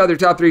 3. Each other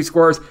top 3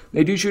 scorers,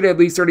 they do shoot at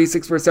least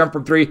 36%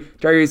 from 3.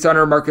 Tyrese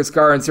Hunter, Marcus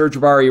Carr, and Serge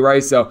Jabari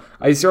Rice. So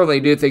I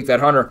certainly do think that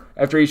Hunter,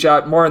 after he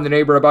shot more in the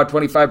neighborhood about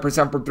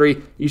 25% from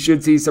 3, he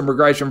should see some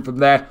regression from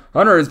that.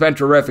 Hunter has been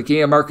terrific.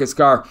 He and Marcus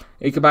Carr,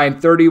 they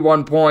combined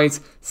 31 points,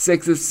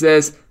 6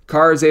 assists.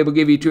 Carr is able to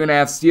give you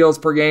 2.5 steals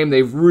per game.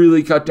 They've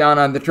really cut down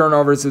on the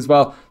turnovers as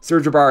well.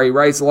 Serge Jabari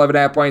Rice,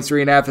 11.5 points,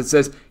 3.5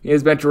 assists. He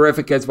has been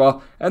terrific as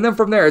well. And then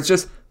from there, it's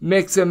just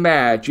mix and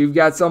match. You've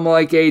got someone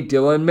like a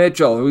Dylan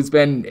Mitchell, who's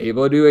been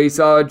able to do a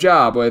solid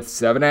job with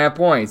 7.5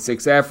 points,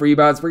 6.5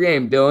 rebounds per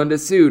game. Dylan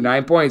Dessou,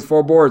 9 points,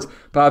 4 boards,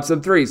 pops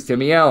some threes.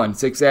 Timmy Allen,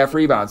 6.5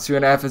 rebounds,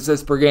 2.5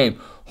 assists per game.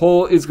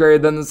 whole is greater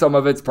than the sum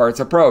of its parts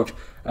approach.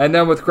 And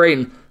then with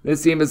Creighton,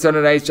 this team has done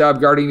a nice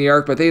job guarding the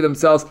arc, but they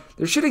themselves,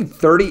 they're shooting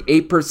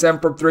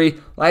 38% from three.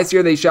 Last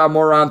year they shot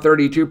more around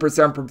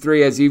 32% from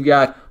three, as you've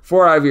got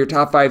 4 out of your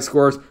top 5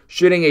 scorers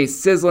shooting a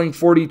sizzling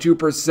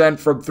 42%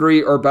 from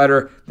three or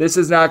better. This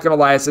is not going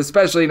to last,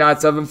 especially not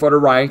 7-footer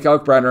Ryan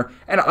Kalkbrenner.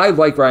 And I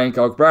like Ryan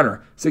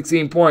Kalkbrenner.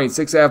 16 points,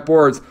 6.5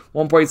 boards,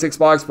 1.6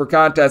 blocks per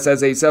contest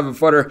as a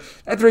 7-footer.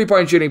 That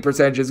 3-point shooting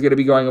percentage is going to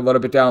be going a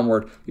little bit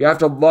downward. You have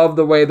to love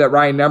the way that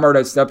Ryan Nembhard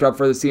has stepped up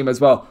for this team as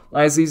well.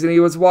 Last season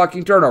he was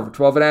walking turnover,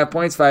 12.5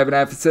 points,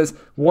 5.5 assists,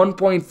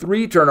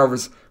 1.3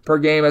 turnovers per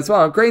game as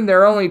well. And Creighton,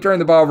 they're only turning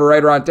the ball over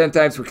right around 10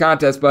 times per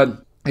contest,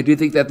 but I do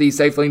think that the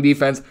stifling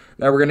defense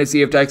that we're going to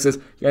see of Texas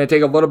going to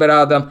take a little bit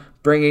out of them.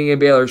 Bringing in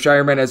Baylor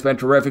Shireman has been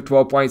terrific.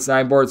 12 points,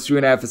 9 boards,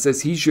 2.5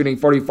 assists. He's shooting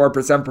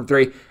 44% from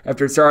three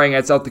after starting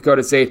at South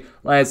Dakota State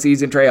last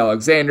season. Trey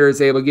Alexander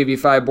is able to give you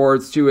 5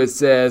 boards, 2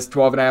 assists,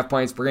 12.5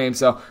 points per game.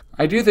 So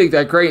I do think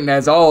that Creighton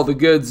has all the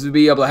goods to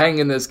be able to hang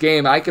in this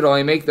game. I could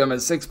only make them a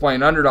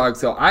 6-point underdog,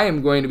 so I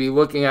am going to be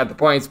looking at the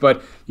points.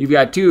 But you've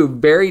got 2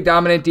 very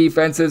dominant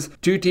defenses,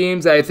 2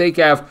 teams that I think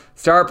have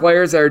star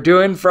players that are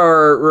doing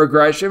for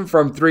regression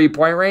from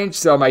 3-point range.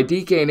 So my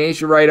DK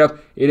Nation write-up,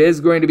 it is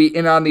going to be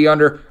in on the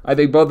under. I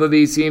think both of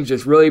these teams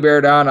just really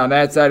bear down on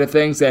that side of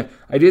things, and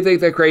I do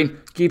think that Creighton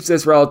keeps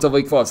this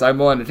relatively close. I'm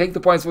willing to take the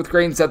points with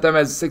Creighton, set them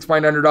as a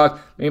 6-point underdog,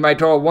 make my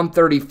total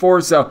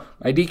 134, so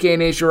my DK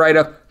Nation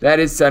write-up, that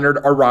is centered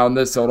around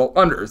this total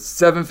under.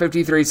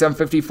 753,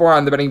 754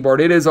 on the betting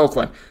board. It is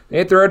Oakland. They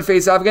hit the road to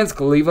face off against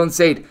Cleveland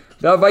State.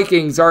 The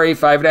Vikings are a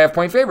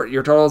 5.5-point favorite.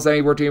 Your total is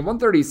anywhere between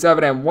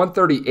 137 and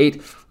 138.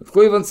 With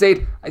Cleveland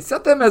State, I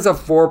set them as a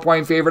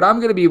 4-point favorite. I'm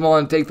going to be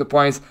willing to take the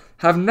points.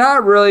 Have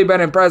not really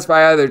been impressed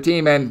by either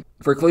team, and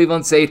for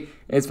Cleveland State,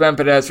 it's been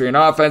pedestrian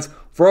offense.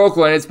 For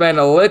Oakland, it's been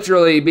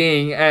literally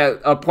being,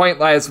 at a point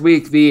last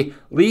week, the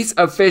least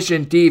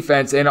efficient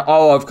defense in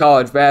all of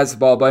college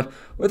basketball. But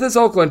with this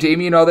Oakland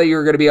team, you know that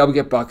you're going to be able to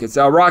get buckets.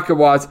 Now, Rocket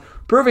Watts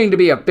proving to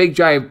be a big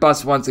giant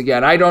bust once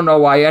again. I don't know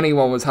why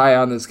anyone was high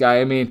on this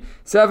guy. I mean,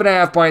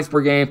 7.5 points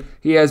per game.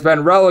 He has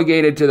been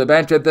relegated to the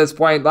bench at this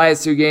point.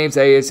 Last 2 games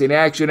that he has seen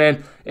action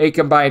in, a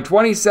combined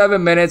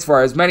 27 minutes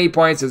for as many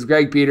points as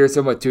Greg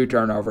Peterson with 2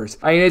 turnovers.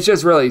 I mean, it's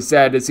just really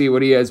sad to see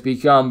what he has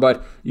become,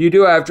 but you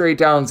do have Trey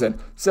Townsend.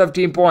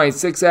 17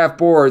 points, 6.5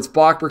 boards,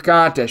 block per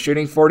contest,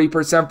 shooting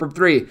 40% from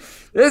 3.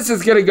 This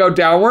is going to go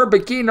downward,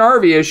 but Keaton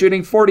Harvey is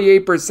shooting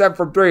 48%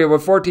 from 3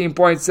 with 14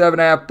 points,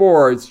 7.5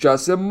 boards.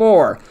 Justin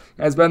Moore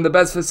has been the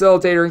best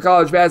facilitator in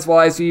college basketball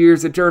last few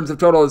years in terms of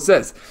total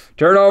assists.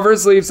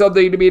 Turnovers leave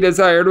something to be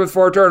desired with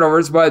 4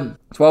 turnovers, but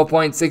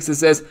 12.6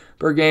 assists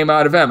per game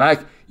out of him.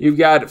 Heck, you've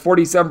got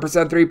 47%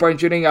 3-point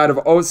shooting out of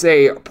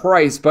Osei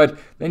Price, but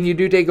then you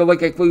do take a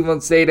look at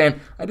Cleveland State, and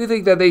I do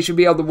think that they should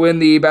be able to win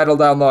the battle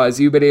down low, as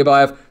you've been able to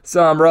have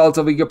some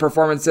relatively good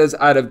performances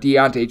out of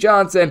Deontay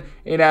Johnson,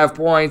 8.5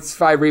 points,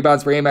 5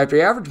 rebounds per game after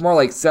he averaged more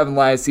like 7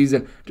 last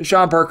season.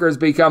 Deshaun Parker has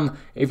become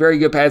a very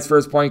good pass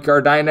first point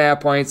guard, 9.5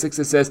 points, 6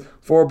 assists,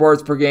 4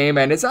 boards per game,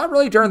 and it's not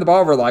really turning the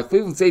ball over a lot.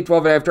 Cleveland State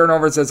 12.5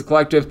 turnovers as a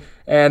collective,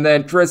 and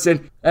then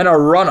Tristan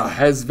Enaruna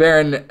has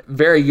been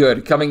very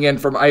good coming in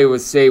from Iowa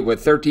State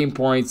with 13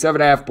 points,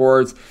 7.5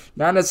 boards,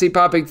 not necessarily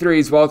popping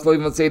threes, while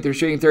Cleveland State, they're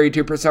shooting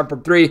 32%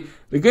 from 3.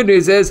 The good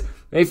news is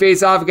they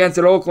face off against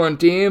an Oakland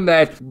team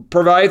that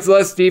provides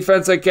less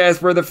defense than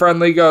Casper the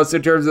Friendly Ghost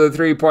in terms of the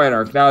 3-point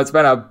arc. Now, it's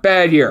been a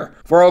bad year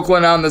for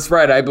Oakland on the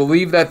spread. I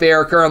believe that they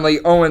are currently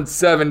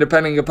 0-7,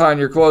 depending upon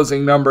your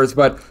closing numbers,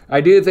 but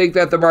I do think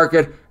that the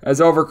market has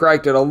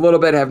overcorrected a little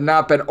bit, have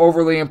not been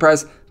overly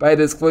impressed by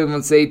this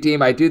Cleveland State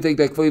team. I do think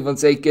that Cleveland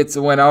State gets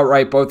the win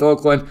outright, both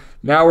Oakland.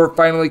 Now we're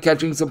finally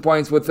catching some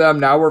points with them.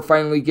 Now we're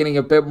finally getting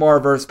a bit more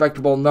of a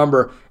respectable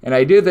number. And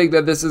I do think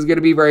that this is going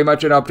to be very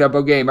much an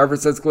up-tempo game. Ever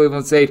since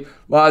Cleveland State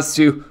lost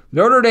to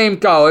Notre Dame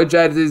College,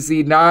 that is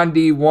the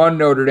non-D1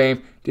 Notre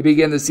Dame, to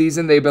begin the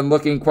season, they've been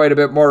looking quite a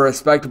bit more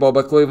respectable.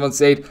 But Cleveland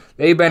State,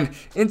 they've been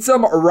in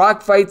some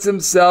rock fights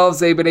themselves.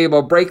 They've been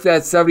able to break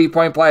that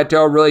 70-point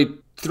plateau really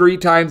 3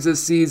 times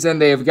this season.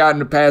 They have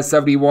gotten past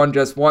 71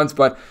 just once,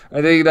 but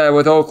I think that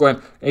with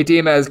Oakland, a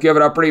team that has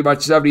given up pretty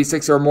much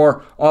 76 or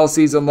more all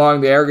season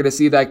long, they are going to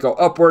see that go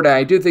upward, and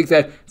I do think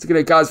that it's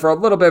going to cause for a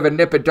little bit of a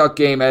nip-and-tuck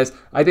game, as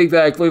I think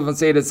that Cleveland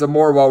State is a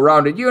more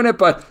well-rounded unit,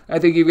 but I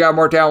think you've got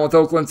more talent with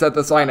Oakland. Set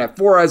this line at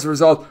 4 as a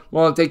result.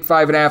 Willing to take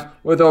 5.5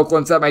 with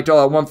Oakland. Set my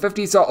total at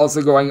 150, so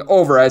also going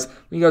over as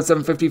we go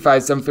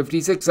 755,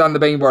 756 on the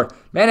betting board.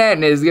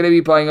 Manhattan is going to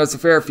be playing us a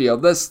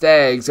Fairfield. The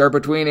Stags are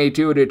between a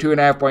 2 to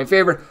 2.5 point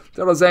favorite.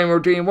 Total is anywhere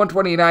between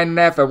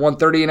 129.5 and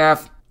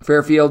 130.5.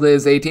 Fairfield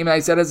is a team I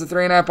said is a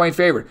 3.5 point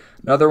favorite.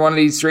 Another one of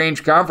these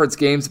strange conference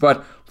games,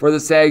 but for the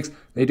Stags,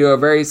 they do a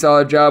very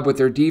solid job with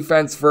their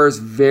defense first,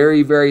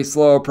 very, very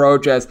slow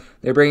approach as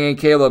they bring in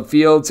Caleb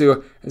Fields,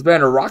 who has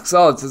been rock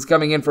solid since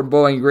coming in from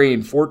Bowling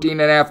Green.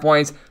 14.5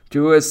 points,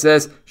 2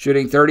 assists,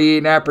 shooting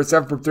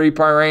 38.5% from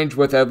three-point range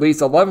with at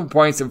least 11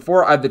 points in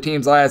 4 of the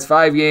team's last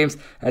 5 games.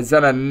 Has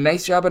done a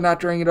nice job of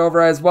not turning it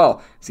over as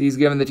well. So he's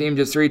given the team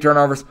just 3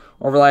 turnovers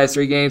over the last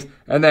 3 games.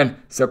 And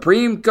then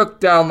Supreme Cook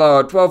down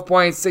low, 12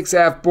 points,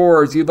 6.5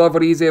 boards. You love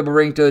what he's able to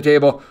bring to the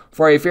table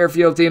for a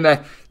Fairfield team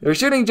that they're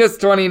shooting just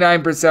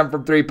 29%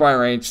 from three-point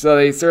range. So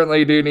they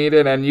certainly do need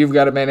it. And you've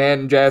got a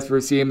Manhattan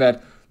Jaspers team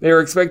that they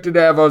were expected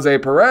to have Jose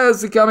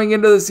Perez coming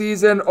into the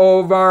season,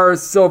 Omar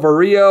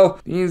Silverio.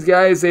 These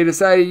guys, they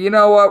decided, you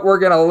know what, we're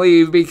going to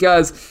leave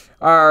because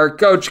our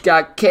coach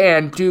got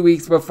canned 2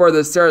 weeks before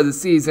the start of the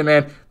season,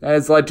 and that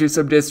has led to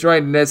some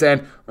disjointedness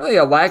and really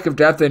a lack of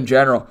depth in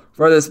general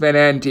for this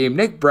Manhattan team.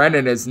 Nick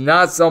Brennan is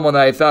not someone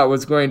that I thought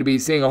was going to be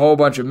seeing a whole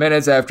bunch of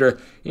minutes after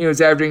he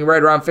was averaging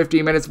right around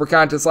 15 minutes per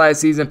contest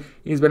last season.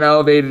 He's been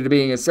elevated to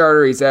being a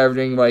starter. He's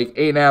averaging like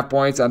 8.5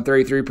 points on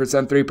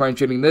 33% three-point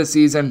shooting this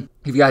season.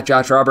 You've got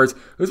Josh Roberts,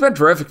 who's been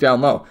terrific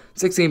down low.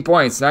 16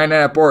 points,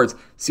 9.5 boards,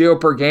 steal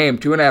per game,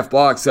 2.5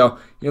 blocks. So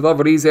you love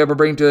what he's able to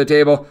bring to the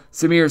table.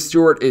 Samir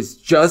Stewart is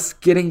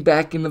just getting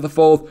back into the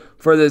fold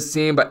for this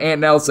team, but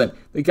Ant Nelson,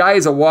 the guy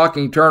is a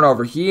walking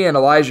turnover. He and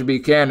Elijah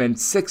Buchanan,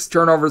 6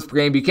 turnovers per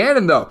game.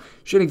 Buchanan, though,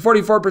 shooting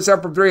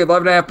 44% from 3,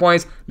 11.5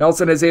 points.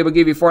 Nelson is able to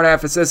give you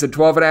 4.5 assists and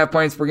 12.5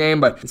 points per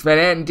game, but this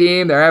Manhattan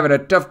team, they're having a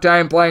tough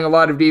time playing a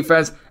lot of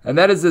defense, and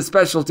that is the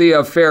specialty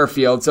of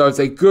Fairfield. So it's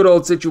a good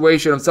old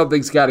situation of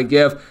something's got to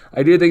give.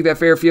 I do think that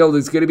Fairfield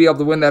is going to be able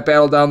to win that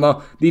battle down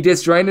low. The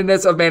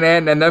disjointedness of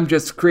Manhattan and them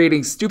just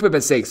creating stupid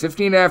mistakes.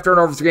 15.5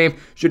 turnovers per game,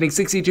 shooting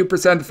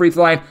 62% the free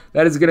throw line.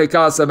 That is going to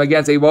cost them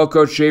against a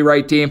well-coached Jay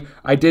Wright team.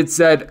 I did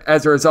set,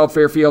 as a result,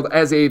 Fairfield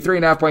as a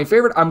 3.5 point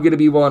favorite. I'm going to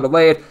be willing to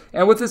lay it.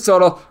 And with this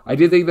total, I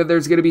do think that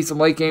there's going to be some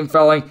late game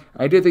fouling.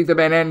 I do think that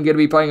Manhattan going to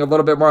be playing a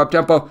little bit more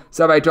up-tempo.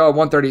 Set by total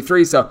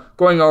 133, so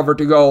going over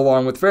to go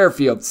along with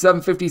Fairfield.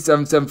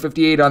 757,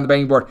 758 on the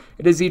betting board.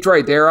 It is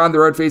Detroit. They are on the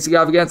road facing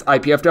off against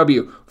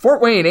IPFW.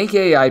 Fort Wayne,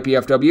 aka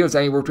IPFW, is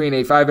anywhere between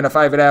a 5 and a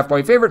 5.5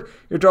 point favorite.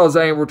 Your total is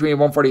anywhere between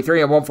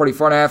 143 and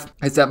 144.5.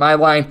 I set my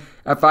line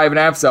at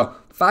 5.5, so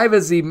 5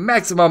 is the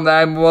maximum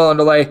that I'm willing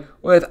to lay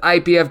with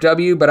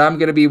IPFW, but I'm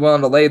going to be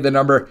willing to lay the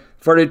number.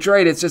 For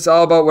Detroit, it's just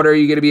all about what are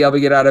you going to be able to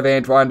get out of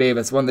Antoine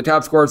Davis. One of the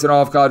top scorers in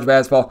all of college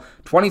basketball,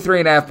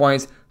 23.5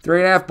 points,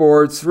 3.5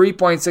 boards,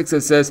 3.6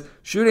 assists,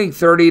 shooting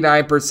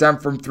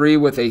 39% from 3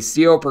 with a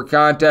steal per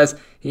contest.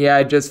 He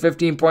had just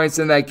 15 points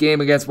in that game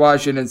against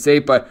Washington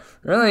State, but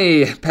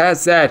really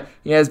past that,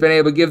 he has been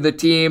able to give the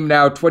team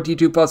now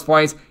 22 plus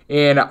points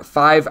in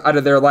 5 out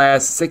of their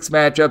last 6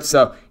 matchups,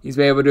 so he's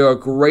been able to do a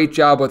great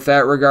job with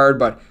that regard,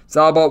 but it's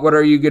all about what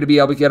are you going to be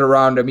able to get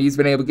around him. He's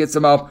been able to get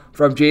some help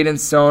from Jaden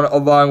Stone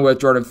along with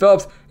Jordan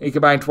Phillips. He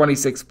combined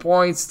 26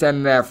 points,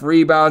 10.5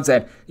 rebounds,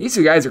 and these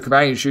 2 guys are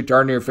combining to shoot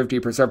darn near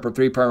 50% from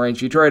three-point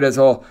range. Detroit as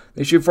a whole,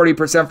 they shoot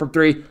 40% from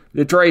 3.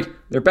 Detroit,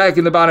 they're back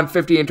in the bottom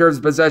 50 in terms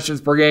of possessions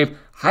per game.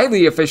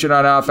 Highly efficient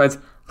on offense,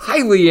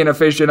 highly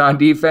inefficient on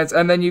defense,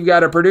 and then you've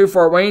got a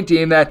Purdue-Fort Wayne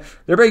team that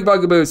their big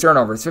bugaboo is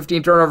turnovers,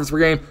 15 turnovers per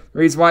game. The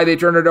reason why they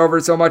turn it over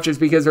so much is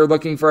because they're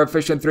looking for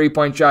efficient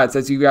three-point shots,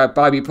 as you've got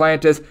Bobby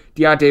Plantis,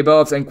 Deontay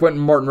Billups, and Quentin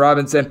Morton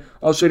Robinson,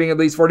 all shooting at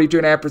least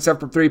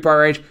 42.5% from three-point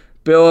range.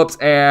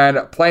 Billups and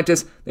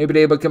Plantis, they've been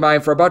able to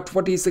combine for about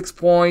 26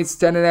 points,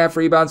 10.5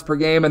 rebounds per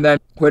game, and then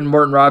Quentin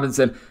Morton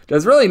Robinson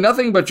does really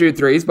nothing but shoot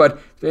threes, but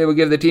he's able to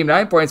give the team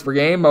 9 points per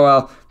game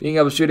while being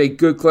able to shoot a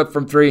good clip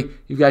from 3.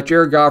 You've got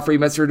Jared Goffrey,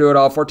 Mr.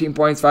 Do-It-All, 14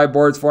 points, 5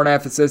 boards,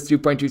 4.5 assists,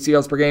 2.2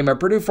 steals per game. At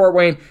Purdue-Fort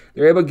Wayne,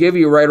 they're able to give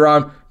you right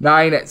around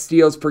 9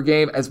 steals per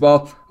game as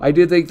well. I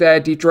do think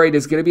that Detroit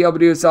is going to be able to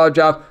do a solid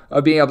job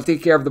of being able to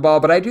take care of the ball,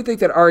 but I do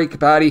think that Ari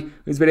Kapati,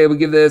 who's been able to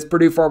give this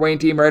Purdue-Fort Wayne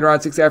team right around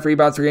 6.5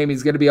 rebounds per game,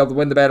 he's going to be able to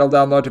win the battle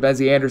down low to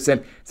Benzie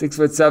Anderson,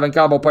 6'7"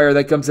 combo player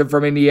that comes in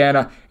from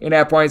Indiana,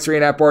 8.5 points,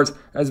 3.5 boards,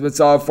 has been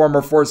solid,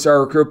 former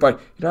 4-star recruit, but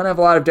you don't have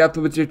a lot of depth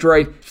with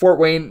Detroit. Fort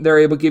Wayne, they're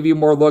able to give you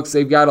more looks.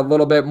 They've got a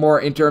little bit more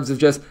in terms of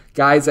just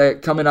guys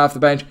that come in off the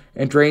bench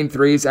and drain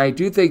threes. I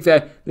do think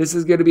that this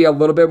is going to be a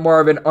little bit more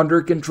of an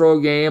under control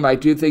game. I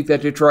do think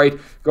that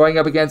Detroit, going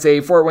up against a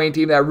Fort Wayne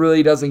team that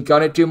really doesn't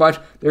gun it too much,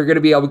 they're going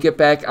to be able to get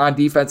back on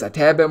defense a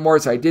tad bit more.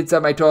 So I did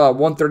set my total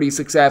at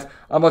 136.5.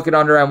 I'm looking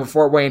under, and with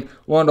Fort Wayne,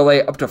 willing to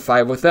lay up to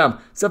 5 with them.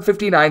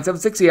 759,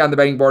 760 on the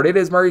betting board. It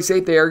is Murray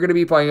State. They are going to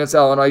be playing against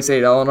Illinois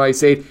State. Illinois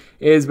State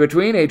is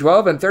between a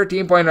 12 and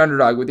 13 point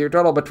underdog with your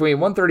total between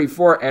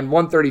 134 and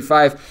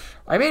 135.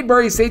 I made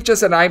Murray State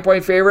just a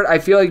 9-point favorite. I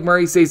feel like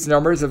Murray State's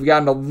numbers have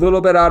gotten a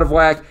little bit out of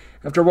whack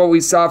after what we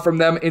saw from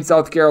them in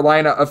South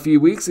Carolina a few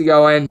weeks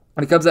ago. And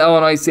when it comes to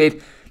Illinois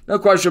State, no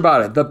question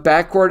about it. The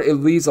backcourt, it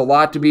leaves a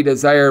lot to be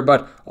desired,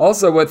 but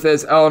also with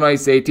this Illinois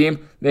State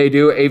team, they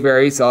do a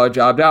very solid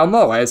job down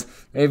low, as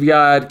they've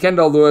got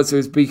Kendall Lewis,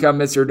 who's become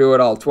Mr.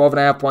 Do-It-All,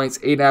 12.5 points,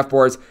 8.5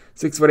 boards,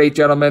 6'8"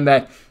 gentleman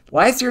that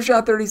last year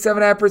shot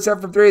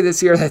 37.5% from 3.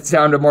 This year, that's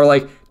down to more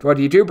like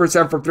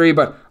 22% from 3,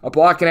 but a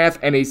block and a half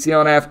and a steal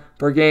and a half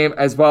per game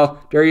as well.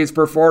 Darius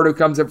Burford, who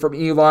comes in from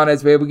Elon,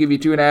 has been able to give you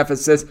 2.5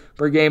 assists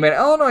per game. And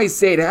Illinois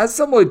State has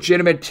some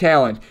legitimate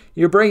talent.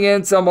 You bring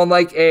in someone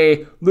like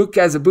a Luke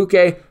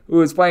Kazabuke,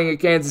 who is playing at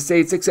Kansas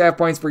State, 6.5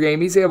 points per game.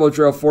 He's able to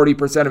drill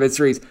 40% of his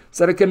threes.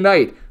 Seneca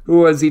Knight, who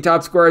was the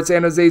top scorer at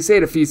San Jose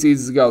State a few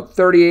seasons ago,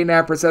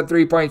 38.5%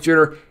 three-point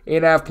shooter,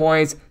 8.5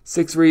 points,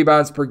 6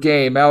 rebounds per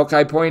game.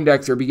 Malachi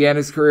Poindexter began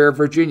his career at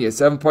Virginia,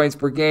 7 points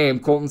per game.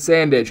 Colton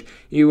Sandage,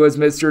 he was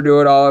Mr.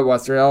 Do-It-All at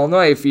Western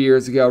Illinois a few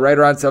years ago, right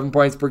around 7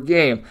 points per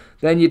game.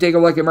 Then you take a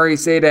look at Murray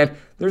State, and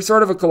there's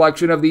sort of a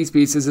collection of these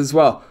pieces as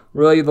well.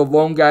 Really, the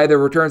lone guy that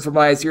returns from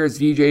last year is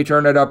DJ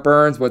Turn-It-Up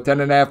Burns with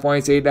 10.5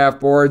 points, 8.5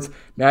 boards.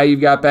 Now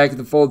you've got back at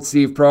the fold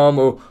Steve Prohm,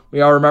 who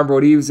we all remember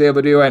what he was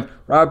able to do, and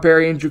Rob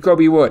Perry and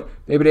Jacoby Wood.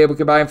 They've been able to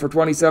combine for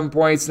 27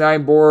 points,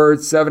 9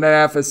 boards,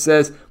 7.5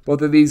 assists.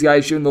 Both of these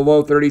guys shooting the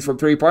low 30s from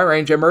three-point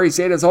range, and Murray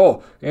State as a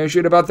whole. They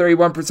shoot about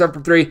 31%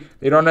 from three.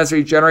 They don't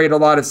necessarily generate a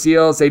lot of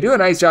steals. They do a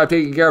nice job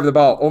taking care of the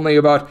ball, only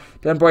about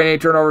 10.8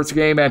 turnovers per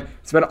game, and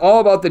it's been all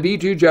about the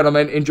D2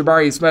 gentleman in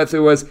Jabari Smith,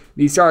 who was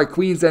the star at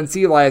Queens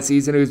NC last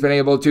season, who's been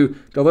able to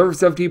deliver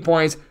 17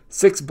 points,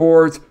 6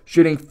 boards,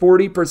 shooting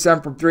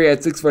 40% from three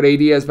at 6'8".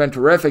 He has been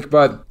terrific,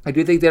 but I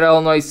do think that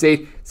Illinois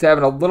State is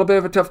having a little bit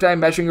of a tough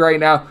time meshing right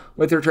now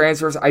with their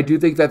transfers. I do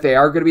think that they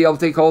are going to be able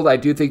to take hold. I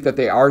do think that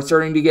they are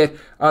starting to get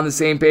on the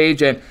same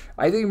page, and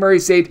I think Murray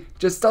State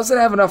just doesn't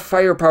have enough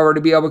firepower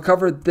to be able to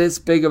cover this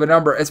big of a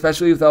number,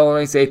 especially with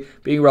Illinois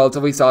State being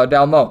relatively solid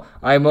down low.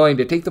 I'm willing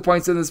to take the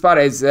points in the spot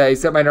as I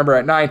set my number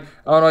at 9.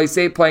 Illinois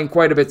State playing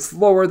quite a bit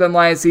slower than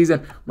last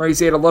season. Murray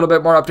State a little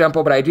bit more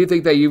up-tempo, but I do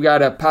think that you've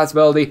got a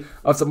possibility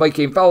of some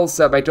late-game fouls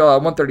set by total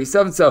at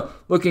 137, so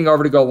looking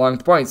over to go along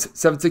with points.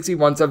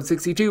 761,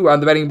 762 on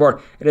the betting board.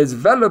 It is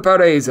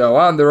Valparaiso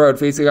on the road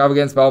facing off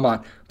against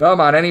Belmont.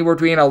 Belmont anywhere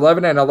between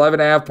 11 and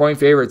 11.5 point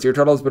favorites. Your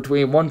totals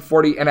between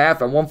 140.5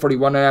 and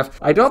 141.5.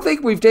 I don't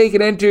think we've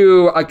taken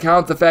into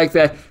account the fact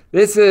that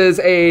this is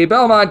a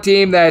Belmont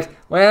team that,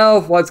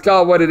 well, let's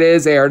call it what it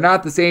is. They are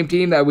not the same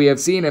team that we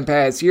have seen in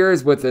past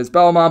years with this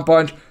Belmont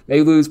bunch.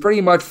 They lose pretty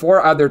much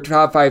 4 out of their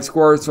top 5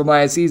 scorers from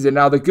last season.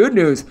 Now, the good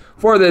news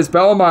for this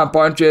Belmont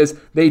bunch is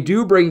they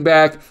do bring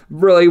back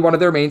really one of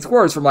their main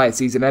scorers from last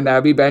season, and that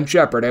would be Ben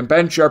Shepherd. And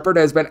Ben Shepherd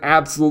has been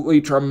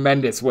absolutely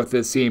tremendous with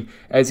this team,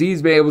 as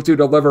he's been able to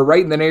deliver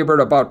right in the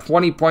neighborhood about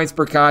 20 points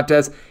per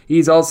contest.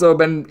 He's also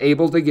been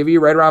able to give you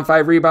right around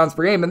 5 rebounds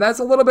per game, and that's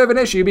a little bit of an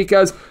issue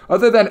because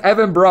other than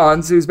Evan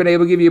Bronze, who's been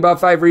able to give you about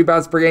 5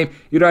 rebounds per game,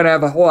 you don't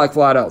have a whole heck of a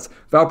lot else.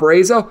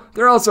 Valparaiso,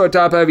 they're also a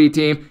top-heavy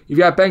team. You've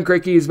got Ben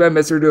Krikke, who's been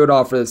Mr.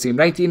 Do-It-All for this team.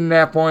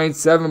 19.5 points,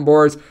 7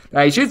 boards.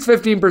 Now, he shoots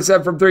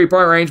 15% from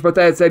three-point range, but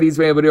that said, he's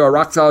been able to do a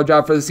rock-solid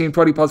job for this team.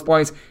 20-plus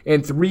points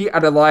in 3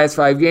 out of the last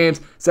 5 games.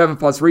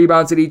 7-plus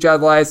rebounds in each out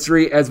of the last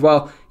 3 as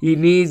well. He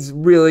needs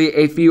really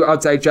a few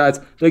outside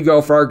shots to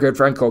go for our good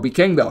friend Kobe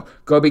King, though.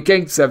 Kobe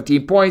King,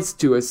 17 points,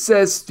 2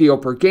 assists, steal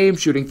per game,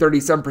 shooting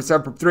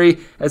 37% from 3.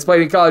 Has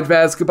played in college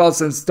basketball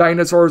since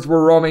dinosaurs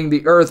were roaming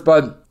the earth,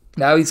 but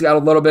now he's got a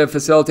little bit of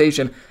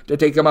facilitation to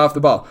take him off the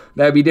ball.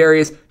 That would be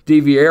Darius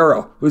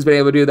DiViero, who's been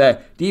able to do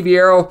that.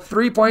 DiViero,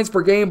 3 points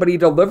per game, but he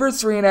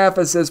delivers 3.5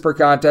 assists per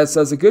contest,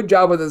 does a good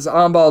job with his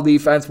on-ball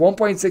defense,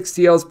 1.6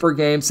 steals per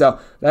game, so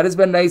that has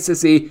been nice to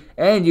see.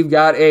 And you've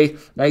got a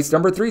nice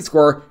number 3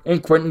 scorer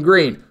in Quentin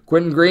Green.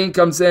 Quentin Green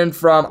comes in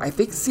from, I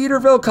think,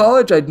 Cedarville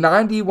College, a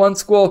non-D1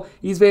 school.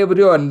 He's been able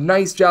to do a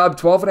nice job,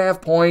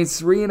 12.5 points,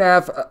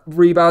 3.5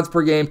 rebounds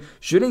per game,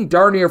 shooting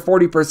darn near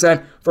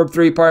 40% from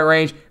three-point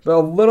range, but a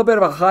little bit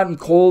of a hot and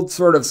cold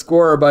sort of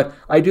scorer, but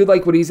I do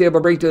like what he's able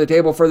to bring to the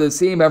table for this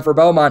team. And for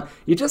Belmont,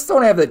 you just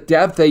don't have the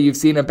depth that you've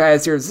seen in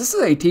past years. This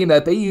is a team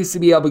that they used to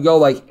be able to go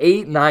like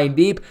 8, 9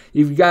 deep.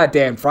 You've got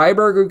Dan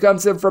Freiberg, who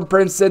comes in from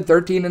Princeton,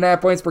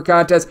 13.5 points per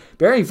contest,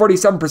 burying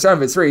 47%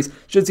 of his threes.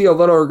 Should see a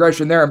little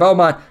regression there. In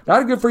Belmont,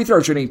 not a good free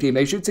throw shooting team.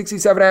 They shoot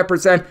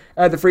 67.5%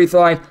 at the free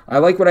throw line. I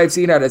like what I've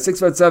seen out of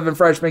 6'7"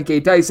 freshman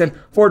Cade Tyson,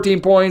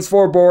 14 points,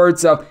 4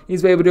 boards, so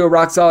he's been able to do a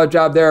rock solid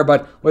job there.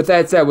 But with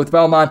that said, with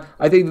Belmont,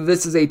 I think that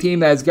this is a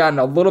team that has gotten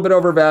a little bit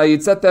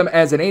overvalued. Set them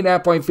as an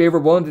 8.5 point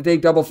favorite, willing to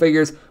take double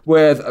figures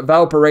with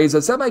Valparaiso.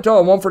 Set my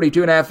total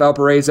 142.5.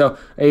 Valparaiso,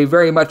 a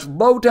very much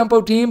low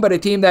tempo team, but a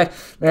team that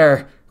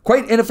they're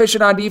quite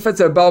inefficient on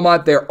defense. At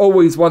Belmont, they're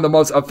always one of the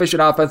most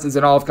efficient offenses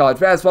in all of college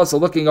basketball, so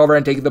looking over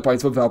and taking the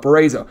points with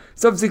Valparaiso.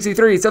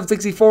 763,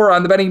 764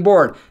 on the betting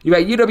board. You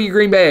got UW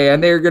Green Bay,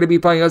 and they're going to be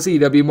playing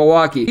UW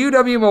Milwaukee.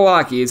 UW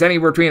Milwaukee is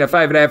anywhere between a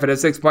 5.5 and a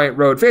 6-point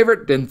road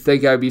favorite. Didn't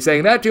think I'd be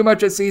saying that too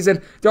much this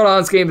season. Total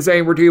on this game is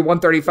anywhere between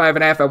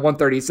 135.5 and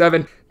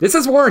 137. This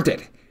is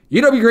warranted.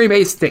 UW Green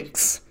Bay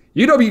stinks.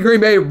 UW Green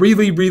Bay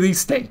really, really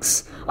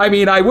stinks. I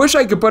mean, I wish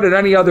I could put it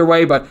any other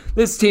way, but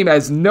this team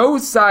has no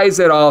size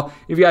at all.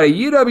 You've got a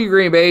UW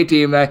Green Bay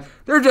team that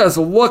they're just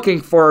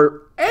looking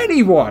for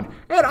anyone,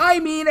 and I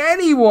mean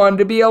anyone,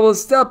 to be able to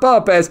step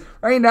up, as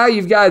right now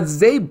you've got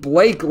Zay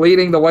Blake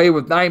leading the way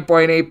with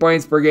 9.8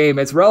 points per game.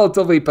 It's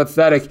relatively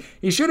pathetic.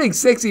 He's shooting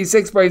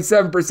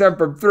 66.7%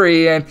 from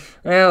three, and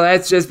well,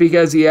 that's just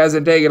because he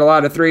hasn't taken a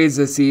lot of threes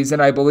this season.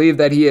 I believe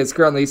that he is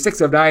currently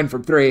 6 of 9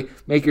 from three.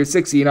 Make your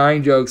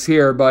 69 jokes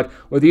here, but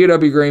with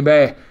UW Green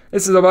Bay,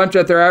 this is a bunch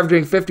that they're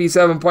averaging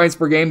 57 points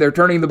per game. They're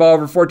turning the ball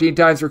over 14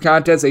 times per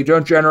contest. They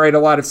don't generate a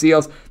lot of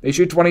steals. They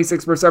shoot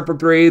 26% from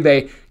three.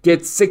 They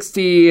get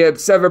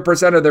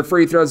 67% of their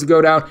free throws to go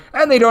down.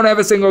 And they don't have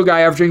a single guy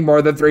averaging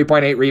more than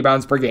 3.8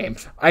 rebounds per game.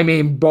 I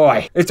mean,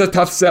 boy, it's a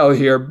tough sell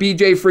here.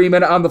 BJ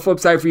Freeman on the flip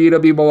side for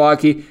UW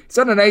Milwaukee. He's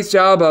done a nice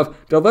job of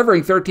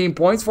delivering 13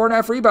 points,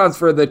 4.5 rebounds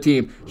for the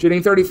team.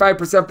 Shooting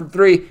 35% from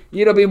three.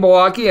 UW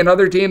Milwaukee,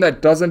 another team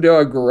that doesn't do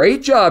a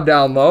great job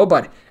down low,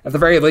 but at the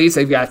very least,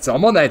 they've got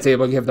someone that's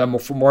able to give them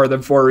more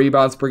than 4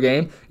 rebounds per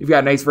game. You've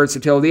got nice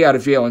versatility out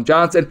of Jalen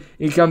Johnson.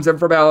 He comes in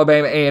from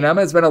Alabama A&M.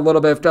 It's been a little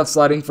bit of tough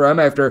sledding for him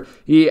after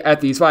he, at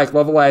the SWAC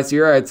level last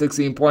year, had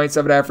 16 points,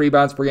 7.5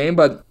 rebounds per game,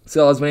 but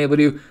still has been able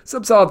to do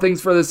some solid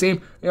things for this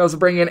team. They also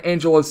bring in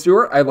Angelo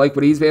Stewart. I like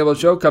what he's been able to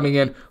show coming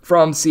in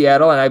from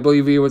Seattle, and I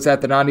believe he was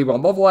at the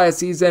 91 level last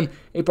season.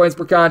 8 points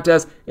per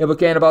contest, able to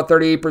can about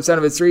 38%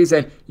 of his threes,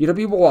 and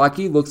UW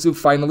Milwaukee looks to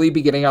finally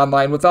be getting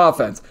online with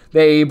offense.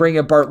 They bring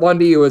in Bart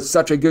Lundy, who is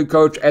such a good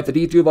coach at the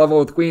D2 level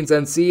with Queens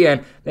NC,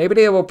 and they've been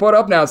able to put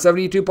up now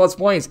 72 plus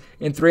points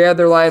in 3 out of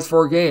their last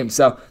 4 games.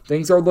 So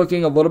things are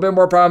looking a little bit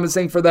more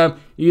promising for them.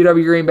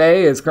 UW Green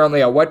Bay is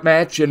currently a wet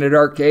match in a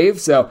dark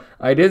cave, so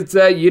I did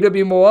say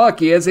UW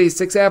Milwaukee is a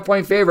 6.5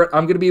 point favorite.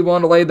 I'm going to be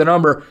willing to lay the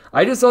number.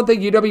 I just don't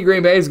think UW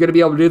Green Bay is going to be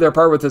able to do their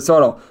part with this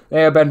total.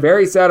 They have been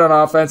very sad on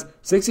offense,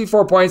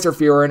 64 points or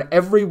fewer in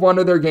every one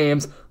of their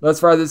games thus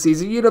far this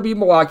season. UW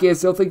Milwaukee, I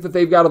still think that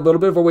they've got a little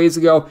bit of a ways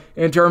to go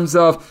in terms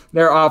of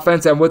their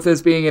offense, and with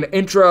this being an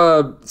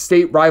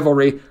intra-state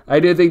rivalry, I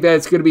do think that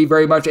it's going to be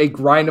very much a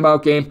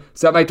grind-em-out game.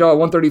 Set my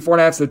total at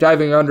 134.5, so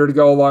diving under to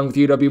go along with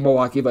UW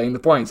Milwaukee laying the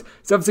points.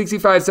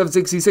 765,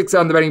 766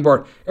 on the betting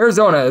board.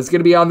 Arizona is going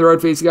to be on the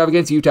road facing off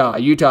against Utah.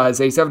 Utah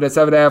is a 7 to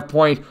 7.5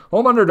 point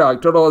home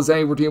underdog. Total is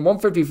anywhere between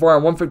 154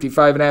 and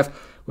 155.5.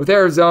 With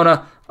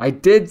Arizona, I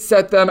did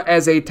set them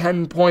as a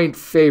 10-point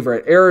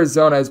favorite.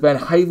 Arizona has been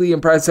highly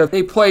impressive.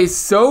 They play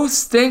so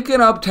stinking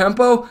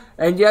up-tempo,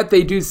 and yet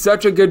they do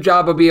such a good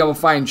job of being able to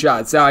find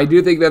shots. Now, I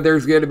do think that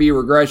there's going to be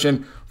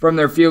regression from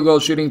their field goal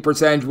shooting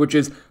percentage, which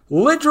is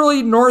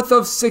literally north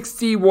of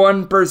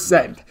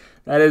 61%.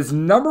 That is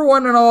number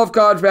 1 in all of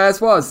college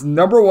basketball. It's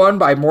number 1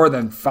 by more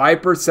than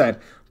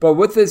 5%. But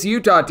with this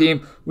Utah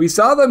team, we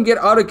saw them get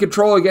out of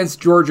control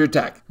against Georgia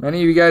Tech.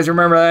 Many of you guys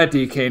remember that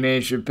DK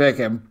Nation pick,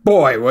 and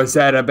boy, was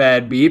that a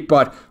bad beat.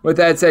 But with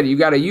that said, you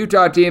got a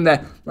Utah team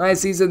that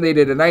last season they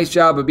did a nice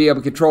job of being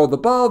able to control the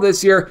ball.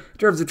 This year, in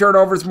terms of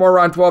turnovers, more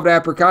around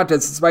 12.5 per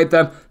contest, despite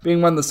them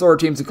being one of the slower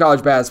teams in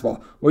college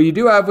basketball. What you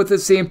do have with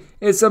this team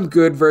is some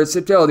good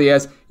versatility,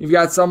 as you've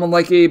got someone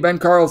like a Ben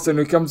Carlson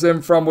who comes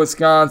in from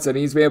Wisconsin.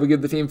 He's been able to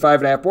give the team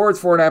 5.5 boards,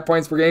 4.5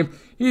 points per game.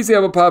 He's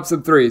able to pop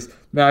some threes.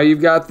 Now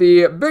you've got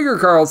the bigger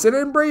Carlson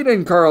and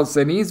Braden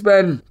Carlson. He's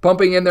been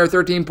pumping in there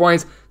 13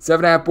 points,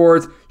 7.5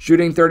 boards,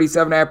 shooting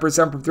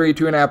 37.5% from three,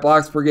 2.5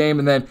 blocks per game.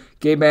 And then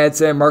Gabe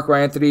Madsen, Marco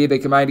Anthony, they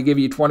combine to give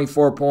you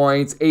 24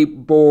 points,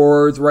 8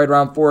 boards, right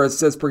around 4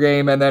 assists per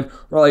game. And then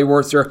Raleigh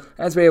Worcester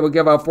has been able to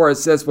give out 4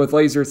 assists with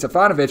Lazer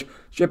Stefanovic,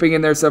 shipping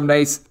in there some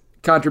nice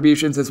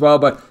contributions as well.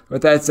 But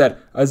with that said,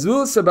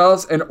 Azul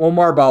Sabelis and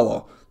Omar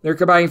Ballo, they're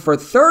combining for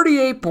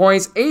 38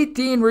 points,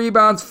 18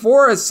 rebounds,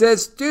 4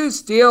 assists, 2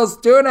 steals,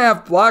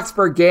 2.5 blocks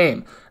per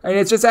game. And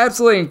it's just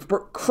absolutely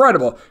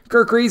incredible.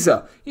 Kirk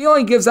Reza, he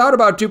only gives out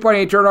about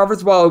 2.8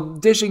 turnovers while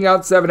dishing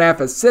out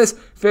 7.5 assists,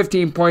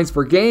 15 points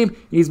per game.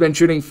 He's been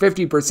shooting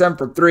 50%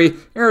 from 3.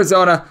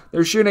 Arizona,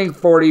 they're shooting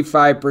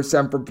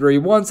 45% from 3.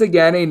 Once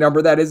again, a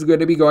number that is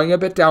going to be going a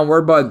bit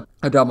downward, but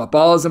Adama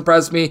Ball has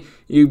impressed me.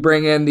 You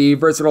bring in the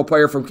versatile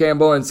player from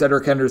Campbell and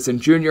Cedric Henderson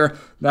Jr.,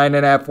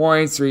 9.5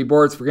 points, 3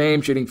 boards per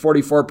game, shooting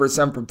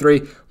 44% from 3.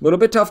 A little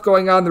bit tough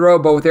going on the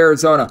road, but with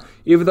Arizona,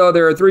 even though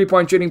they're a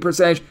 3-point shooting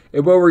percentage, it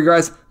will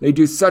regress. They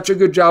do such a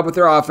good job with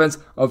their offense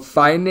of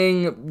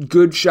finding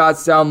good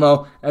shots down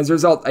low. As a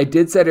result, I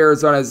did set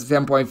Arizona as a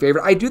 10-point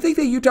favorite. I do think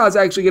that Utah is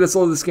actually going to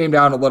slow this game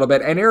down a little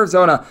bit, and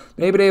Arizona,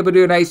 they've been able to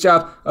do a nice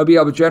job of being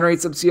able to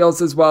generate some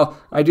steals as well.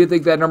 I do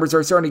think that numbers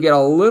are starting to get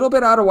a little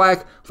bit out of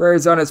whack for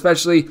Arizona,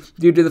 especially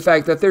due to the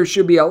fact that there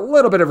should be a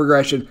little bit of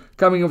regression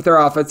coming with their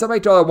offense. So I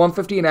total at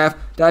 150.5,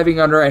 diving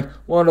under, and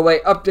willing to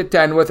lay up to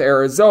 10 with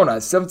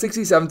Arizona.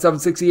 767,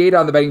 768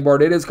 on the betting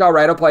board. It is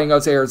Colorado playing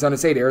out Arizona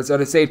State.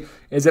 Arizona State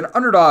is an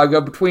underdog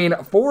of between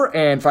 4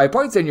 and 5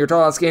 points in your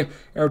total on this game,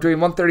 and between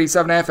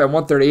 137.5 and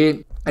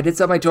 138. I did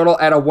set my total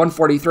at a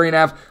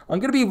 143.5. I'm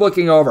going to be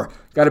looking over.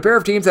 Got a pair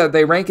of teams that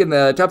they rank in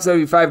the top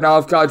 75 now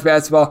of college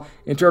basketball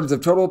in terms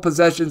of total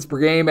possessions per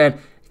game, and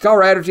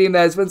Colorado team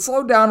that has been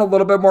slowed down a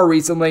little bit more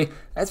recently.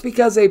 That's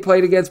because they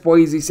played against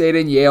Boise State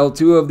and Yale,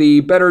 2 of the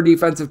better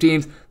defensive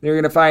teams they're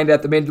going to find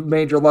at the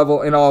major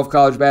level in all of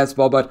college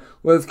basketball. But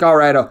with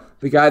Colorado,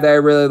 the guy that I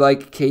really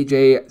like,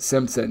 KJ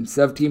Simpson.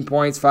 17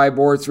 points, 5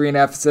 boards,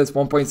 3.5 assists,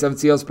 1.7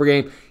 steals per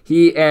game.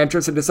 He and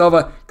Tristan Da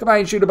Silva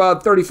combined shoot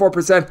about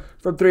 34%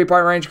 from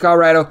three-point range.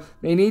 Colorado,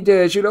 they need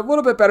to shoot a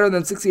little bit better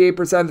than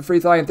 68% of the free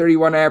throw line,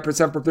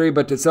 31.5% from three,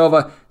 but Da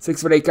Silva,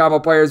 6'8" combo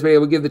player, has been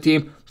able to give the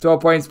team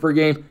 12 points per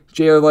game.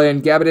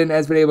 Jalen Gabbidon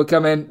has been able to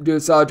come in, do a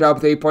solid job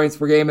with 8 points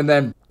per game, and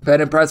then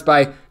been impressed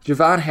by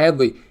Javon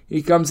Hadley.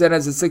 He comes in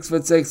as a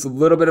 6'6", a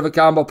little bit of a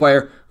combo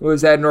player who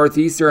was at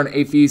Northeastern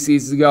a few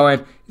seasons ago,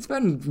 and he's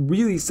been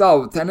really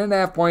solid with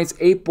 10.5 points,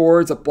 8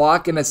 boards, a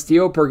block, and a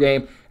steal per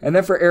game. And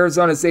then for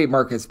Arizona State,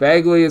 Marcus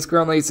Bagley is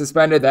currently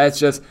suspended. That's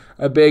just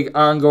a big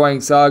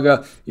ongoing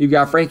saga. You've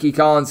got Frankie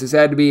Collins, who's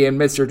had to be in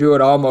Mr.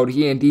 Do-It-All mode.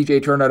 He and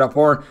DJ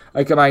Turner-Horn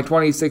combined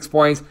 26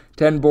 points,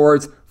 10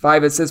 boards,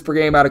 5 assists per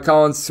game out of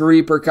Collins,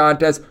 3 per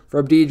contest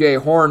from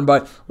DJ Horn.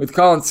 But with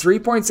Collins,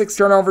 3.6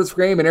 turnovers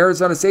per game in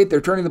Arizona State,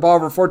 they're turning the ball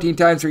over 14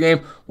 times per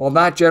game while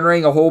not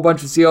generating a whole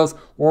bunch of steals.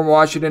 Warren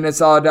Washington is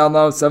solid down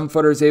low.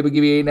 7-footers able to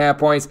give you 8.5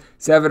 points,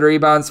 7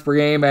 rebounds per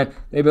game. And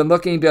they've been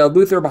looking to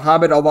Luther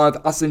Muhammad along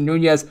with Austin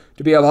Nunez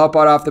to be able to help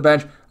out off the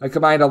bench. A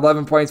combined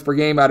 11 points per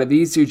game out of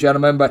these two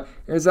gentlemen, but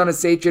Arizona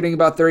State shooting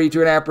about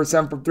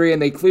 32.5% from three,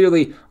 and they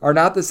clearly are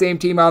not the same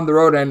team on the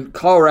road. And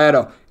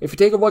Colorado, if you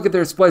take a look at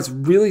their splits,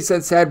 really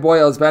since Tad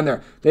Boyle has been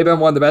there, they've been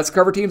one of the best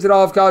cover teams in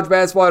all of college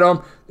basketball at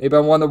home. They've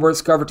been one of the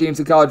worst cover teams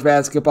in college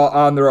basketball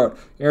on the road.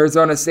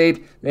 Arizona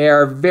State, they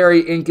are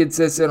very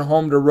inconsistent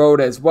home to road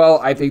as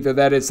well. I think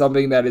that is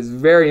something that is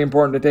very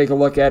important to take a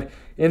look at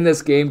in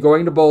this game.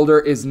 Going to Boulder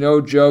is no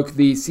joke.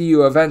 The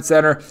CU Event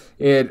Center,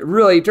 it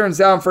really turns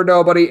down for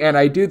nobody, and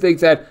I do think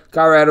that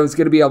Colorado is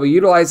going to be able to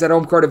utilize that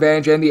home court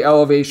advantage and the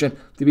elevation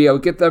to be able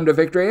to get them to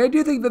victory. I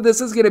do think that this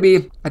is going to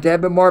be a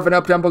tad bit more of an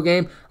up-tempo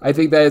game. I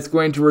think that it's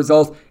going to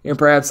result in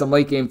perhaps some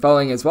late-game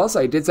fouling as well, so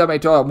I did set my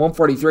total at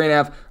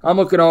 143.5. I'm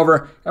looking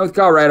over, and with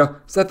Colorado,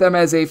 set them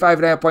as a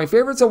 5.5-point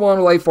favorite, so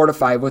we'll lay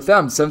 4-5 with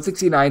them.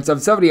 769,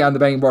 770 on the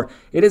betting board.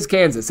 It is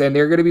Kansas, and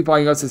they're going to be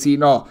playing us to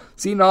Seton Hall.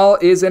 Seton Hall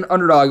is an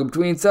underdog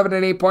between 7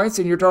 and 8 points,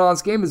 and your total on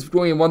this game is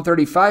between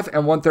 135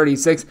 and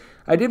 136.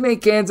 I did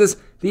make Kansas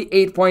the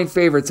 8-point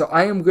favorite, so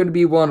I am going to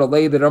be willing to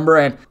lay the number.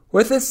 And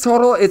with this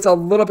total, it's a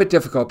little bit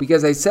difficult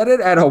because I set it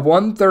at a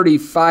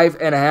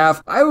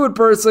 135.5. I would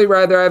personally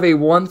rather have a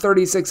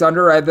 136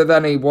 under rather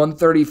than a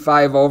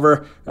 135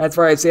 over. That's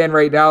where I stand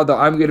right now, though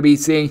I'm going to be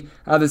seeing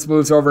how this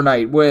moves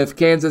overnight. With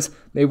Kansas,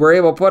 they were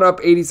able to put up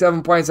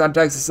 87 points on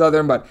Texas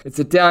Southern, but it's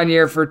a down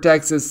year for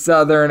Texas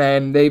Southern,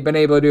 and they've been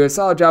able to do a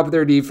solid job with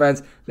their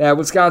defense. That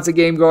Wisconsin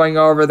game going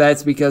over,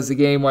 that's because the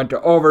game went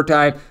to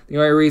overtime. The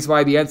only reason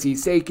why the NC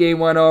State game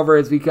went over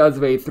is because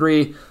of a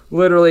 3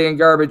 literally in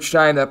garbage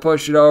time that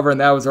pushed it over, and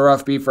that was a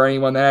rough beat for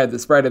anyone that had the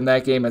spread in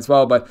that game as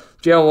well. But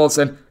Jalen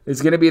Wilson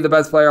is going to be the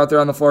best player out there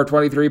on the floor.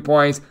 23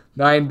 points,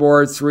 9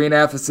 boards,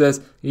 3.5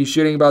 assists. He's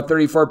shooting about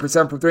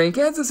 34% from three. In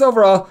Kansas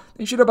overall,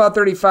 they shoot about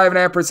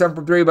 35.5%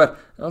 from three, but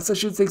they also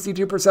shoot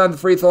 62% of the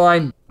free throw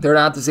line. They're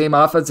not the same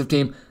offensive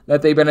team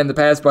that they've been in the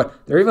past, but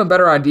they're even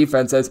better on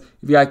defense. As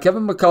you've got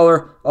Kevin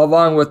McCullough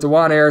along with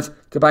DeJuan Harris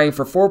combining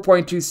for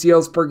 4.2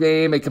 steals per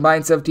game, a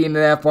combined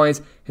 17.5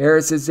 points.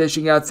 Harris is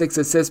dishing out 6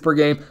 assists per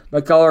game.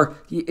 McCullough,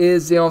 he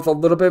is dealing with a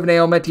little bit of an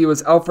ailment. He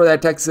was out for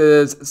that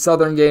Texas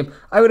Southern game.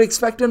 I would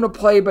expect him to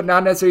play, but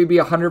not necessarily be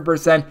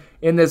 100%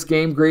 in this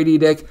game. Grady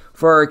Dick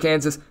for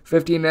Kansas,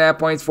 15.5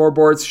 points, 4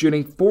 boards,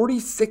 shooting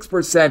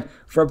 46%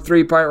 from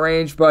three-point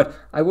range, but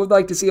I would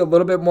like to see a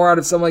little bit more out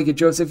of someone like a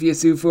Joseph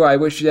Yasufu. I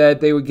wish that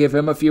they would give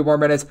him a few more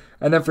minutes.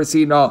 And then for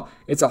Seton Hall,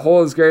 it's a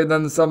whole is greater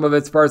than the sum of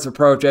its parts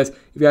approach. As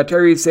you've got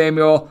Terry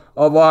Samuel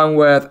along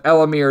with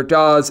Elamir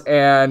Dawes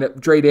and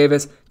Dre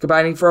Davis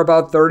combining for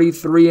about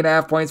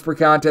 33.5 points per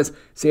contest.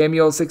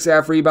 Samuel,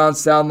 6.5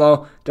 rebounds down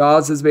low.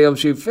 Dawes has been able to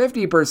shoot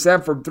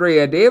 50% from three.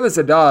 And Davis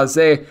and Dawes,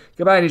 they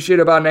combine to shoot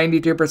about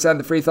 92% of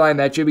the free throw line.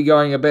 That should be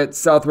going a bit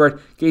southward.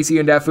 Casey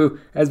Undefu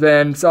has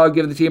been solid,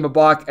 giving the team a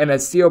block and a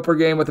steal per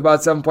game with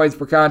about 7 points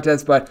per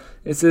contest. But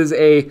this is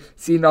a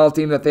Seton Hall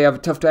team that they have a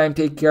tough time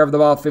taking care of the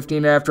ball.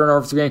 15.5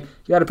 turnovers per game.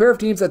 You got a pair of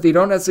teams that they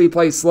don't necessarily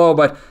play slow,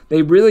 but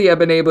they really have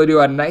been able to do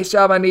a nice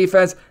job on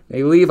defense.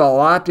 They leave a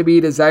lot to be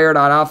desired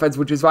on offense,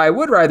 which is why I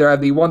would rather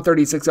have the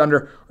 136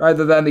 under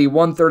rather than the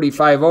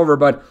 135 over.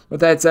 But with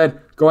that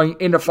said, going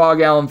into Fog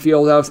Allen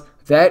Fieldhouse,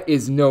 that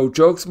is no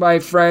jokes, my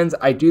friends.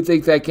 I do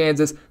think that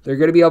Kansas, they're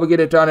going to be able to get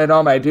it done at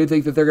home. I do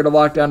think that they're going to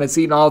lock down a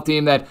Seton Hall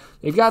team that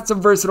they've got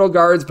some versatile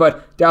guards,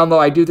 but down low,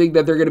 I do think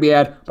that they're going to be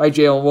had by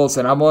Jalen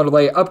Wilson. I'm willing to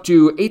lay up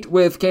to 8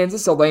 with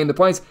Kansas, so laying the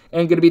points,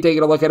 and going to be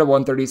taking a look at a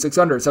 136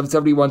 under.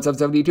 771,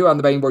 772 on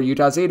the betting board.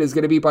 Utah State is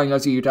going to be playing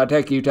us Utah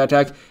Tech. Utah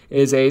Tech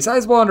is a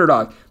sizable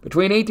underdog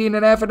between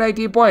 18.5 and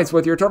 19 points,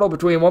 with your total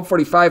between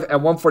 145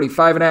 and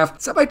 145.5.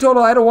 Set my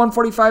total at a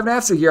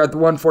 145.5, so here at the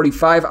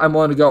 145, I'm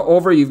willing to go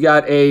over. You've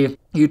got a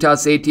Utah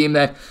State team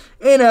that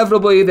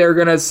inevitably they're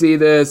going to see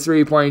the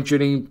 3-point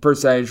shooting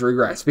percentage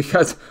regress,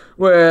 because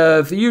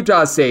with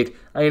Utah State,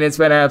 I mean, it's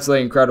been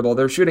absolutely incredible.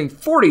 They're shooting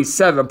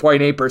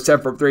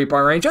 47.8% from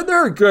three-point range, and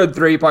they're a good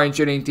three-point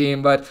shooting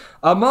team, but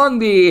among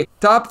the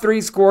top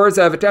 3 scorers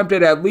that have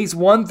attempted at least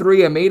 1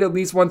 3 and made at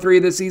least 1 3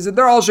 this season,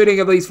 they're all shooting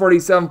at least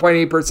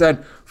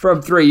 47.8%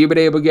 from 3. You've been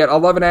able to get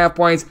 11.5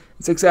 points,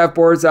 6.5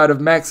 boards out of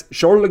Max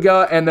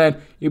Scholliger, and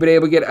then you've been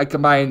able to get a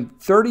combined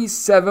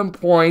 37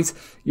 points.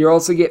 You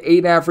also get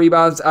 8.5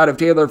 rebounds out of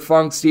Taylor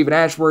Funk. Stephen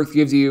Ashworth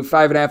gives you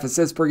 5.5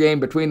 assists per game.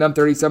 Between them,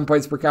 37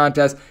 points per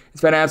contest.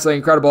 It's been absolutely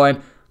incredible,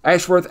 and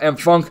Ashworth and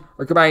Funk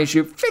are combining to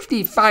shoot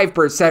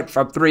 55%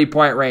 from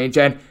three-point range,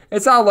 and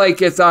it's not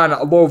like it's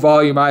on low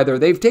volume either.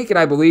 They've taken,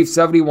 I believe,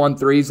 71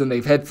 threes, and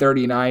they've hit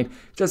 39.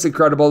 Just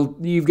incredible.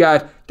 You've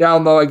got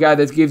down low a guy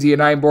that gives you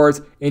 9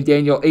 boards in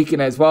Daniel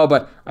Aiken as well,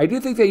 but I do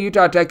think that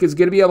Utah Tech is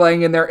going to be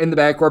laying in there in the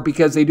backcourt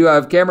because they do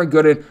have Cameron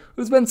Gooden,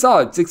 who's been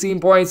solid. 16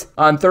 points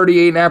on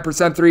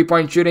 38.5%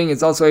 three-point shooting.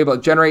 Is also able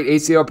to generate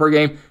ACO per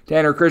game.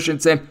 Tanner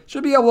Christensen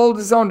should be able to hold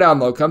his own down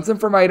low. Comes in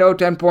from Idaho,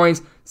 10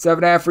 points,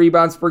 7.5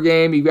 rebounds per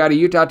game. You've got a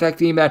Utah Tech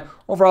team that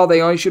overall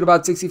they only shoot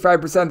about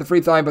 65% of the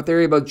free throw line, but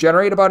they're able to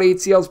generate about 8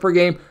 steals per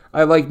game.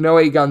 I like Noe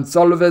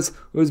Gonsalves,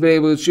 who's been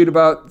able to shoot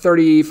about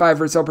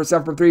 35% or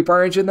so from three-point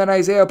range, and then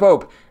Isaiah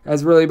Pope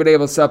has really been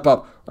able to step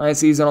up. Last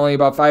season, only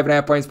about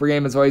 5.5 points per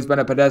game, has always been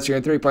a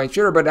pedestrian three-point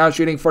shooter, but now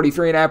shooting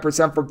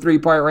 43.5% from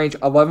three-point range,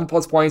 11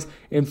 plus points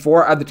in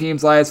 4 of the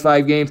team's last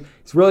 5 games.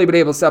 He's really been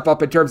able to step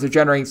up in terms of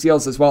generating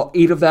steals as well,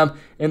 8 of them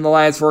in the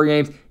last 4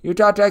 games.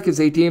 Utah Tech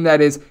is a team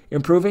that is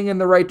improving in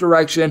the right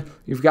direction.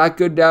 You've got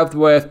good depth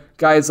with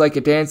guys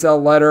like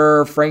Dancel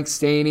Letter, Frank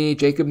Staney,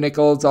 Jacob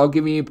Nichols, all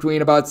giving you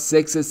between about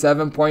 6 to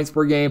 7 points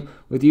per game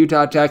with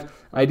Utah Tech.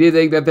 I do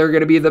think that they're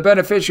going to be the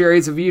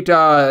beneficiaries of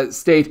Utah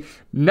State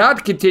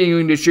not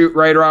continuing to shoot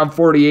right around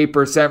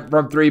 48%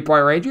 from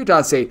three-point range.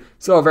 Utah State,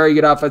 still a very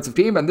good offensive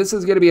team, and this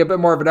is going to be a bit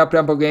more of an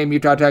up-tempo game.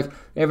 Utah Tech,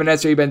 they haven't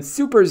necessarily been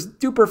super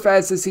duper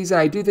fast this season.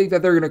 I do think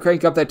that they're going to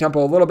crank up that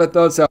tempo a little bit,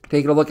 though, so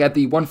taking a look at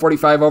the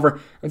 145 over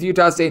with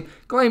Utah State,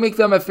 going to make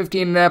them a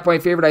 15.5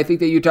 point favorite. I think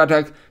that Utah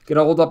Tech going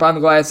to hold up on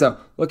the glass, so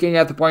looking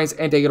at the points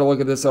and taking a look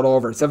at this total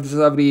over.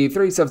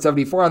 773,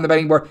 774 on the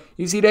betting board.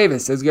 UC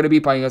Davis is going to be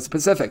playing against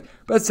Pacific.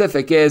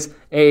 Pacific is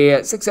a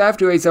 6.5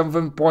 to a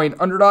 7-point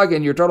underdog,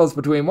 and your totals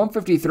between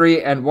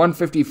 153 and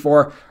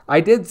 154. I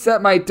did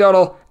set my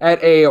total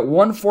at a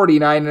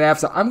 149.5,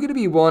 so I'm going to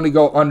be willing to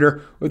go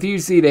under with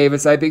UC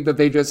Davis. I think that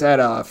they just had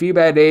a few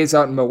bad days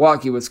out in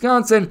Milwaukee,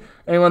 Wisconsin.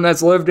 Anyone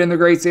that's lived in the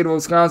great state of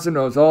Wisconsin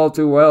knows all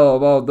too well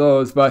about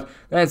those. But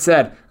that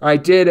said, I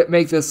did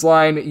make this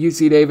line,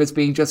 UC Davis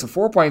being just a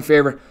 4-point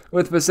favorite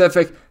with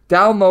Pacific.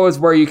 Down low is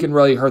where you can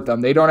really hurt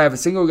them. They don't have a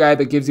single guy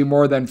that gives you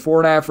more than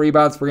 4.5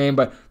 rebounds per game,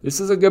 but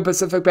this is a good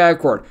Pacific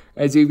backcourt,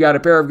 as you've got a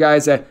pair of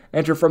guys that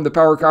enter from the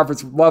power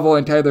conference level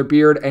in Tyler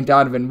Beard and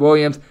Donovan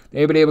Williams.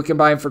 They've been able to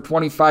combine for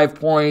 25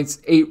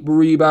 points, 8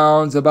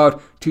 rebounds,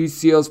 about 2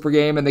 steals per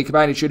game, and they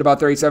combine to shoot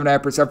about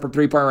 37.5% from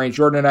three-point range.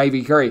 Jordan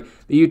Ivy Curry,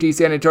 the UT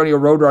San Antonio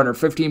Roadrunner,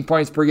 15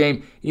 points per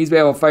game. He's been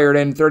able to fire it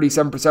in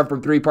 37%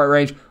 from three-point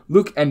range.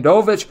 Luke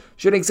Endovich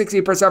shooting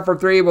 60% from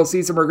 3. We'll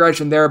see some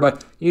regression there,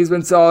 but he's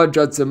been solid.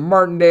 Judson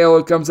Martindale,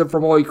 who comes in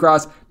from Holy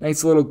Cross,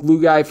 nice little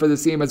glue guy for the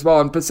team as well.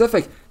 And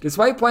Pacific,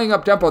 despite playing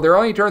up tempo, they're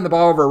only turning the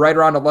ball over right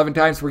around 11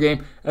 times per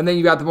game. And then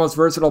you got the most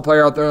versatile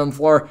player out there on the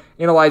floor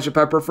in Elijah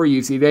Pepper for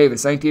UC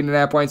Davis.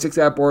 19.5 points,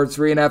 6.5 boards,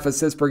 3.5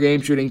 assists per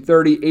game, shooting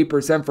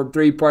 38% from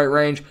three-point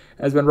range.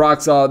 Has been rock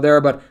solid there,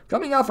 but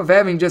coming off of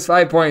having just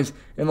 5 points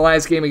in the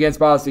last game against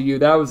Boston U,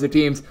 that was the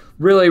team's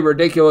really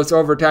ridiculous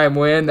overtime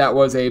win. That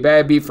was a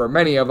bad beat for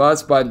many of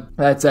us, but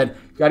that said,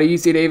 got a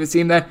UC Davis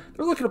team that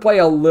they're looking to play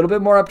a little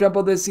bit more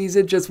up-tempo this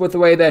season, just with the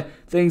way that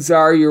things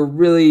are. Your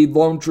really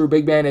lone true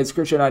big man is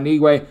Christian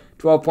Anigwe,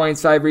 12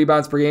 points, 5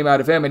 rebounds per game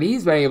out of him, and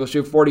he's been able to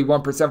shoot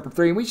 41% from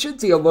 3, and we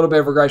should see a little bit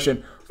of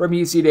regression from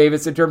UC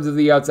Davis in terms of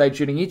the outside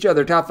shooting. Each of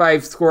their top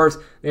 5 scorers,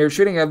 they are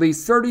shooting at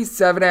least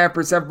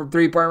 37.5% from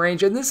three-point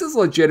range, and this is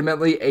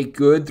legitimately a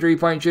good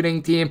three-point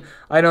shooting team.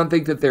 I don't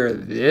think that they're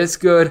this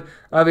good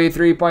of a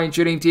three-point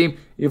shooting team.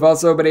 You've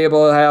also been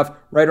able to have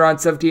right around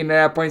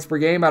 17.5 points per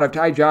game out of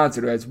Ty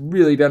Johnson, who has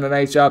really done a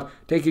nice job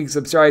taking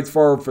some strides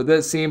forward for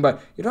this team,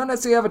 but you don't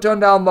necessarily have a ton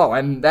down low,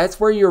 and that's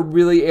where you're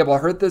really able to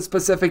hurt this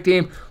Pacific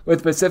team,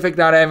 with Pacific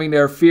not having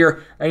to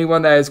fear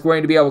anyone that is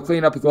going to be able to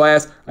clean up the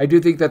glass. I do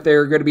think that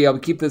they're going to be able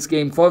to keep this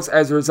game close.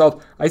 As a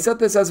result, I set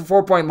this as a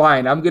 4-point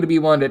line. I'm going to be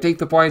willing to take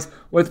the points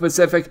with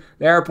Pacific.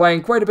 They are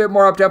playing quite a bit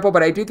more up-tempo,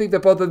 but I do think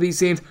that both of these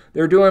teams,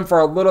 they're doing for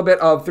a little bit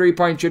of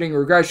three-point shooting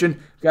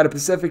regression. Got a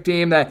Pacific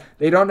team that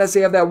they don't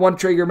necessarily have that one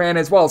trigger man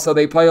as well, so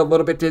they play a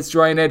little bit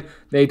disjointed.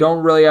 They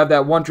don't really have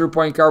that one true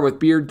point guard, with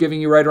Beard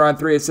giving you right around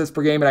 3 assists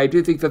per game, and I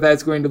do think that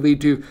that's going to lead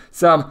to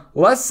some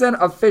less than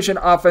efficient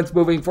offense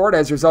moving forward.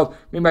 As a result,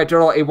 me my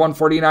total a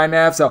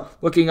 149.5, so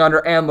looking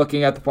under and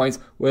looking at the points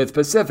with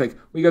Pacific.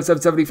 We go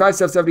 775,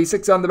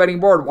 776 on the betting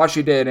board.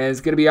 Washington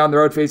is going to be on the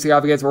road facing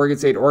off against Oregon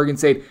State. Oregon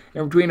State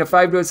in between a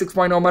 5 to a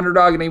 6-point home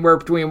underdog, and anywhere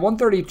between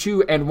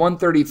 132 and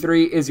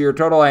 133 is your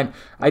total, and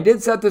I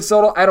did set this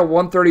total at a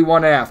 133.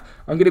 131.5.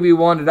 I'm going to be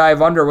willing to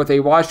dive under with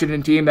a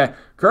Washington team that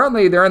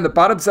currently they're in the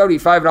bottom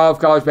 75 in all of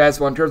college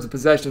basketball in terms of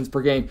possessions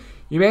per game.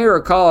 You may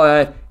recall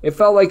that it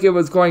felt like it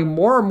was going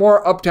more and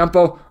more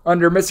up-tempo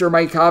under Mr.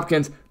 Mike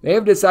Hopkins. They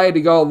have decided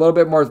to go a little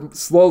bit more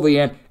slowly,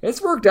 and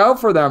it's worked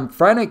out for them.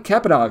 Frank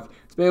Kepanog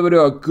has been able to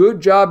do a good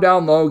job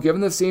down low,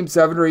 giving the team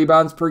 7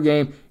 rebounds per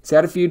game. He's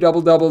had a few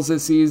double-doubles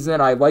this season.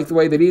 I like the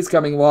way that he's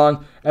coming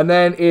along. And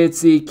then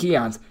it's the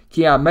Keon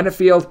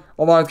Mennefield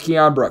along with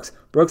Keon Brooks.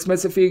 Brooks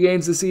missed a few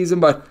games this season,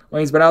 but when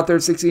he's been out there,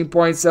 16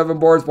 points, 7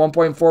 boards,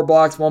 1.4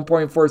 blocks,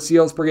 1.4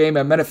 steals per game,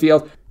 and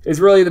Mennefield is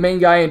really the main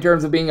guy in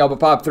terms of being able to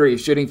pop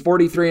threes, shooting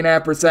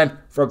 43.5%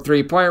 from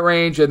three-point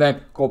range. And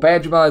then Cole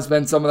Pajama has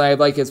been someone that I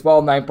like as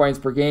well, 9 points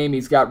per game.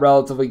 He's got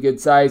relatively good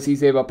size.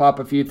 He's able to pop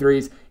a few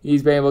threes.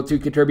 He's been able to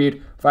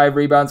contribute 5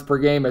 rebounds per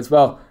game as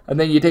well. And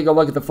then you take a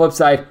look at the flip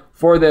side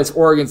for this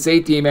Oregon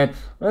State team. And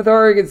with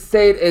Oregon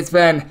State, it's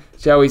been,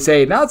 shall we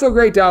say, not so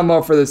great down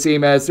low for the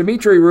team, as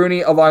Dimitri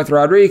Rooney along with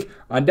Rodrigue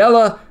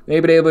Andela,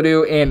 they've been able to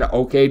do an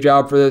okay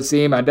job for this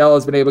team.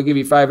 Andela's been able to give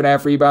you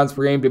 5.5 rebounds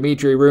per game.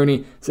 Dimitri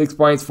Rooney, 6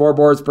 points, 4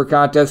 boards per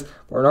contest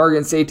for an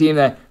Oregon State team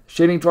that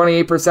shooting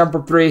 28%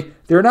 from 3.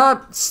 They're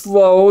not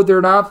slow,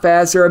 they're not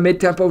fast, they're a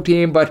mid-tempo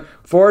team, but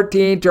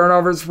 14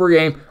 turnovers per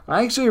game.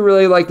 I actually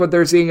really like what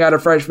they're seeing out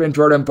of freshman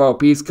Jordan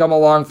Pope. He's come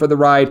along for the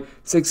ride.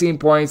 16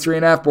 points,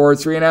 3.5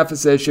 boards, 3.5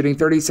 assists, shooting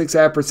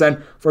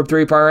 36.5% from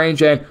three-point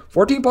range, and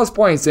 14-plus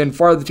points in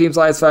 4 of the team's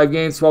last 5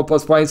 games,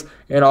 12-plus points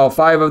in all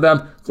 5 of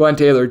them. Glenn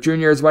Taylor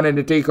Jr. has went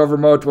into takeover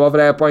mode,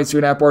 12.5 points,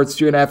 2.5 boards,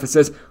 2.5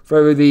 assists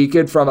for the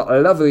kid from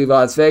lovely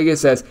Las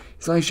Vegas, as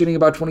he's only shooting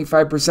about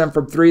 25%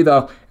 from 3,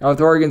 though. And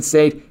with Oregon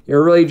State, you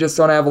really just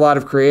don't have a lot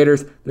of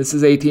creators. This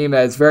is a team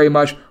that is very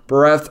much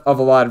bereft of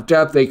a lot of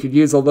depth. They could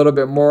use a little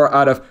bit more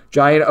out of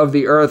giant of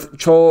the earth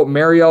Chol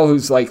Mariel,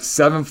 who's like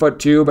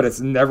 7'2", but it's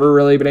never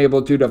really been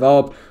able to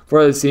develop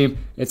for this team.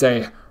 It's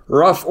a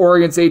rough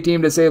Oregon State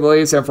team, to say the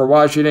least. And for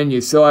Washington,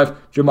 you still have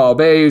Jamal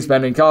Bay, who's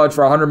been in college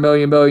for 100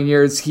 million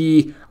years.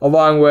 He,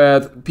 along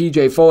with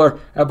P.J. Fuller,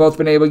 have both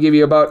been able to give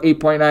you about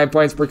 8.9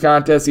 points per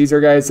contest. These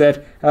are guys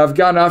that have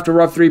gotten off to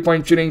rough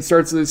three-point shooting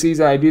starts of the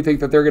season. I do think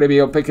that they're going to be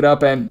able to pick it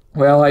up. And,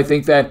 well, I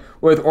think that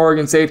with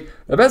Oregon State,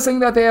 the best thing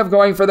that they have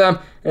going for them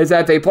is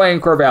that they play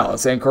in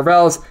Corvallis. And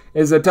Corvallis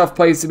is a tough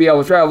place to be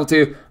able to travel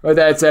to. With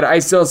that said, I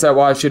still set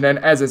Washington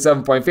as a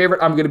 7-point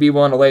favorite. I'm going to be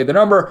willing to lay the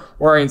number.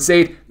 Oregon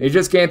State, they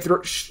just can't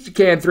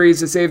threes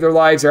to save their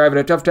lives. They're having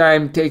a tough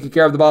time taking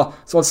care of the ball.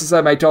 So let's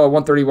set my total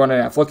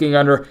 131.5. Looking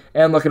under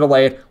and looking to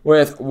lay it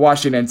with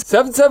Washington.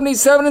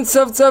 777 and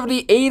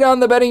 778 on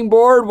the betting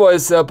board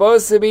was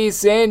supposed to be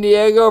San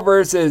Diego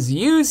versus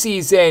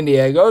UC San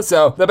Diego.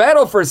 So the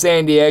battle for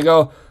San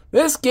Diego,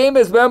 this game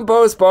has been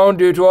postponed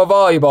due to a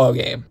volleyball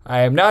game. I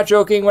am not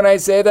joking when I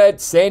say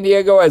that San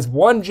Diego has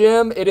one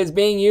gym. It is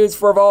being used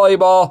for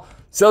volleyball.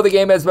 So the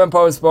game has been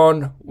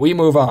postponed. We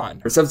move on.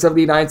 For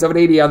 779,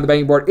 780 on the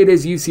betting board, it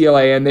is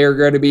UCLA, and they're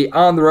going to be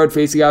on the road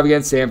facing off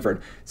against Stanford.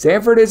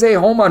 Stanford is a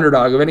home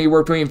underdog of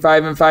anywhere between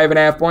 5 and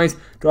 5.5 points.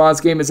 Draw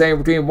this game is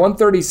anywhere between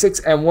 136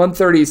 and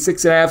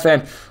 136.5.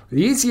 And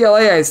the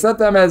UCLA, I set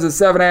them as a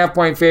 7.5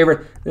 point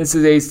favorite. This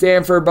is a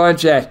Stanford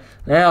bunch that,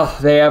 well,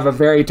 they have a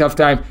very tough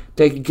time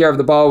taking care of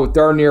the ball with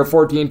darn near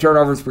 14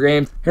 turnovers per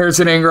game.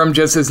 Harrison Ingram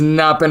just has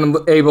not been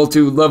able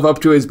to live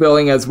up to his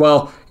billing as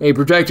well. A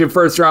projected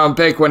first-round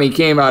pick when he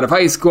came out of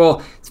high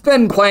school. He's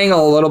been playing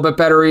a little bit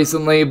better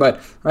recently,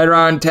 but right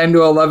around 10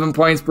 to 11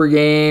 points per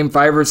game,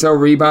 5 or so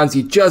rebounds.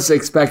 You just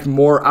expect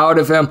more out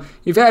of him.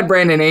 You've had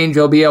Brandon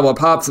Angel be able to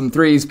pop some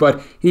threes,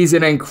 but he's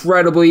an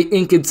incredibly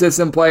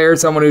inconsistent player,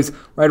 someone who's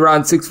right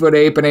around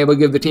 6'8", been able to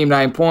give the team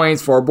 9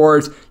 points, 4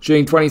 boards,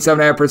 shooting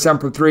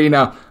 27.5% from 3.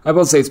 Now, I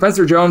will say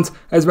Spencer Jones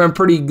has been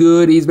pretty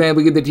good. He's been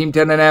able to give the team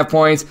 10.5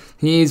 points.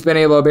 He's been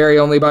able to bury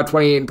only about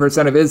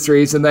 28% of his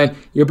threes, and then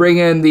you bring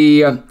in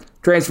the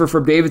transfer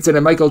from Davidson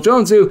and Michael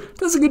Jones, who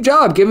does a good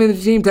job giving the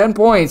team 10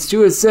 points,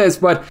 2 assists,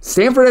 but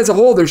Stanford as a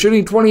whole, they're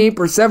shooting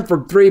 28%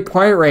 from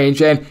three-point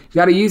range, and you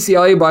got a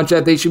UCLA bunch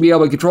that they should be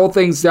able to control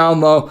things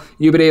down low.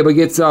 You've been able to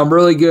get some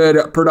really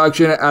good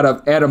production out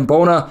of Adam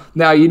Bona.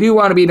 Now, you do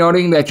want to be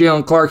noting that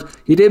Jalen Clark,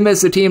 he did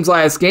miss the team's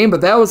last game, but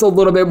that was a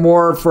little bit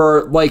more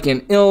for like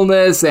an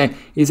illness, and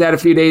he's had a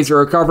few days to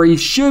recover. He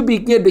should be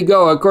good to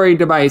go, according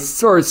to my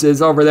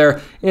sources over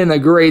there in the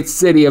great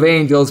city of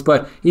Angels,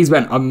 but he's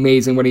been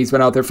amazing when he's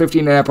been out there.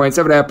 15.5 points,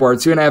 7.5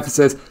 boards, 2.5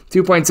 assists,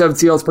 2.7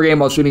 steals per game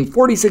while shooting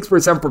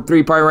 46% from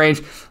three-point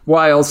range.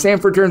 While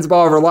Stanford turns the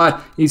ball over a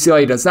lot,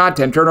 UCLA does not.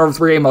 10 turnovers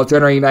per game while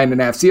generating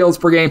 9.5 steals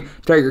per game.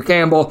 Tiger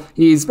Campbell,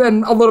 he's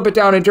been a little bit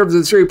down in terms of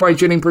his three-point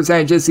shooting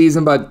percentage this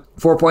season, but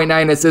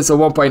 4.9 assists, so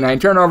 1.9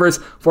 turnovers,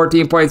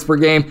 14 points per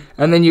game.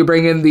 And then you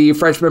bring in the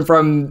freshman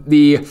from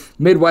the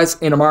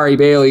Midwest in Amari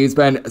Bailey. He's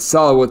been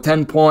solid with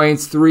 10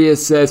 points, 3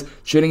 assists,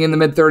 shooting in the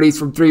mid-30s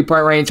from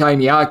three-point range.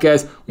 Jaime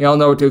Jaquez, we all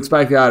know what to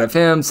expect out of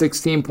him.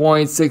 16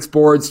 points, 6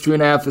 boards,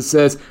 2.5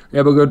 assists. You're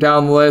able to go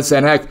down the list.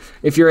 And heck,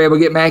 if you're able to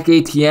get Mac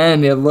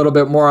Etienne a little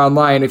bit more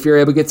online, if you're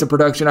able to get some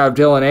production out of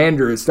Dylan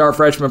Andrews, star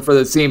freshman for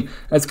this team,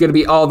 that's going to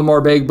be all the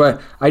more big.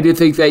 But I do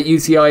think that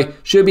UCLA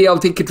should be able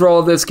to take control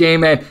of this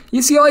game. And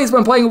UCLA has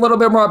been playing a little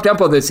bit more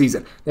up-tempo this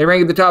season. They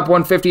rank at the top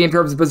 150 in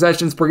terms of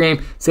possessions per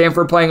game.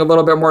 Samford playing a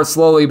little bit more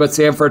slowly, but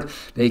Samford,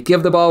 they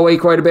give the ball away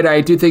quite a bit.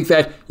 I do think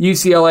that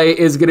UCLA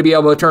is going to be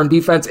able to turn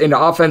defense into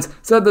offense.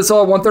 Set this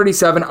all at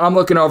 137. I'm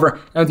looking over,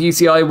 and with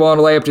UCLA willing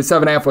to lay up to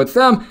 7.5 with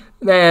them.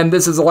 And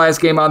this is the last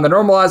game on the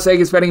normal Las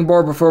Vegas betting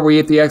board before we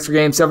hit the extra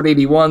game.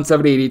 781,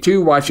 782.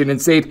 Washington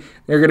State,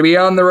 they're going to be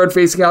on the road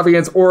facing off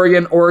against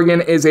Oregon. Oregon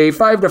is a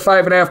 5 to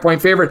 5.5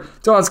 point favorite.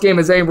 So this game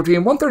is aimed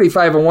between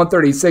 135 and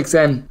 136.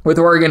 And with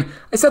Oregon,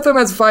 I set them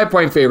as a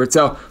 5-point favorite.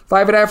 So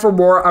 5.5 or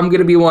more, I'm going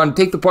to be one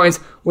to take the points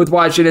with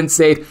Washington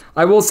State.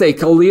 I will say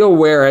Khalil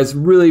Ware has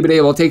really been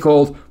able to take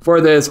hold for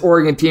this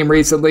Oregon team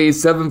recently.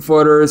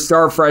 7-footer,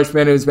 star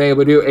freshman who's been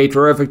able to do a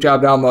terrific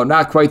job down low.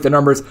 Not quite the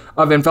numbers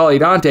of Infeli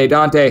Dante.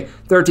 Dante,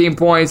 13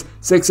 points,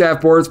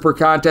 6.5 boards per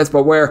contest,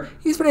 but Ware,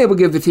 he's been able to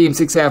give the team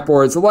 6.5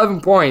 boards,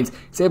 11 points.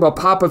 He's able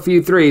to pop a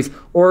few threes.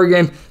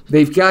 Oregon,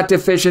 they've got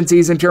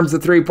deficiencies in terms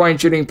of three-point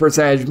shooting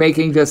percentage,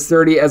 making just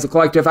 30 as a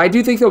collective. I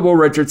do think that Will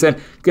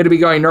Richardson going to be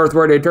going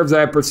northward in terms of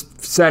that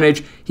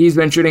percentage. He's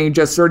been shooting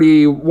just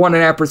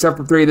 31.5%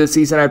 from three this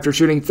season after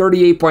shooting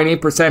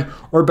 38.8%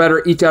 or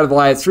better each out of the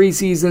last 3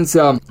 seasons.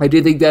 So I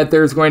do think that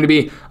there's going to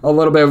be a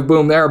little bit of a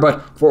boom there.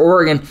 But for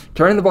Oregon,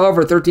 turning the ball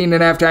over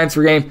 13.5 times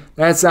per game,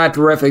 that's not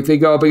terrific. They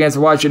go up against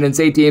a Washington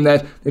State team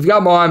that they've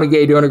got Mohamed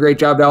Gay doing a great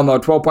job down low,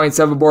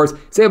 12.7 boards.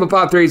 He's able to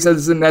pop three, so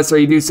doesn't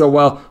necessarily do so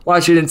well.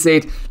 Washington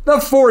State, the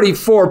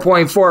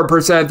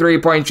 44.4%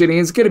 three-point shooting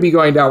is going to be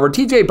going downward.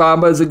 TJ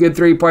Bamba is a good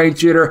three-point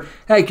shooter.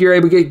 Heck, you're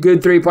able to get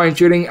good three-point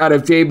shooting out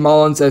of Jade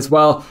Mullins as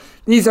well.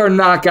 These are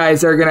not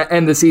guys that are going to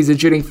end the season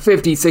shooting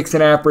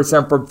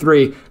 56.5% from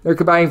three. They're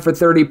combining for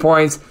 30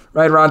 points,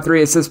 right around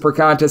 3 assists per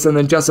contest, and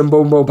then Justin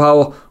Boom Boom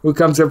Powell, who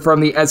comes in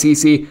from the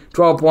SEC,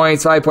 12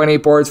 points,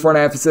 5.8 boards,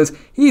 4.5 assists.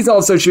 He's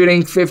also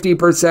shooting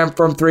 50%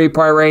 from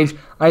three-point range.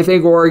 I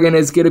think Oregon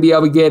is going to be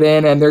able to get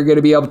in, and they're going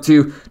to be able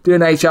to do a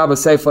nice job of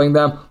stifling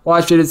them.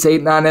 Washington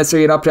State, not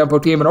necessarily an up-tempo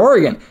team, and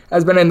Oregon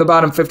has been in the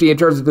bottom 50 in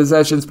terms of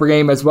possessions per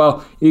game as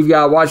well. You've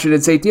got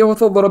Washington State dealing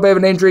with a little bit of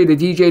an injury to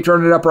DJ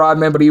Turn It Up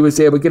Rodman, but he was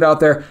able to get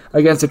out there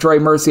against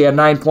Detroit Mercy at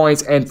 9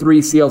 points and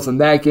 3 steals in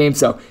that game,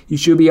 so you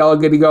should be all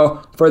good to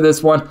go for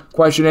this one.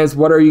 Question is,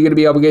 what are you going to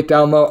be able to get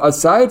down low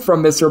aside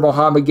from Mr.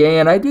 Mohamed Gay?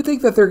 And I do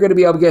think that they're going to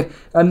be able to get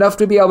enough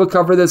to be able to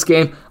cover this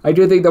game. I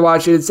do think that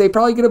Washington State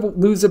probably going to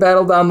lose the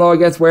battle down low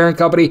against Ware and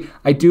company.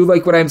 I do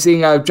like what I'm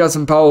seeing out of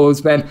Justin Powell, who's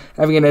been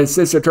having an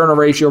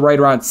assist-to-turnover ratio right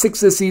around 6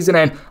 this season,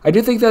 and I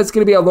do think that's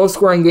going to be a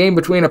low-scoring game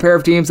between a pair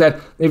of teams that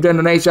they've done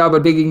a nice job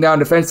of digging down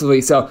defensively.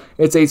 So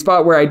it's a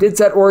spot where I did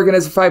set Oregon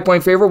as a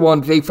 5-point favorite,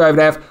 willing to take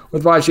 5.5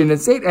 with Washington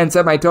State, and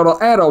set my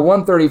total at a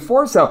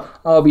 134, so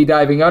I'll be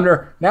diving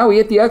under. Now we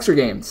hit the extra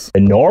games. The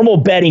normal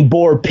betting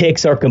board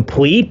picks are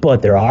complete,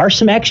 but there are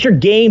some extra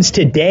games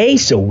today,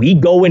 so we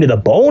go into the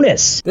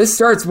bonus. This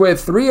starts with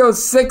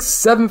 306,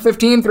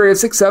 715,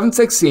 306,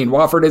 716.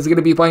 Wofford is going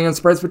to be playing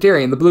against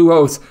Presbyterian. The Blue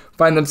Hosts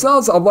find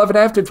themselves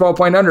 11.5 to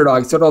 12-point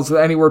underdogs. Totals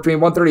anywhere between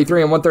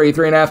 133 and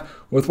 133.5.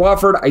 With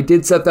Wofford, I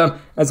did set them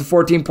as a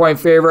 14-point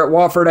favorite.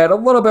 Wofford had a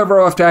little bit of a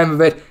rough time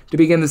of it to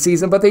begin the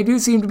season, but they do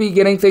seem to be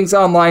getting things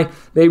online.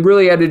 They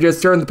really had to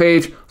just turn the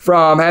page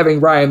from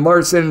having Ryan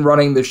Larson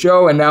running the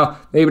show, and now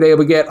they've been able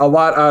to get a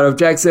lot out of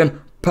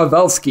Jackson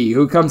Pavelski,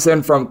 who comes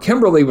in from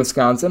Kimberly,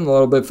 Wisconsin. A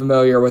little bit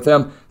familiar with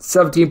him.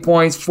 17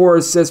 points, 4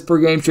 assists per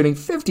game, shooting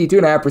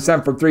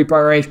 52.5% from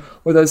three-point range,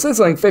 with a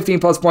sizzling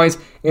 15-plus points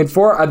in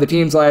 4 of the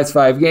team's last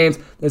 5 games.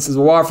 This is a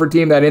Wofford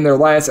team that in their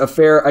last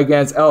affair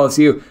against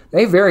LSU,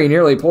 they very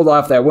nearly pulled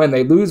off that win.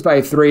 They lose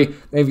by 3.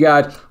 They've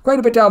got quite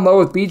a bit down low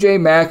with BJ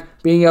Mack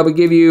being able to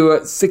give you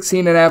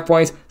 16.5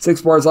 points,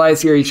 6 boards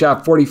last year. He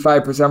shot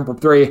 45% from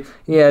 3.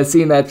 He has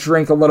seen that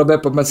shrink a little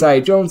bit, but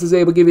Messiah Jones is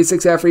able to give you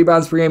 6.5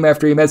 rebounds per game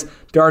after he missed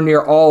darn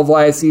near all of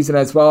last season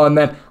as well. And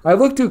then I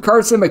look to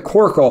Carson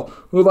McCorkle,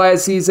 who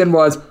last season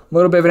was a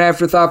little bit of an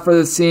afterthought for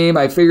this team.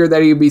 I figured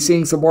that he would be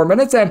seeing some more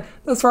minutes, and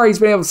thus far he's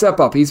been able to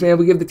step up. He's been able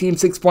to give the team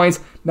 6 points,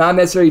 not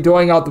necessarily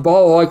doling out the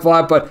ball a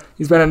lot, but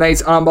he's been a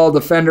nice on-ball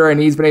defender, and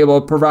he's been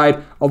able to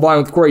provide,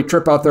 along with Corey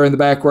Tripp out there in the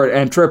backcourt.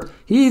 And Tripp,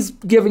 he's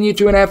given you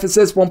 2.5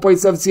 assists,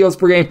 1.7 steals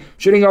per game,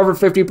 shooting over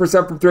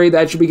 50% from 3.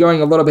 That should be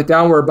going a little bit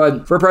downward,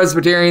 but for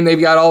Presbyterian, they've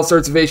got all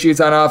sorts of issues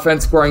on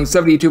offense, scoring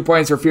 72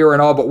 points or fewer in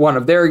all but one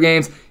of their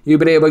games. You've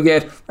been able to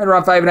get right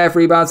around 5.5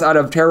 rebounds out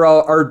of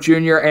Terrell Art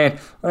Jr., and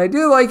what I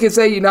do like is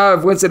that you now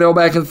have Winston Hill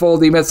back in the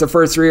fold. He missed the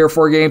first 3 or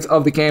 4 games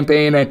of the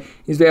campaign, and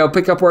he's been able to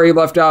pick up where he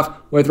left off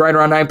with right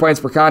around 9 points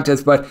per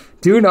contest. But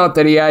do note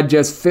that he had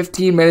just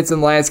 15 minutes in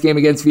the last game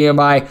against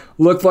VMI.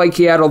 Looked like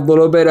he had a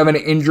little bit of an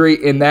injury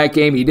in that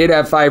game. He did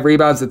have 5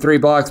 rebounds and 3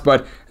 blocks,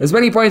 but as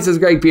many points as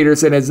Greg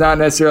Peterson is not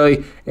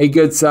necessarily a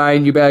good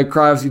sign. You bet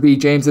Crosby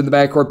James in the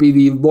backcourt be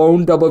the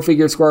lone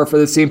double-figure scorer for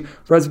this team.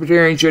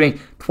 Presbyterian shooting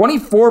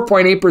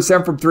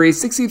 24.8% from 3,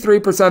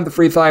 63% of the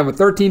free throw line with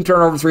 13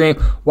 turnovers per game,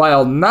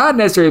 while not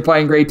necessarily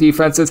playing great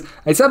defenses.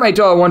 I set my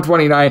total at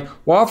 129.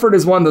 Wofford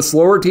is one of the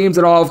slower teams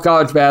in all of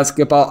college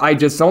basketball. I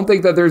just don't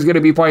think that there's going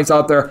to be points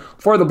out there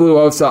for the Blue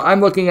Wolves, so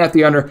I'm looking at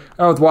the under.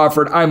 And with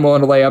Wofford, I'm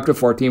willing to lay up to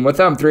 14 with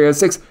them.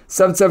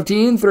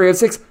 306-717,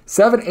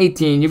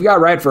 306-718. You've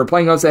got Radford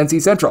playing host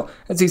NC Central.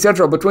 NC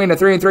Central between a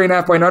 3 and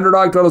 3.5 point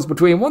underdog. Totals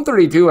between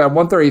 132 and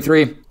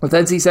 133. With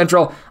NC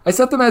Central, I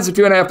set them as a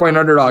 2.5 point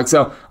underdog,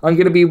 so I'm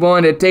going to be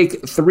willing to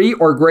take 3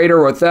 or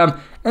greater with them.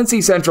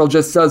 NC Central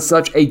just does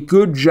such a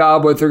good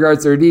job with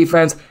regards to their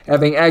defense,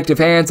 having active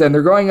hands, and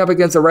they're going up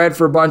against a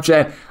Radford bunch,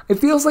 and it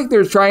feels like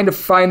they're trying to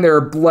find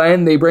their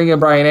blend. They bring in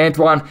Brian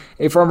Antoine,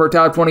 a former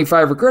top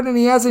 25 recruit, and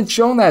he hasn't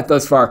shown that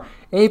thus far.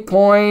 8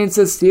 points,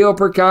 a steal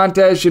per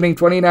contest, shooting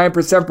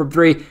 29% from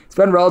 3. It's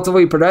been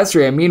relatively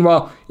pedestrian.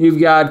 Meanwhile,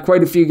 you've got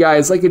quite a few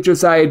guys like a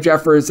Josiah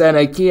Jeffers and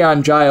a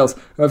Keon Giles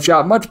who have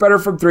shot much better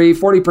from 3,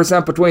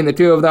 40% between the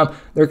two of them.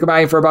 They're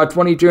combining for about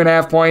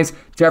 22.5 points.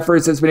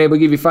 Jeffers has been able to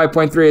give you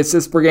 5.3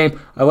 assists per game.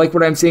 I like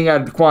what I'm seeing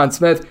out of Daquan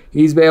Smith.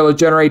 He's been able to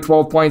generate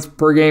 12 points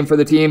per game for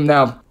the team.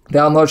 Now,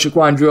 down low,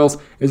 Shaquan Jules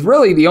is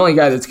really the only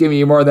guy that's giving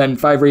you more than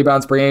 5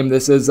 rebounds per game.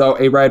 This is, though,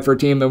 a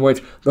Radford team in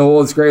which the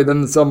whole is greater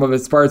than the sum of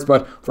its parts.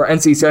 But for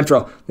NC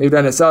Central, they've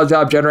done a solid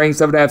job generating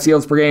 7.5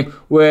 steals per game,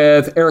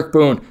 with Eric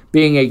Boone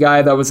being a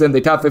guy that was in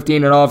the top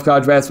 15 in all of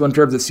college basketball in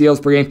terms of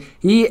steals per game.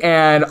 He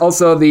and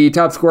also the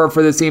top scorer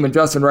for this team, and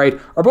Justin Wright,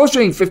 are both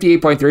shooting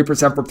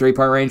 58.3% from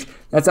 3-point range.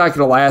 That's not going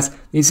to last.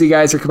 These two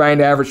guys are combined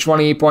to average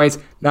 28 points,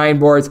 9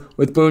 boards.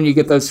 With Boone, you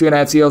get those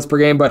 2.5 steals per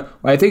game. But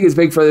what I think is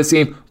big for this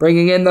team,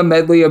 bringing in the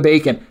medley of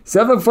Bacon.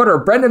 7-footer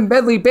Brendan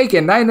Medley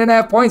Bacon,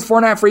 9.5 points,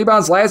 4.5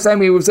 rebounds. Last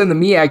time he was in the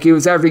MEAC, he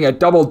was averaging a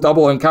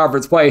double-double in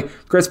conference play.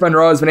 Chris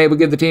Monroe has been able to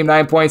give the team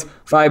 9 points,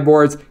 5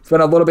 boards. He's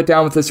been a little bit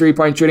down with his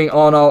 3-point shooting.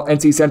 All in all,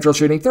 NC Central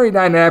shooting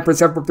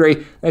 39.5% from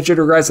 3. That should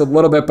regress a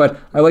little bit, but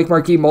I like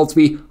Marquis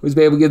Maltzby, who's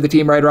been able to give the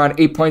team right around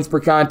 8 points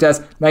per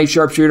contest. Nice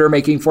sharpshooter,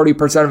 making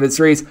 40% of his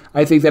threes.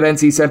 I think that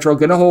NC Central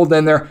going to hold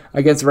in there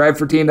against a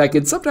Radford team that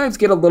can sometimes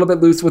get a little bit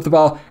loose with the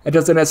ball and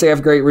doesn't necessarily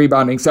have great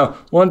rebounding. So,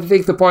 wanted to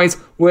take the points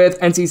with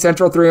NC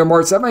Central 3 or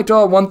more. Set my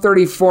total at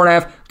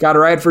 134.5. Got a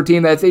Radford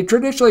team that they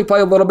traditionally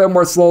play a little bit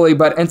more slowly,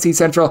 but NC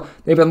Central,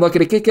 they've been looking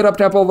to kick it up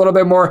tempo a little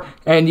bit more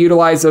and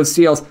utilize those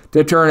steals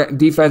to turn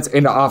defense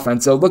into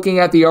offense. So, looking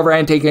at the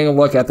overhand, taking a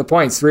look at the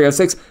points.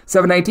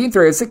 306-719,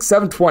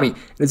 306-720. It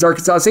is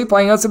Arkansas State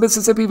playing against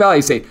Mississippi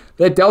Valley State.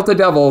 The Delta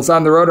Devils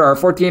on the road are a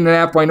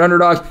 14.5 point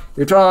underdog.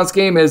 Your total on this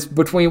game is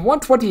between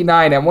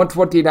 129 and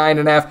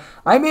 129.5.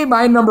 I made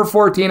mine number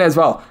 14 as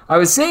well. I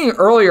was saying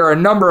earlier a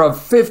number of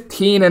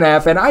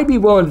 15.5, and I'd be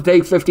willing to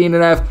take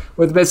 15.5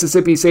 with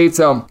Mississippi State,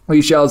 so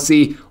we shall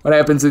see what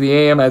happens in the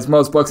AM. As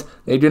most books,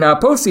 they do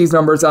not post these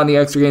numbers on the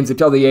extra games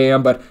until the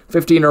AM, but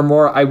 15 or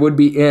more, I would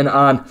be in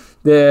on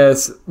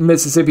this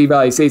Mississippi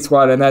Valley State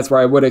squad, and that's where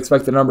I would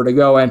expect the number to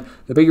go. And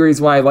the big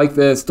reason why I like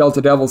this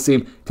Delta Devils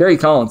team, Terry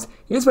Collins,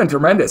 he's been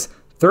tremendous.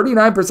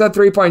 39%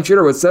 3-point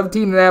shooter with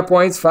 17.5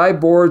 points, 5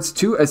 boards,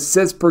 2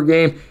 assists per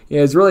game. He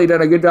has really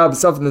done a good job of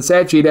stuff in the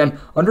stat sheet. And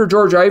under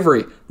George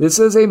Ivory, this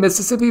is a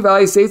Mississippi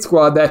Valley State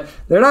squad that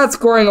they're not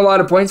scoring a lot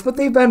of points, but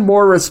they've been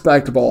more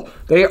respectable.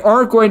 They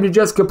aren't going to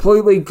just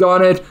completely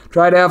gun it,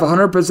 try to have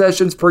 100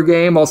 possessions per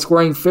game while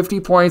scoring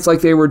 50 points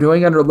like they were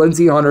doing under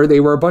Lindsey Hunter.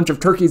 They were a bunch of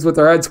turkeys with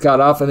their heads cut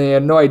off, and they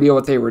had no idea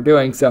what they were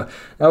doing. So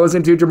that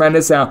wasn't too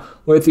tremendous. Now,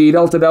 with the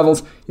Delta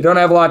Devils, you don't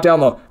have a lot down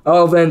low.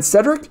 Elvin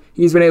Cedric,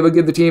 he's been able to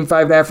give the team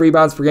 5.5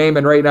 rebounds per game,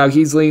 and right now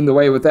he's leading the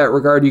way with that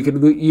regard. You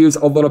could use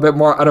a little bit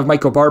more out of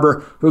Michael Barber,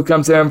 who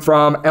comes in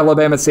from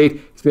Alabama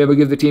State. He's been able to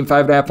give the team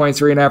 5.5 points,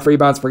 3.5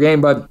 rebounds per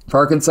game, but for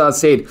Arkansas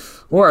State,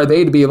 or are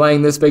they to be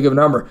laying this big of a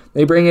number?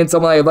 They bring in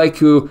someone I like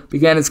who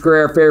began his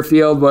career at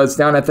Fairfield, was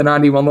down at the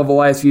non-D1 level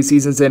last few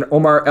seasons in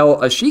Omar El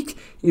Ashik.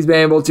 He's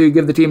been able to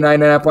give the team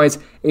 9.5 points,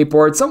 8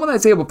 boards. Someone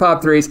that's able to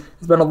pop threes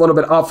has been a little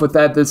bit off with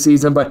that this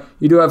season, but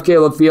you do have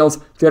Caleb Fields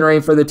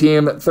generating for the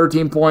team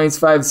 13 points,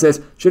 5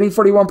 assists, shooting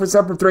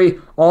 41% from 3.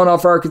 All in all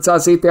for Arkansas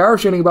State, they are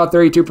shooting about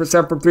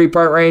 32% from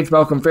 3-point range.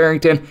 Malcolm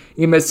Farrington,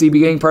 he missed the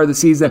beginning part of the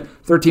season,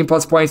 13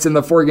 plus points in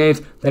the 4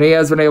 games that he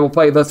has been able to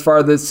play thus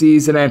far this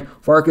season. And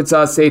for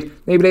Arkansas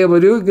State, they've been able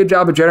to do a good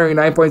job of generating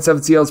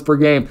 9.7 steals per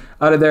game.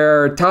 Out of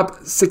their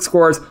top 6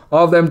 scorers,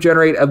 all of them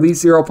generate at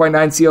least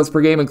 0.9 steals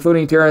per game,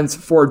 including Terrence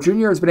Ford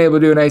Jr. has been able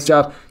to do a nice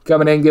job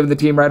coming in, giving the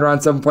team right around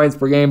 7 points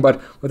per game.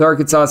 But with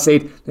Arkansas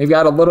State, they've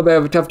got a little bit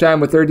of a tough time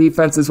with their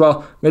defense as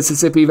well.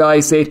 Mississippi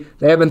Valley State,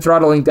 they have been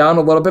throttling down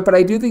a little bit, but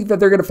I do think that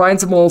they're going to find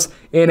some holes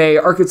in a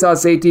Arkansas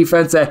State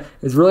defense that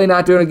is really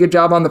not doing a good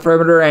job on the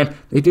perimeter, and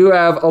they do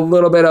have a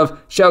little bit of,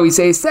 shall we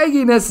say,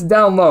 sagginess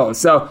down low.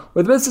 So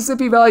with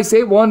Mississippi Valley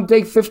State, wanted to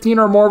take 15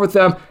 or more with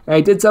them, and I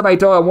did set my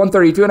total at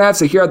 132.5,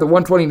 so here at the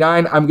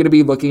 129, I'm going to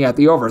be looking at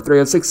the over.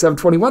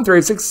 306-721,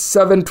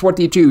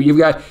 306-722. You've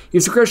got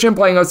Houston Christian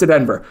playing host to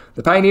Denver.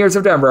 The Pioneers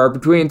of Denver are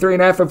between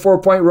 3.5 and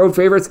 4-point road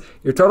favorites.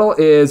 Your total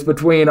is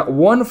between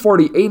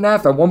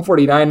 148.5 and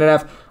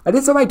 149.5. I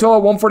did set my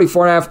total at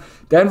 144.5.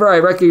 Denver, I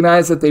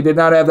recognize that they did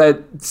not have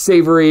that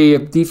savory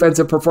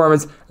defensive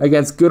performance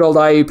against good old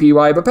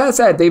IUPUI, but past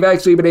that, they've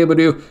actually been able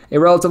to do a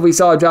relatively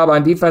solid job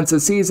on defense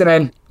this season,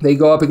 and they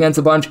go up against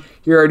a bunch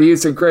here at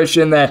Houston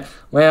Christian that,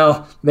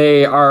 well,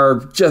 they are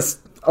just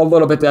a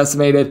little bit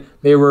decimated.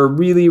 They were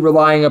really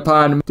relying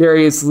upon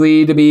Darius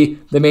Lee to be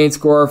the main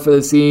scorer for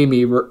the team.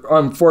 He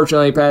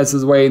unfortunately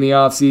passes away in the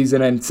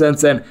offseason, and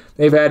since then,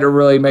 they've had to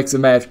really mix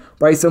and match.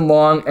 Bryson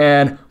Long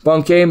and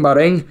Bunke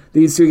Mudding,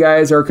 these two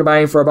guys are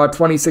combining for about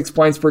 26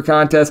 points per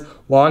contest.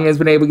 Long has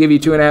been able to give you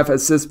 2.5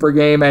 assists per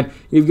game, and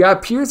you've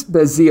got Pierce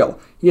Bazile.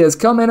 He has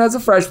come in as a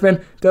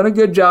freshman, done a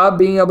good job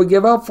being able to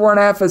give up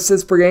 4.5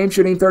 assists per game,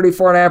 shooting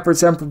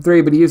 34.5% from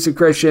three, but Houston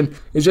Christian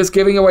is just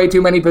giving away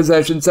too many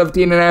possessions,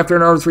 17.5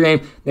 turnovers per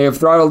game. They have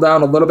throttled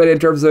down a little bit in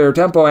terms of their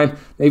tempo, and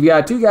they've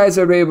got two guys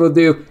that are able to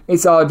do a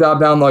solid job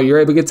down low. You're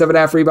able to get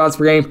 7.5 rebounds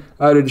per game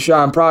out of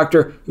Deshaun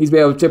Proctor. He's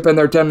been able to chip in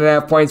their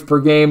 10.5 points per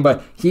game,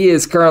 but he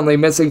is currently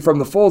missing from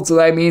the fold, so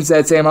that means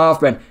that Sam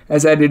Hoffman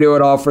has had to do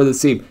it all for the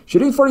team.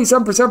 Shooting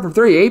 47% from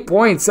three, 8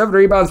 points, 7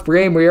 rebounds per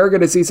game. We are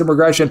going to see some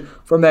regression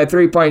from that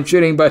three-point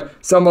shooting, but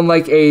someone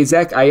like a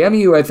Zach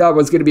Iemi, who I thought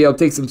was going to be able to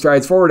take some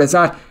strides forward, it's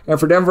not. And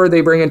for Denver,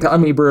 they bring in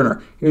Tommy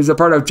Bruner. He was a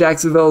part of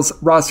Jacksonville's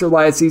roster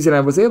last season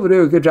and was able to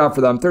do a good job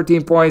for them.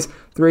 13 points,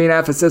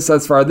 3.5 assists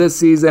thus far this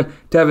season.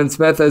 Tevin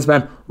Smith has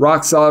been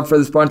rock solid for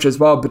this bunch as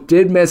well, but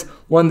did miss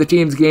one of the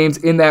team's games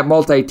in that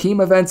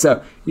multi-team event,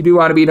 so you do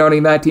want to be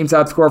noting that team's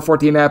outscore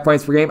 14.5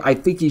 points per game. I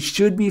think he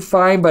should be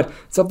fine, but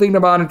something to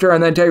monitor.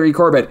 And then Tyree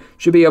Corbett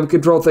should be able to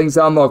control things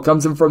down low.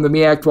 Comes in from the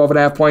MEAC,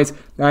 12.5 points,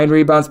 9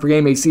 rebounds per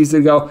game a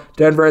season ago.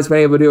 Denver has been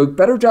able to do a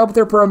better job with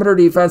their perimeter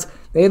defense.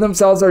 They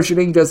themselves are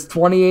shooting just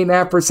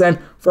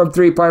 28.5% from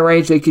three-point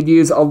range. They could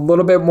use a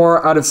little bit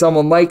more out of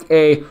someone like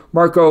a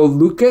Marko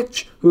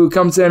Lukic, who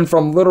comes in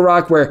from Little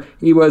Rock, where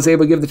he was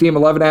able to give the team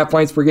 11.5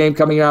 points per game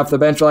coming off the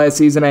bench last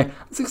season. I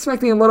was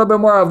expecting a little bit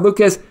more of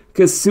Lucas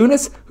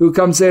Kasunas, who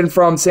comes in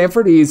from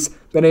Sanford. He's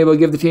been able to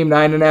give the team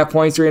 9.5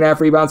 points, 3.5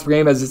 rebounds per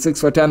game as a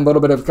 6'10",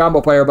 little bit of a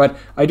combo player, but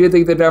I do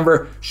think that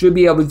Denver should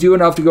be able to do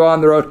enough to go on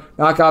the road,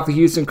 knock off a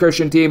Houston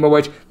Christian team, in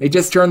which they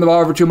just turned the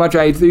ball over too much.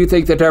 I do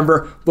think that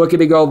Denver looking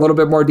to go a little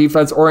bit more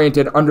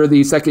defense-oriented under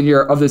the second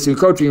year of this new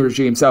coaching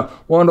regime. So,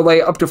 willing to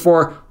lay up to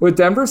 4 with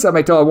Denver, set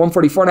my total at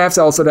 144.5,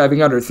 so also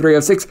diving under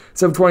 306,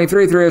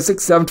 723,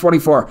 306,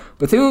 724.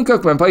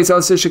 Bethune-Cookman plays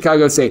host to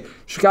Chicago State.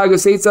 Chicago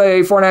State's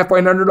a 4.5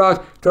 point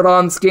underdog. Total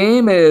on this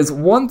game is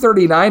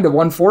 139 to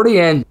 140,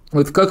 and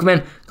with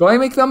Cookman going to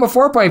make them a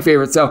 4-point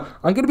favorite. So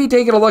I'm going to be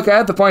taking a look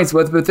at the points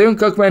with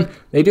Bethune-Cookman.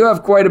 They do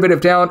have quite a bit of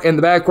talent in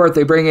the backcourt.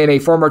 They bring in a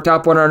former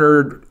top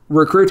 100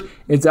 recruit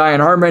in Zion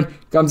Harmon.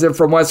 Comes in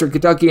from Western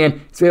Kentucky and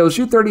he's able to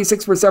shoot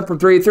 36% from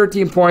 3,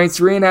 13 points,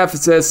 3.5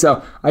 assists.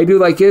 So I do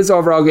like his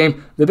overall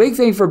game. The big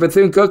thing for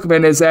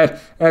Bethune-Cookman is that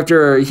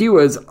after he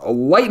was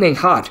lightning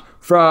hot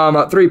from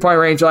 3-point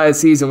range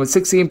last season with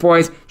 16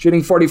 points,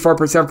 shooting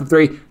 44% from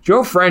 3,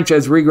 Joe French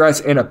has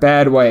regressed in a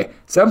bad way.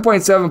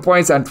 7.7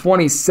 points on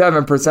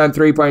 27%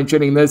 3-point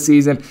shooting this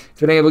season. He's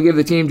been able to give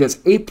the team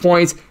just 8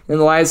 points in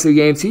the last 2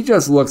 games. He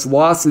just looks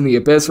lost in the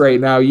abyss right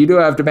now. You do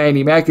have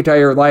Demani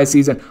McIntyre last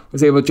season,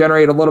 was able to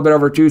generate a little bit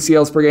over 2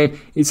 steals per game.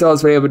 He still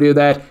has been able to do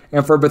that.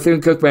 And for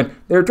Bethune-Cookman,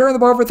 they're turning the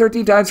ball over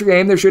 13 times per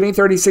game. They're shooting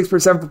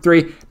 36% from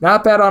 3.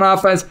 Not bad on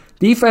offense.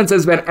 Defense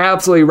has been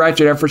absolutely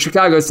wretched, and for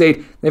Chicago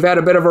State, they've had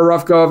a bit of a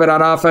rough go of it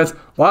on offense.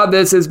 A lot of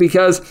this is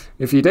because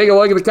if you take a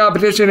look at the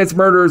competition, it's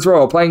Murderer's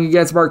Row, playing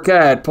against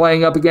Marquette,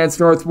 playing up against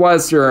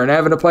Northwestern,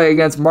 having to play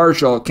against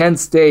Marshall, Kent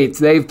State.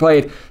 They've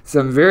played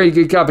some very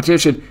good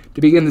competition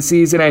to begin the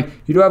season, and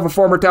you do have a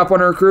former top 1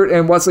 recruit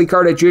in Wesley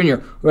Carter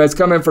Jr., who has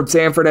come in from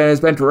Sanford and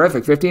has been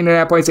terrific.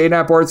 15.5 points,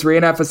 8.5 boards,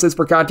 3.5 assists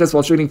per contest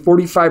while shooting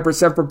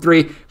 45% from 3.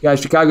 You got a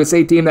Chicago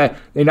State team that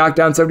they knock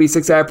down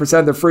 76.5%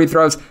 of their free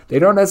throws. They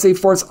don't necessarily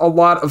force a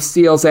lot of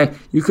steals, and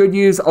you could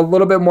use a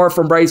little bit more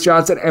from Bryce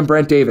Johnson and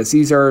Brent Davis.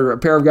 These are a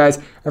pair of guys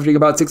averaging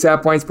about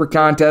 6.5 points per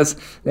contest.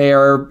 They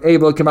are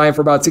able to combine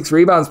for about 6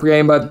 rebounds per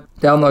game, but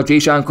Down low,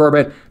 Jayshawn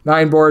Corbett,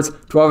 9 boards,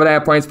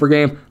 12.5 points per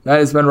game. That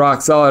has been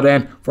rock solid.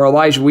 And for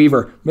Elijah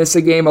Weaver, missed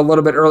a game a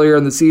little bit earlier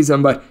in the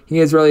season, but he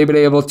has really been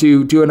able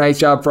to do a nice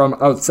job from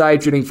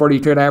outside, shooting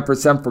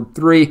 42.5% from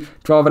 3,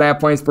 12.5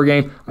 points per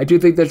game. I do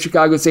think that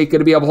Chicago State going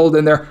to be able to hold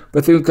in there.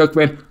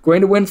 Bethune-Cookman going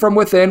to win from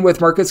within,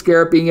 with Marcus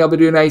Garrett being able to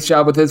do a nice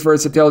job with his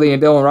versatility,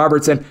 and Dylan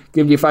Robertson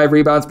giving you 5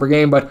 rebounds per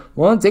game, but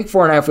we'll take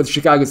 4.5 with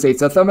Chicago State.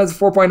 So them as a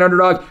 4-point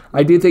underdog.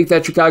 I do think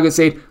that Chicago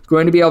State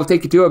going to be able to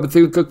take it to a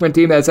Bethune-Cookman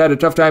team that's had a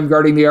tough time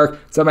guarding the arc.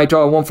 Set my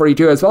total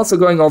 142 is also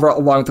going over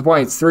along with the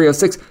points.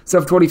 306,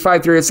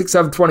 725, 306,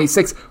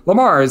 726.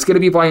 Lamar is going to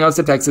be playing us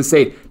at Texas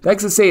State.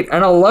 Texas State,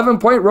 an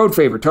 11-point road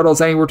favorite. Total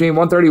is anywhere between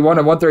 131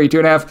 and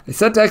 132.5. I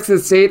set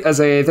Texas State as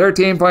a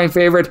 13-point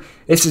favorite.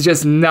 This is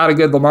just not a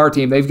good Lamar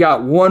team. They've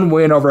got one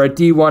win over a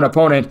D1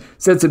 opponent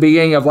since the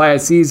beginning of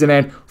last season,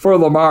 and for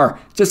Lamar,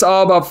 just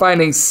all about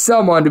finding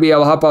someone to be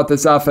able to help out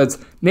this offense.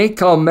 Nate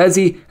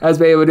Kalmezi has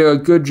been able to do a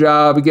good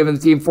job, giving the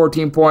team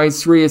 14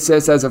 points, 3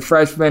 assists as a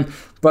freshman.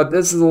 But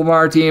this is a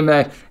Lamar team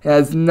that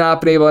has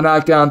not been able to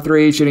knock down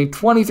threes, shooting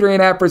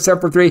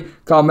 23.5% for 3.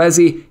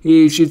 Kalmezi,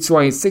 he shoots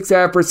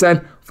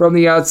 26.5% from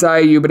the outside.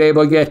 You've been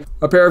able to get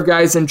a pair of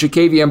guys in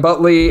Ja'Kavion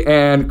Butley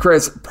and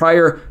Chris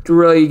Pryor to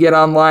really get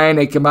online.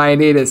 A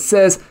combined 8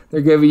 assists.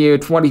 They're giving you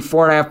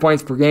 24.5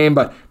 points per game,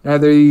 but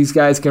neither of these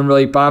guys can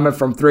really bomb it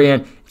from 3.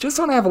 And just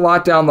don't have a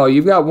lot down low.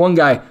 You've got one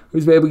guy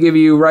who's been able to give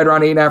you right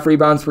around 8.5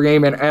 rebounds per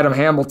game, and Adam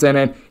Hamilton,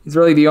 and he's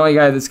really the only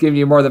guy that's giving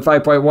you more than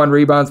 5.1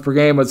 rebounds per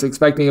game. Was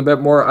expecting a bit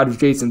more out of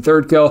Jason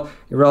Thirdkill,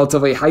 a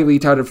relatively highly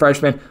touted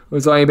freshman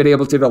who's only been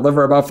able to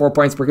deliver about 4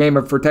 points per game.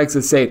 And for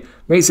Texas State,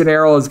 Mason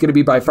Arrow is going to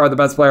be by far the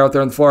best player out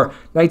there on the floor.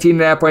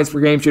 19.5 points per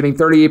game, shooting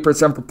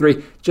 38% from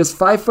 3. Just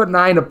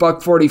 5'9", a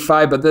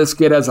 $145, but this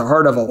kid has a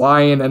heart of a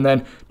lion. And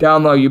then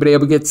down low, you've been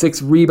able to get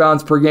 6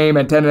 rebounds per game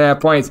and 10.5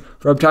 points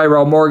from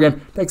Tyrell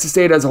Morgan. Texas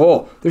State as a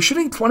whole, they're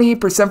shooting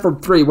 28% from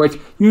 3, which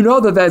you know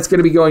that's going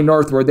to be going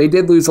northward. They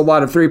did lose a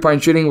lot of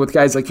 3-point shooting with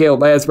guys like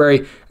Caleb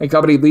Asbury and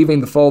company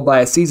leaving the fold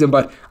last season,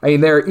 but I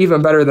mean, they're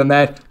even better than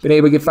that. Been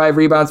able to get 5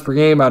 rebounds per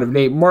game out of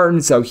Nate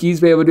Martin, so he's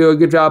been able to do a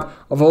good job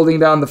of holding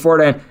down the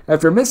fort. And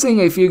after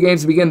missing a few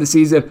games to begin the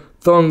season,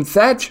 Thong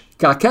Thatch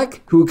Kakek,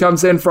 who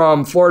comes in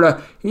from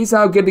Florida, he's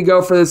now good to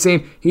go for this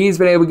team. He's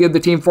been able to give the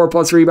team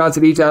 4+ rebounds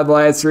in each out of the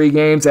last 3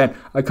 games and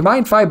a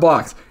combined 5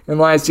 blocks in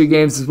the last 2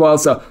 games as well.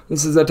 So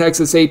this is a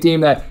Texas State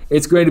team that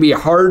it's going to be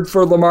hard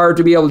for Lamar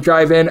to be able to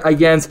drive in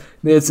against.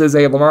 This is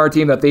a Lamar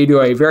team that they do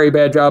a very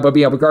bad job of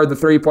being able to guard the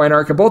 3-point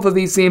arc. And both of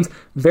these teams,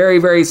 very,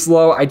 very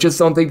slow. I just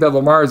don't think that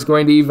Lamar is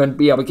going to even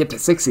be able to get to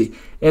 60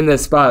 in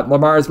this spot.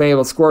 Lamar has been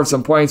able to score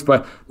some points,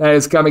 but that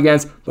has come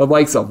against the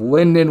likes of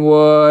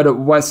Lindenwood,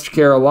 West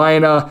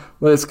Carolina.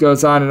 List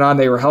goes on and on.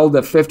 They were held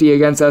at 50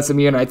 against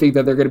SMU, and I think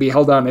that they're going to be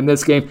held on in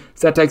this game.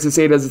 Set Texas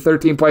State as a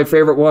 13-point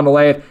favorite, willing to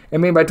lay it,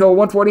 and made by total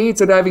 128,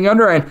 so diving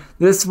under, and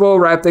this will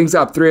wrap things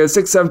up.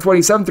 306,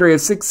 727,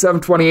 306,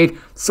 728.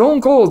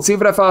 Stone Cold,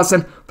 CFF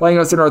Austin, playing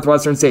us in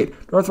Northwestern State.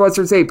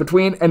 Northwestern State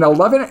between an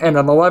 11 and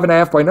an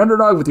 11.5 point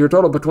underdog, with your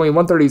total between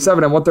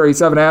 137 and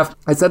 137.5.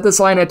 I set this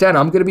line at 10.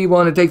 I'm going to be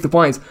willing to take the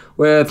points.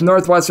 With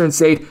Northwestern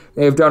State,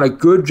 they've done a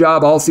good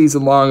job all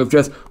season long of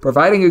just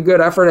providing a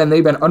good effort, and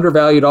they've been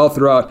undervalued all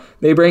throughout.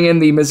 They bring in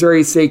the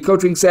Missouri State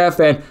coaching staff,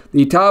 and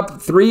the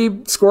top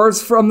 3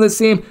 scorers from this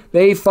team,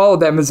 they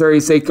followed that Missouri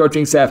State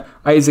coaching staff.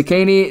 Isaac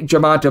Haney,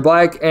 Jamonta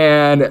Black,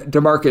 and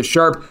DeMarcus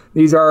Sharp.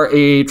 These are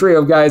a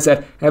trio of guys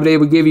that have been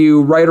able to give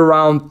you right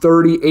around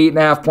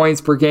 38.5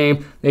 points per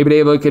game. They've been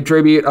able to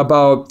contribute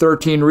about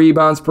 13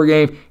 rebounds per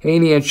game.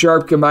 Haney and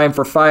Sharp combined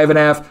for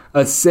 5.5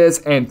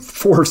 assists and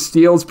 4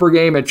 steals per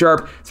game. And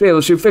Sharp is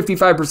able to shoot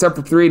 55%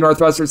 from 3.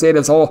 Northwestern State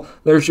as a whole,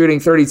 they're shooting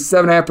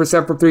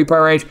 37.5% from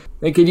 3-point range.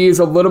 They could use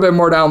a little bit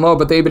more down low,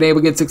 but they've been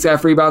able to get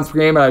 6.5 rebounds per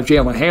game out of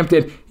Jalen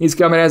Hampton. He's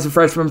coming as a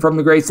freshman from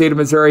the great state of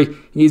Missouri.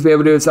 He's been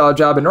able to do a solid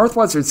job. In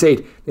Northwestern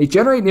State, they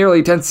generate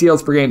nearly 10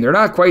 steals per game. They're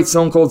not quite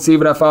Stone Cold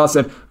Stephen F.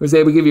 Austin, who's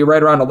able to give you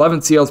right around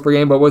 11 steals per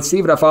game, but with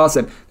Stephen F.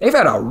 Austin, they've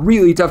had a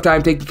really tough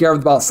time taking care of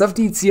the ball.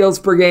 17 steals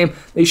per game.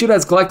 They shoot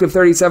as collective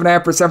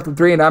 37.5% from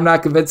 3, and I'm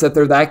not convinced that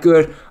they're that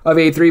good of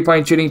a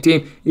 3-point shooting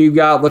team. You've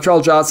got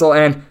Latrell Jostle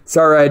and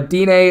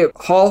Saradine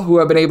Hall, who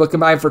have been able to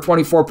combine for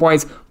 24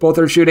 points. Both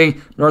are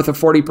shooting north of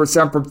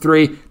 40% from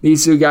 3.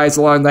 These 2 guys,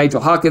 along with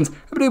Nigel Hawkins,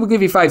 have been able to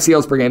give you 5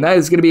 steals per game. That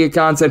is going to be a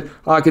constant.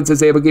 Hawkins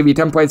is able to give you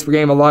 10 points per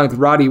game, along with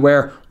Roddy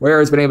Ware. Ware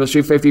has been able to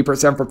shoot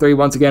 50% from 3,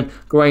 once again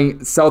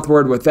going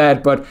southward with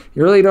that, but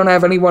you really don't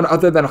have anyone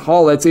other than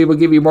Hall that's able to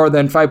give you more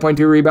than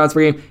 5.2 rebounds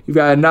per game. You've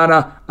got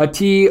Nana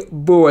Ati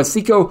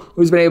Buasiko,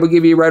 who's been able to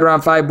give you right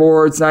around 5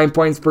 boards, 9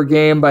 points per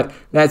game, but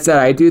that said,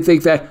 I do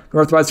think that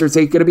Northwestern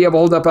State is going to be able to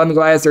hold up on the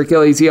glass. Their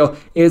Achilles heel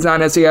is not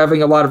necessarily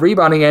having a lot of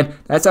rebounding, and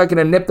that's not going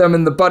to nip them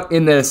in the butt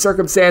in the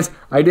circumstance.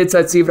 I did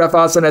set Stephen F.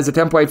 Austin as a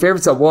 10-point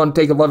favorite, so willing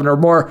to take 11 or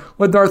more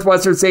with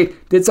Northwestern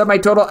State. Did set my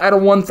total at a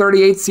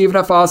 138. Stephen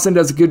F. Austin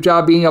does a good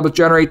job being able to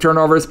generate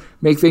turnovers.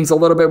 make things a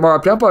little bit more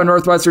up-tempo. And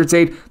Northwestern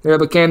State, they're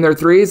able to can their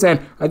threes, and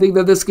I think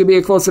that this could be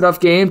a close enough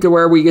game to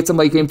where we get some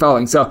late game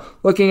fouling. So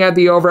looking at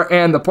the over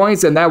and the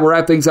points, and that will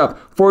wrap things up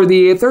for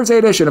the Thursday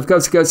edition of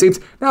Coast to Coast Hoops,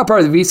 now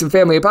part of the VSiN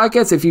family of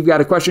podcasts. If you've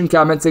got a question,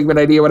 comment, segment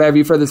idea, what have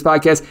you for this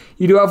podcast,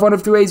 you do have one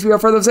of two ways we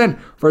offer those in.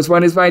 First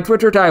one is my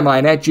Twitter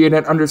timeline at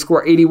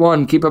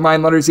GNet_81. Keep in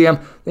mind, letters EM,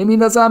 they mean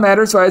does not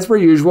matter, so as per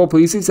usual,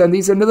 please do send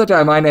these into the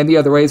timeline, and the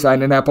other way is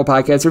find an Apple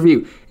Podcast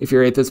review. If you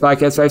rate this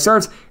podcast 5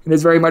 stars, it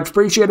is very much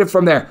appreciated.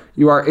 From there,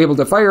 you are able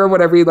to fire in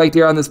whatever you'd like to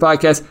hear on this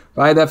podcast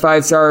by that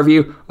 5-star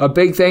review. A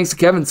big thanks to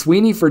Kevin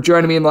Sweeney for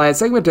joining me in the last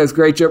segment. Does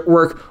great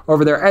work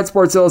over there at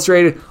Sports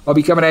Illustrated. I'll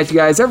be coming at you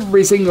guys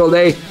every single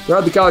day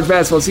throughout the college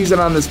basketball season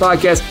on this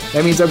podcast.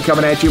 That means I'm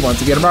coming at you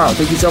once again tomorrow.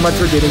 Thank you so much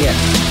for tuning in.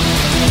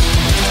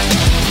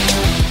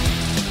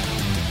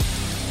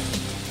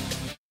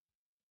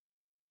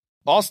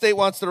 Allstate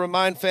wants to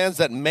remind fans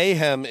that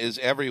mayhem is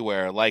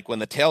everywhere, like when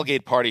the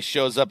tailgate party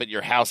shows up at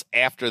your house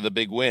after the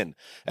big win.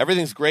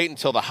 Everything's great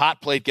until the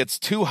hot plate gets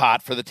too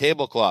hot for the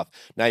tablecloth.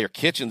 Now your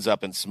kitchen's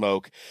up in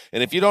smoke.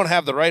 And if you don't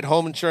have the right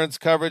home insurance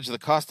coverage, the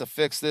cost to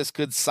fix this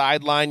could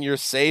sideline your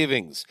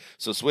savings.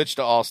 So switch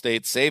to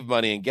Allstate, save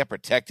money, and get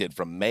protected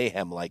from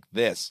mayhem like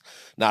this.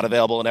 Not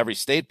available in every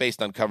state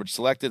based on coverage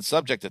selected,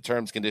 subject to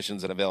terms,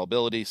 conditions, and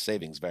availability.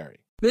 Savings vary.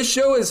 This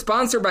show is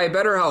sponsored by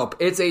BetterHelp.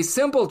 It's a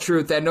simple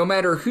truth that no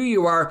matter who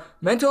you are,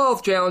 mental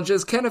health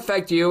challenges can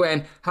affect you,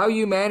 and how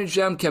you manage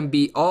them can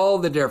be all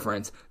the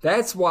difference.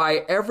 That's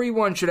why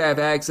everyone should have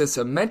access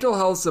to mental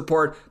health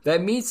support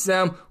that meets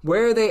them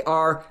where they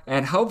are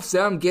and helps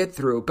them get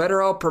through.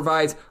 BetterHelp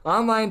provides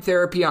online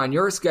therapy on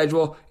your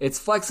schedule. It's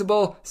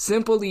flexible,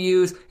 simple to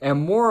use, and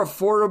more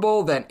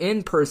affordable than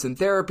in-person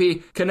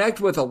therapy.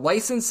 Connect with a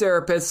licensed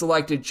therapist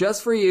selected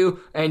just for you,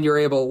 and you're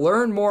able to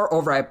learn more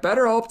over at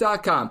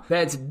BetterHelp.com.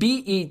 That's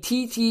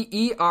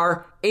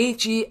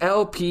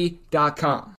BetterHelp.com.